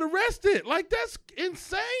 Yeah, you can get arrested. Like, that's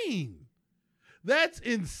insane. That's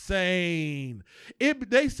insane.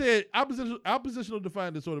 They said oppositional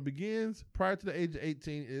defiant disorder begins prior to the age of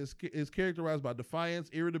 18. Is characterized by defiance,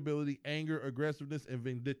 irritability, anger, aggressiveness, and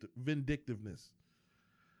vindictiveness.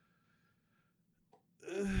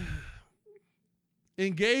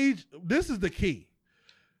 Engage. This is the key.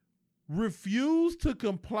 Refuse to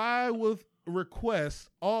comply with requests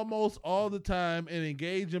almost all the time and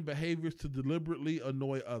engage in behaviors to deliberately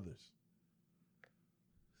annoy others.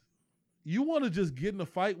 You want to just get in a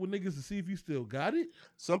fight with niggas to see if you still got it?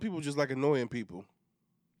 Some people just like annoying people.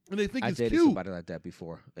 And they think it's cute. I dated cute. somebody like that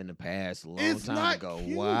before in the past, a long time ago.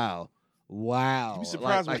 Cute. Wow. You be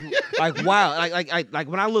surprised wow. Like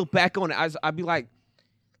when I look back on it, I'd be like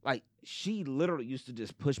she literally used to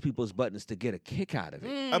just push people's buttons to get a kick out of it.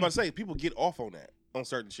 I'm about to say, people get off on that, on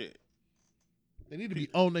certain shit. They need to be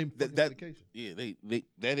on their medication. Yeah, they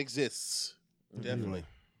that exists. Definitely.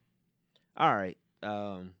 All right.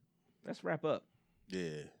 Let's wrap up.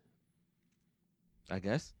 Yeah. I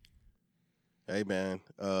guess. Hey, man.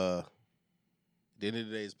 The end of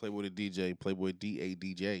the day is Playboy the DJ, Playboy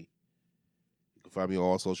D-A-DJ. You can find me on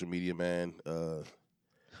all social media, man. You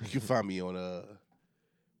can find me on,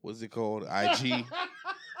 what's it called? IG.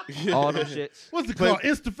 All them shits. What's it called?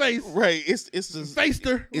 Instaface. Right. It's the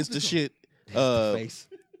Faster. It's the shit. Face.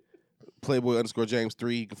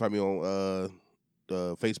 Playboy_James3. You can find me on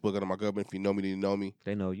Facebook under my government. If you know me, then you know me.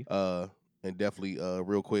 They know you. And definitely,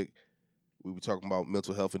 real quick, we were talking about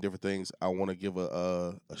mental health and different things. I want to give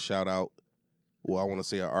a shout out. Well, I want to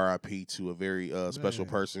say a RIP to a very special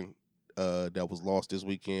person. that was lost this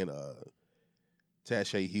weekend.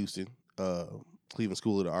 Tasha Houston, Cleveland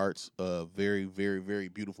School of the Arts. Very, very, very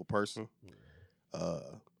beautiful person.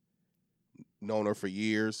 Known her for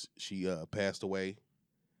years. She passed away,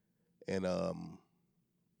 and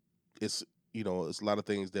it's it's a lot of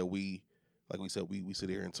things that we said we sit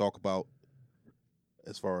here and talk about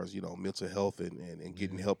as far as mental health and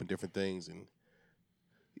getting help and different things and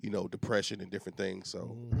depression and different things.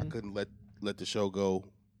 So I couldn't let the show go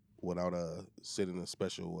without sending a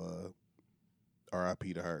special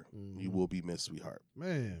RIP to her. You will be missed, sweetheart.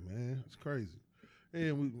 Man, it's crazy.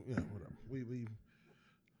 And whatever. We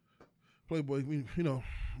Playboy, we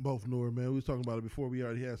both knew her, man. We was talking about it before. We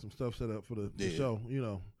already had some stuff set up for the show.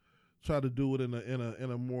 Try to do it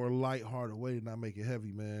in a more lighthearted way, to not make it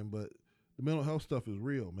heavy, man. But the mental health stuff is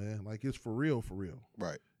real, man. Like, it's for real.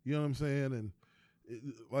 Right. You know what I'm saying? And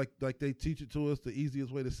like they teach it to us, the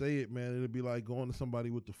easiest way to say it, man, it'd be like going to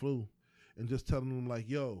somebody with the flu and just telling them, like,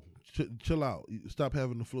 yo, chill out. Stop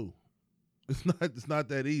having the flu. It's not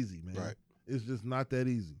that easy, man. Right. It's just not that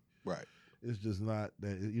easy. Right. It's just not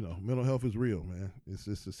that, mental health is real, man. It's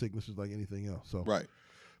just a sickness just like anything else. So right.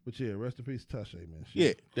 But yeah, rest in peace, Tasha, man.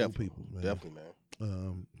 Definitely. People, man. Definitely,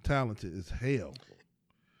 man. Talented as hell.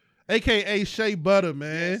 AKA Shea Butter,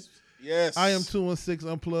 man. Yes. I Am 216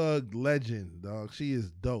 Unplugged legend, dog. She is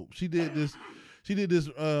dope. She did this. She used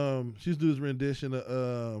to do this rendition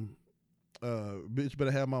of "Bitch Better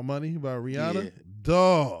Have My Money" by Rihanna. Yeah.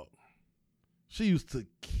 Dog. She used to,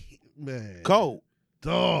 man. Cold.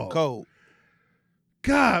 Dog. Cold.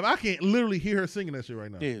 God, I can't literally hear her singing that shit right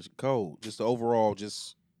now. Yeah, it's cold. Just the overall,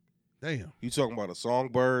 damn. You talking about a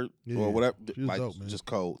songbird or whatever? Like, dope, man. Just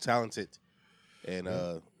cold, talented, and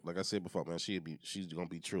like I said before, man, she's gonna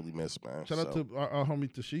be truly missed, man. Shout out to our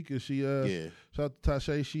homie Tashika. She shout out to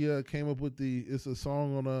Tasha. She came up with it's a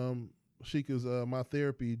song on Sheikah's My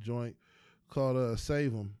Therapy joint called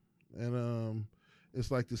Save 'Em, and it's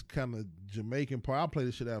like this kind of Jamaican part. I'll play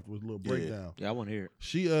this shit afterwards, a little breakdown. Yeah, I want to hear it.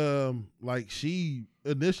 She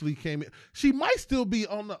initially came in. She might still be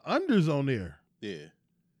on the unders on there. Yeah.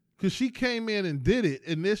 Because she came in and did it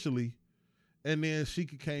initially, and then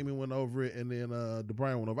Sheikah came and went over it, and then the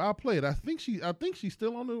Brian went over. I'll play it. I think she's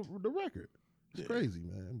still on the record. It's crazy,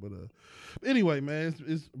 man. But anyway, man,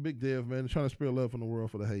 it's a big deal, man. Trying to spread love from the world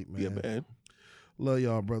for the hate, man. Yeah, man. Love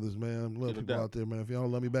y'all, brothers, man. Love people out there, man. If y'all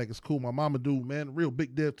don't love me back, it's cool. My mama do, man. Real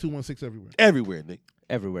Big Dev 216 everywhere. Everywhere, Nick.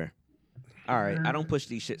 Everywhere. All right. I don't push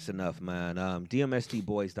these shits enough, man.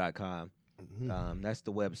 DMSTboys.com. That's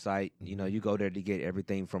the website. You go there to get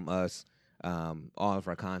everything from us, all of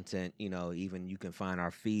our content. Even you can find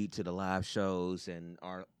our feed to the live shows and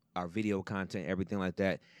our video content, everything like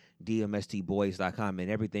that. DMSTboys.com,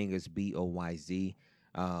 and everything is BOYZ.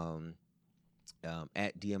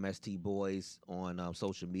 At DMST Boys on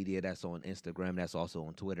social media. That's on Instagram. That's also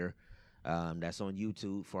on Twitter. That's on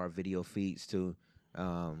YouTube for our video feeds too.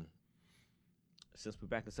 Since we're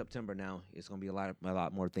back in September now, it's gonna be a lot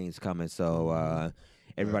more things coming. So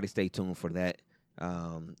everybody stay tuned for that.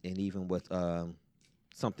 And even with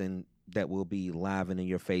something that will be live and in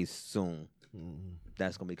your face soon,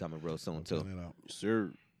 that's gonna be coming real soon too.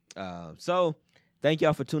 Sure. So thank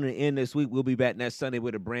y'all for tuning in this week. We'll be back next Sunday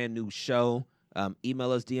with a brand new show.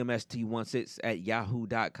 Email us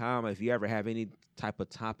dmst16@yahoo.com if you ever have any type of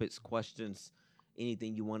topics, questions,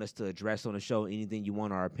 anything you want us to address on the show, anything you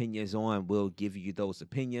want our opinions on, we'll give you those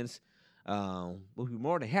opinions. We'll be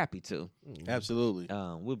more than happy to. Absolutely.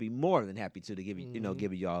 We'll be more than happy to give you,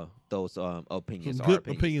 give y'all those opinions. Some good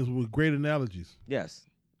opinions with great analogies. Yes.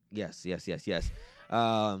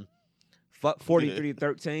 Fuck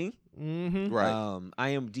 4313. Right. I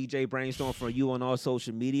am DJ Brainstorm for you on all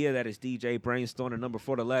social media. That is DJ Brainstorm, the number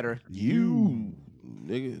 4 the letter. You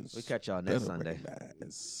niggas. We'll catch y'all next Sunday.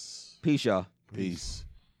 Recognize. Peace, y'all. Peace.